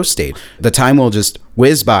enter flow state. The time will just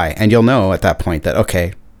whiz by, and you'll know at that point that,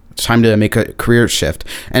 okay, it's time to make a career shift.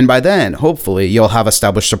 And by then, hopefully, you'll have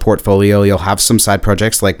established a portfolio. You'll have some side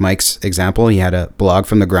projects, like Mike's example. He had a blog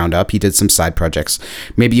from the ground up. He did some side projects.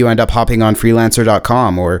 Maybe you end up hopping on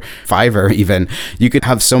freelancer.com or Fiverr even. You could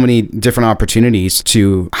have so many different opportunities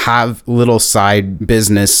to have little side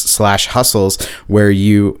business / hustles where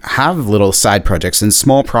you have little side projects and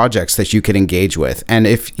small projects that you could engage with. And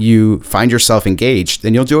if you find yourself engaged,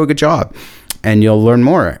 then you'll do a good job. And you'll learn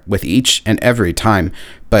more with each and every time.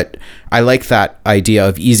 But I like that idea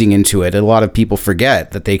of easing into it. A lot of people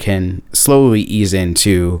forget that they can slowly ease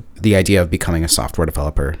into the idea of becoming a software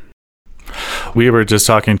developer. We were just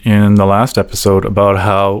talking in the last episode about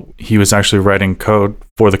how he was actually writing code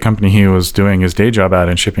for the company he was doing his day job at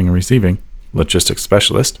in shipping and receiving, logistics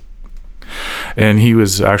specialist. And he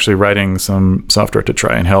was actually writing some software to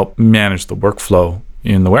try and help manage the workflow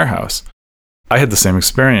in the warehouse. I had the same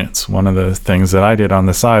experience. One of the things that I did on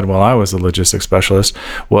the side while I was a logistics specialist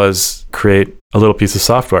was create a little piece of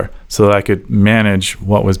software so that I could manage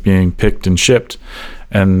what was being picked and shipped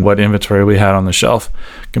and what inventory we had on the shelf,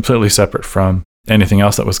 completely separate from anything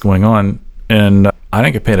else that was going on. And I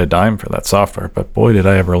didn't get paid a dime for that software, but boy, did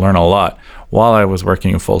I ever learn a lot while I was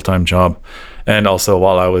working a full-time job and also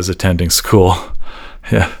while I was attending school.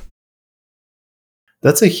 Yeah.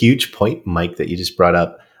 That's a huge point, Mike, that you just brought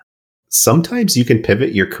up. Sometimes you can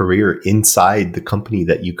pivot your career inside the company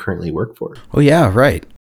that you currently work for. Oh, yeah, right.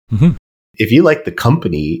 Mm-hmm. If you like the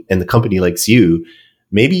company and the company likes you,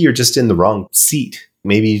 maybe you're just in the wrong seat.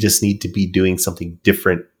 Maybe you just need to be doing something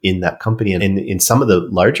different in that company. And in some of the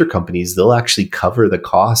larger companies, they'll actually cover the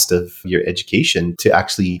cost of your education to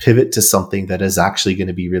actually pivot to something that is actually going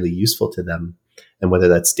to be really useful to them. And whether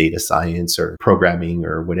that's data science or programming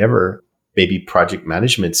or whatever, maybe project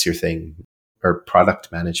management's your thing, or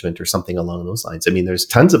product management or something along those lines. I mean, there's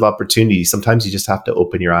tons of opportunities. Sometimes you just have to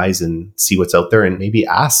open your eyes and see what's out there and maybe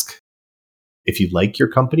ask. If you like your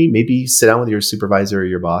company, maybe sit down with your supervisor or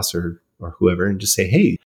your boss or whoever and just say,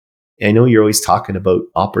 hey, I know you're always talking about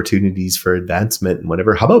opportunities for advancement and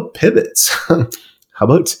whatever. How about pivots? How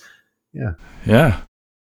about, Yeah.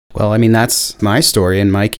 Well, I mean, that's my story.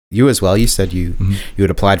 And Mike, you as well. You said you had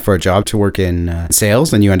applied for a job to work in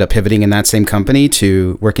sales, and you end up pivoting in that same company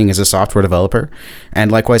to working as a software developer.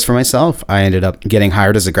 And likewise for myself, I ended up getting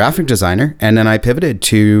hired as a graphic designer, and then I pivoted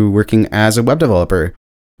to working as a web developer.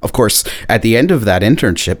 Of course, at the end of that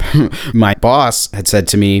internship, my boss had said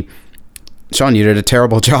to me, Sean, you did a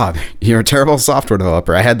terrible job. You're a terrible software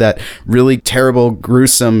developer. I had that really terrible,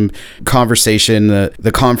 gruesome conversation,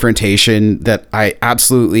 the confrontation that I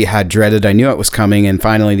absolutely had dreaded. I knew it was coming. And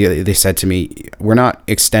finally, they said to me, we're not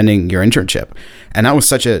extending your internship. And that was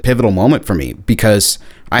such a pivotal moment for me because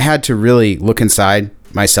I had to really look inside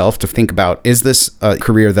myself to think about, is this a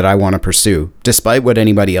career that I want to pursue? Despite what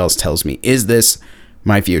anybody else tells me, is this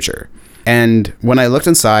my future? And when I looked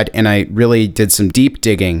inside and I really did some deep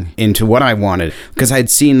digging into what I wanted, because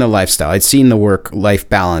I'd seen the lifestyle, I'd seen the work-life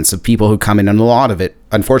balance of people who come in, and a lot of it,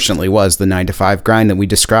 unfortunately, was the 9-to-5 grind that we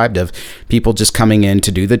described of people just coming in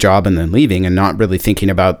to do the job and then leaving and not really thinking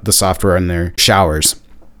about the software in their showers.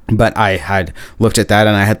 But I had looked at that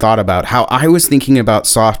and I had thought about how I was thinking about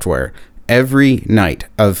software every night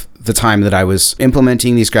of the time that I was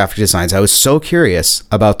implementing these graphic designs. I was so curious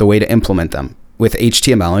about the way to implement them with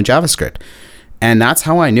HTML and JavaScript. And that's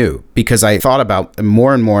how I knew, because I thought about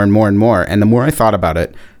more and more and more and more. And the more I thought about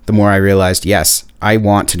it, the more I realized, yes, I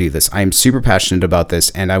want to do this. I am super passionate about this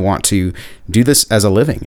and I want to do this as a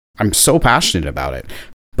living. I'm so passionate about it.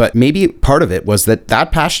 But maybe part of it was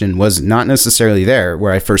that passion was not necessarily there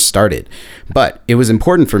where I first started. But it was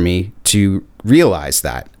important for me to realize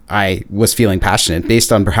that I was feeling passionate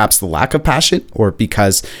based on perhaps the lack of passion, or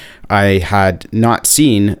because I had not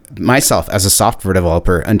seen myself as a software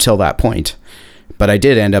developer until that point. But I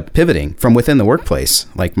did end up pivoting from within the workplace,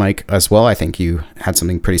 like Mike as well. I think you had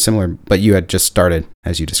something pretty similar, but you had just started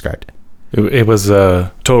as you described. It was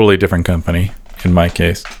a totally different company in my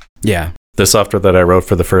case. Yeah. The software that I wrote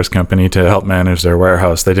for the first company to help manage their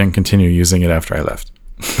warehouse, they didn't continue using it after I left.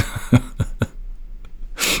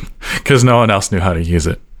 Because no one else knew how to use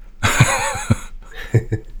it.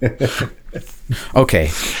 Okay.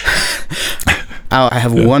 I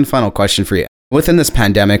have one final question for you. Within this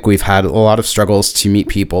pandemic, we've had a lot of struggles to meet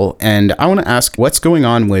people, and I want to ask what's going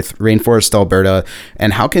on with Rainforest Alberta,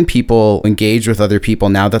 and how can people engage with other people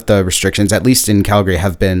now that the restrictions, at least in Calgary,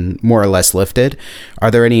 have been more or less lifted? Are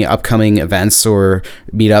there any upcoming events or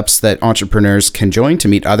meetups that entrepreneurs can join to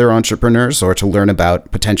meet other entrepreneurs or to learn about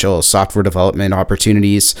potential software development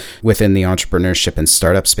opportunities within the entrepreneurship and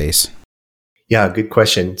startup space? Yeah, good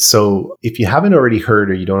question. So if you haven't already heard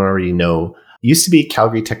or you don't already know, used to be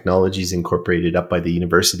Calgary Technologies Incorporated up by the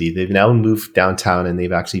university. They've now moved downtown and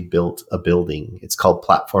they've actually built a building. It's called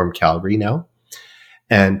Platform Calgary now.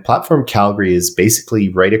 And Platform Calgary is basically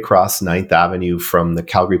right across 9th Avenue from the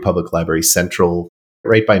Calgary Public Library Central,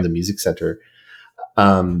 right by the Music Center.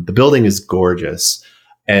 The building is gorgeous.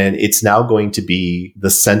 And it's now going to be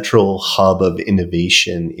the central hub of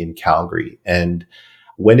innovation in Calgary. And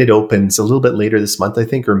when it opens a little bit later this month, I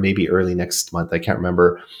think, or maybe early next month, I can't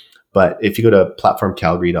remember. But if you go to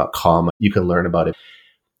platformcalgary.com, you can learn about it.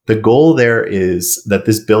 The goal there is that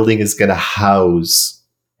this building is going to house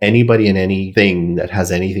anybody and anything that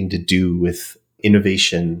has anything to do with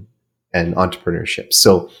innovation and entrepreneurship.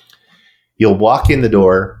 So you'll walk in the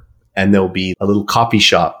door and there'll be a little coffee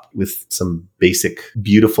shop with some basic,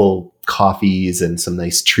 beautiful coffees and some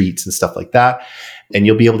nice treats and stuff like that. And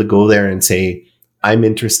you'll be able to go there and say, I'm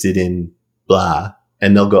interested in blah.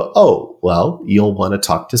 And they'll go, oh, well, you'll want to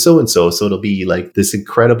talk to so-and-so. So it'll be like this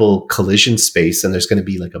incredible collision space. And there's going to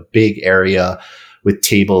be like a big area with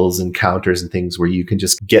tables and counters and things where you can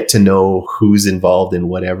just get to know who's involved in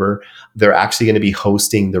whatever. They're actually going to be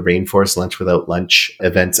hosting the Rainforest Lunch Without Lunch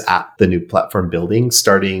events at the new platform building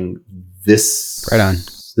starting this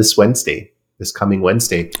Wednesday, this coming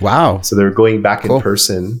Wednesday. Wow. So they're going back in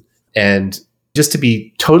person. And just to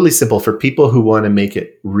be totally simple for people who want to make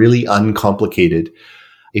it really uncomplicated,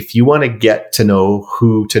 if you want to get to know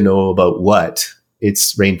who to know about what,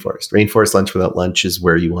 it's Rainforest. Rainforest Lunch Without Lunch is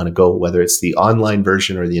where you want to go, whether it's the online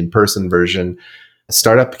version or the in-person version.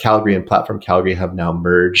 Startup Calgary and Platform Calgary have now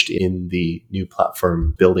merged in the new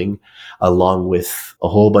platform building, along with a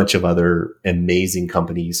whole bunch of other amazing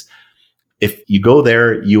companies. If you go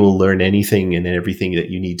there, you will learn anything and everything that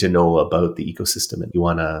you need to know about the ecosystem that you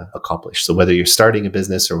want to accomplish. So whether you're starting a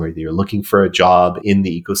business or whether you're looking for a job in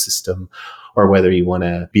the ecosystem or whether you want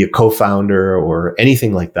to be a co-founder or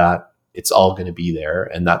anything like that, it's all going to be there.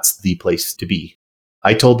 And that's the place to be.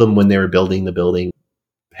 I told them when they were building the building,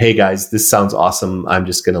 hey guys, this sounds awesome. I'm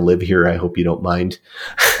just going to live here. I hope you don't mind.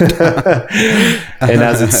 And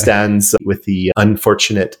as it stands with the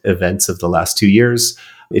unfortunate events of the last 2 years,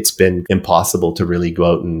 it's been impossible to really go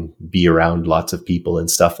out and be around lots of people and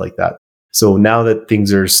stuff like that. So now that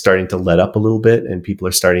things are starting to let up a little bit and people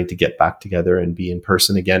are starting to get back together and be in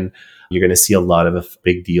person again, you're going to see a lot of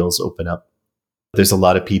big deals open up. There's a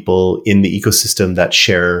lot of people in the ecosystem that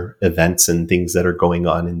share events and things that are going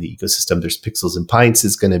on in the ecosystem. There's Pixels and Pints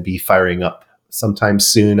is going to be firing up sometime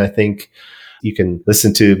soon, I think. You can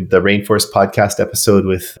listen to the Rainforest podcast episode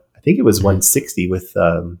with, I think it was 160 with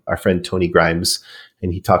our friend Tony Grimes.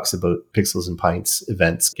 And he talks about Pixels and Pints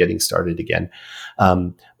events getting started again.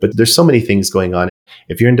 But there's so many things going on.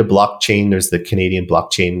 If you're into blockchain, there's the Canadian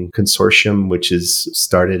Blockchain Consortium, which is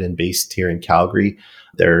started and based here in Calgary.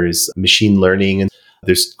 There's machine learning, and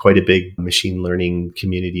there's quite a big machine learning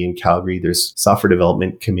community in Calgary. There's software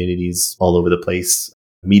development communities all over the place.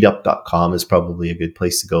 Meetup.com is probably a good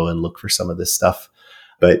place to go and look for some of this stuff.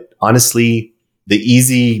 But honestly, the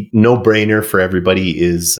easy no-brainer for everybody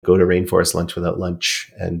is go to Rainforest Lunch Without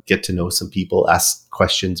Lunch and get to know some people, ask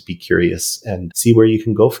questions, be curious, and see where you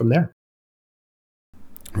can go from there.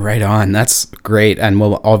 Right on. That's great. And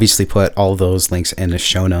we'll obviously put all those links in the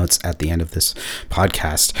show notes at the end of this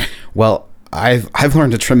podcast. Well, I've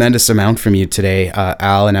learned a tremendous amount from you today,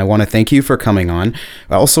 Al, and I want to thank you for coming on.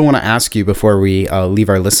 I also want to ask you before we leave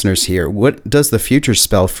our listeners here, what does the future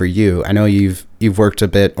spell for you? I know you've worked a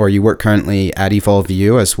bit, or you work currently at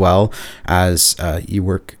EvolveU, as well as you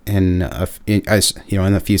work in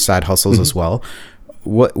a few side hustles as well.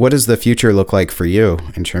 What does the future look like for you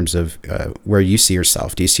in terms of where you see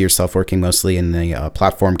yourself? Do you see yourself working mostly in the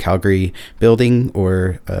Platform Calgary building,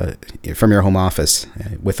 or from your home office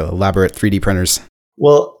with elaborate 3D printers?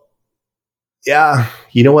 Well, yeah,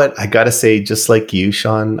 you know what? I got to say, just like you,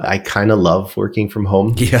 Sean, I kind of love working from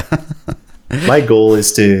home. Yeah. My goal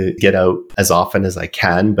is to get out as often as I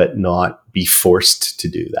can, but not be forced to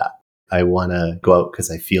do that. I want to go out because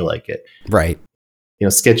I feel like it. Right.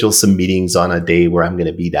 Schedule some meetings on a day where I'm going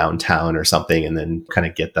to be downtown or something, and then kind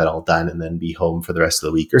of get that all done and then be home for the rest of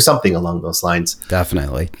the week or something along those lines.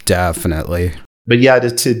 Definitely. But yeah,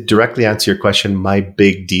 to directly answer your question, my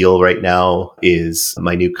big deal right now is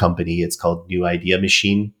my new company. It's called New Idea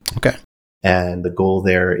Machine. Okay. And the goal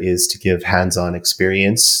there is to give hands-on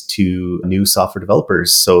experience to new software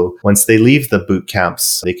developers. So once they leave the boot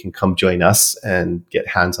camps, they can come join us and get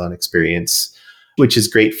hands-on experience, which is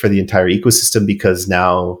great for the entire ecosystem, because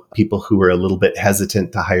now people who were a little bit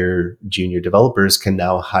hesitant to hire junior developers can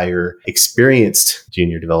now hire experienced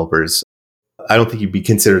junior developers. I don't think you'd be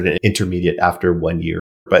considered an intermediate after 1 year,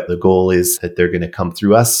 but the goal is that they're going to come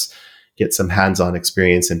through us, get some hands-on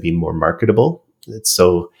experience, and be more marketable.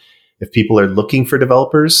 So if people are looking for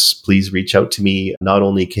developers, please reach out to me. Not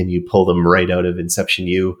only can you pull them right out of Inception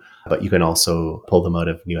U, but you can also pull them out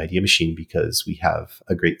of New Idea Machine, because we have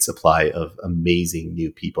a great supply of amazing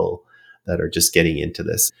new people that are just getting into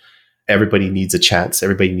this. Everybody needs a chance.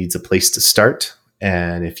 Everybody needs a place to start.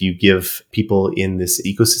 And if you give people in this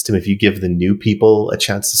ecosystem, if you give the new people a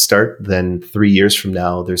chance to start, then 3 years from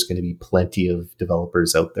now, there's going to be plenty of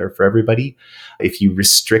developers out there for everybody. If you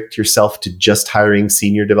restrict yourself to just hiring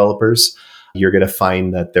senior developers, you're going to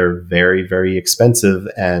find that they're very, very expensive,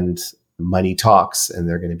 and money talks, and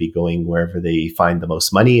they're going to be going wherever they find the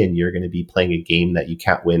most money, and you're going to be playing a game that you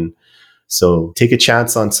can't win. So take a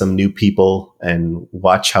chance on some new people and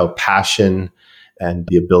watch how passion and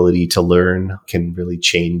the ability to learn can really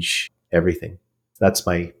change everything. That's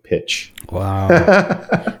my pitch. Wow.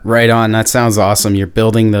 Right on. That sounds awesome. You're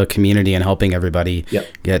building the community and helping everybody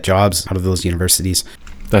get jobs out of those universities.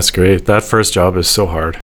 That's great. That first job is so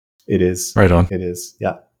hard. It is. Right on. It is.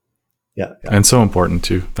 Yeah. And so important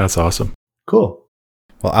too. That's awesome. Cool.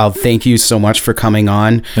 Well, Al, thank you so much for coming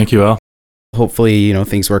on. Thank you, Al. Hopefully,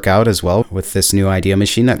 things work out as well with this New Idea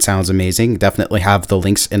Machine. That sounds amazing. Definitely have the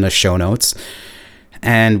links in the show notes.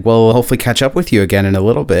 And we'll hopefully catch up with you again in a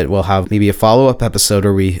little bit. We'll have maybe a follow-up episode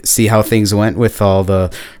where we see how things went with all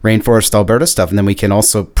the Rainforest Alberta stuff. And then we can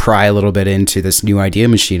also pry a little bit into this New Idea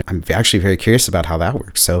Machine. I'm actually very curious about how that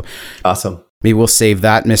works. So awesome. Maybe we'll save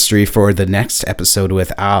that mystery for the next episode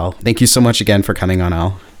with Al. Thank you so much again for coming on,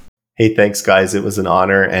 Al. Hey, thanks, guys. It was an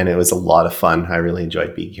honor, and it was a lot of fun. I really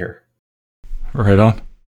enjoyed being here. Right on.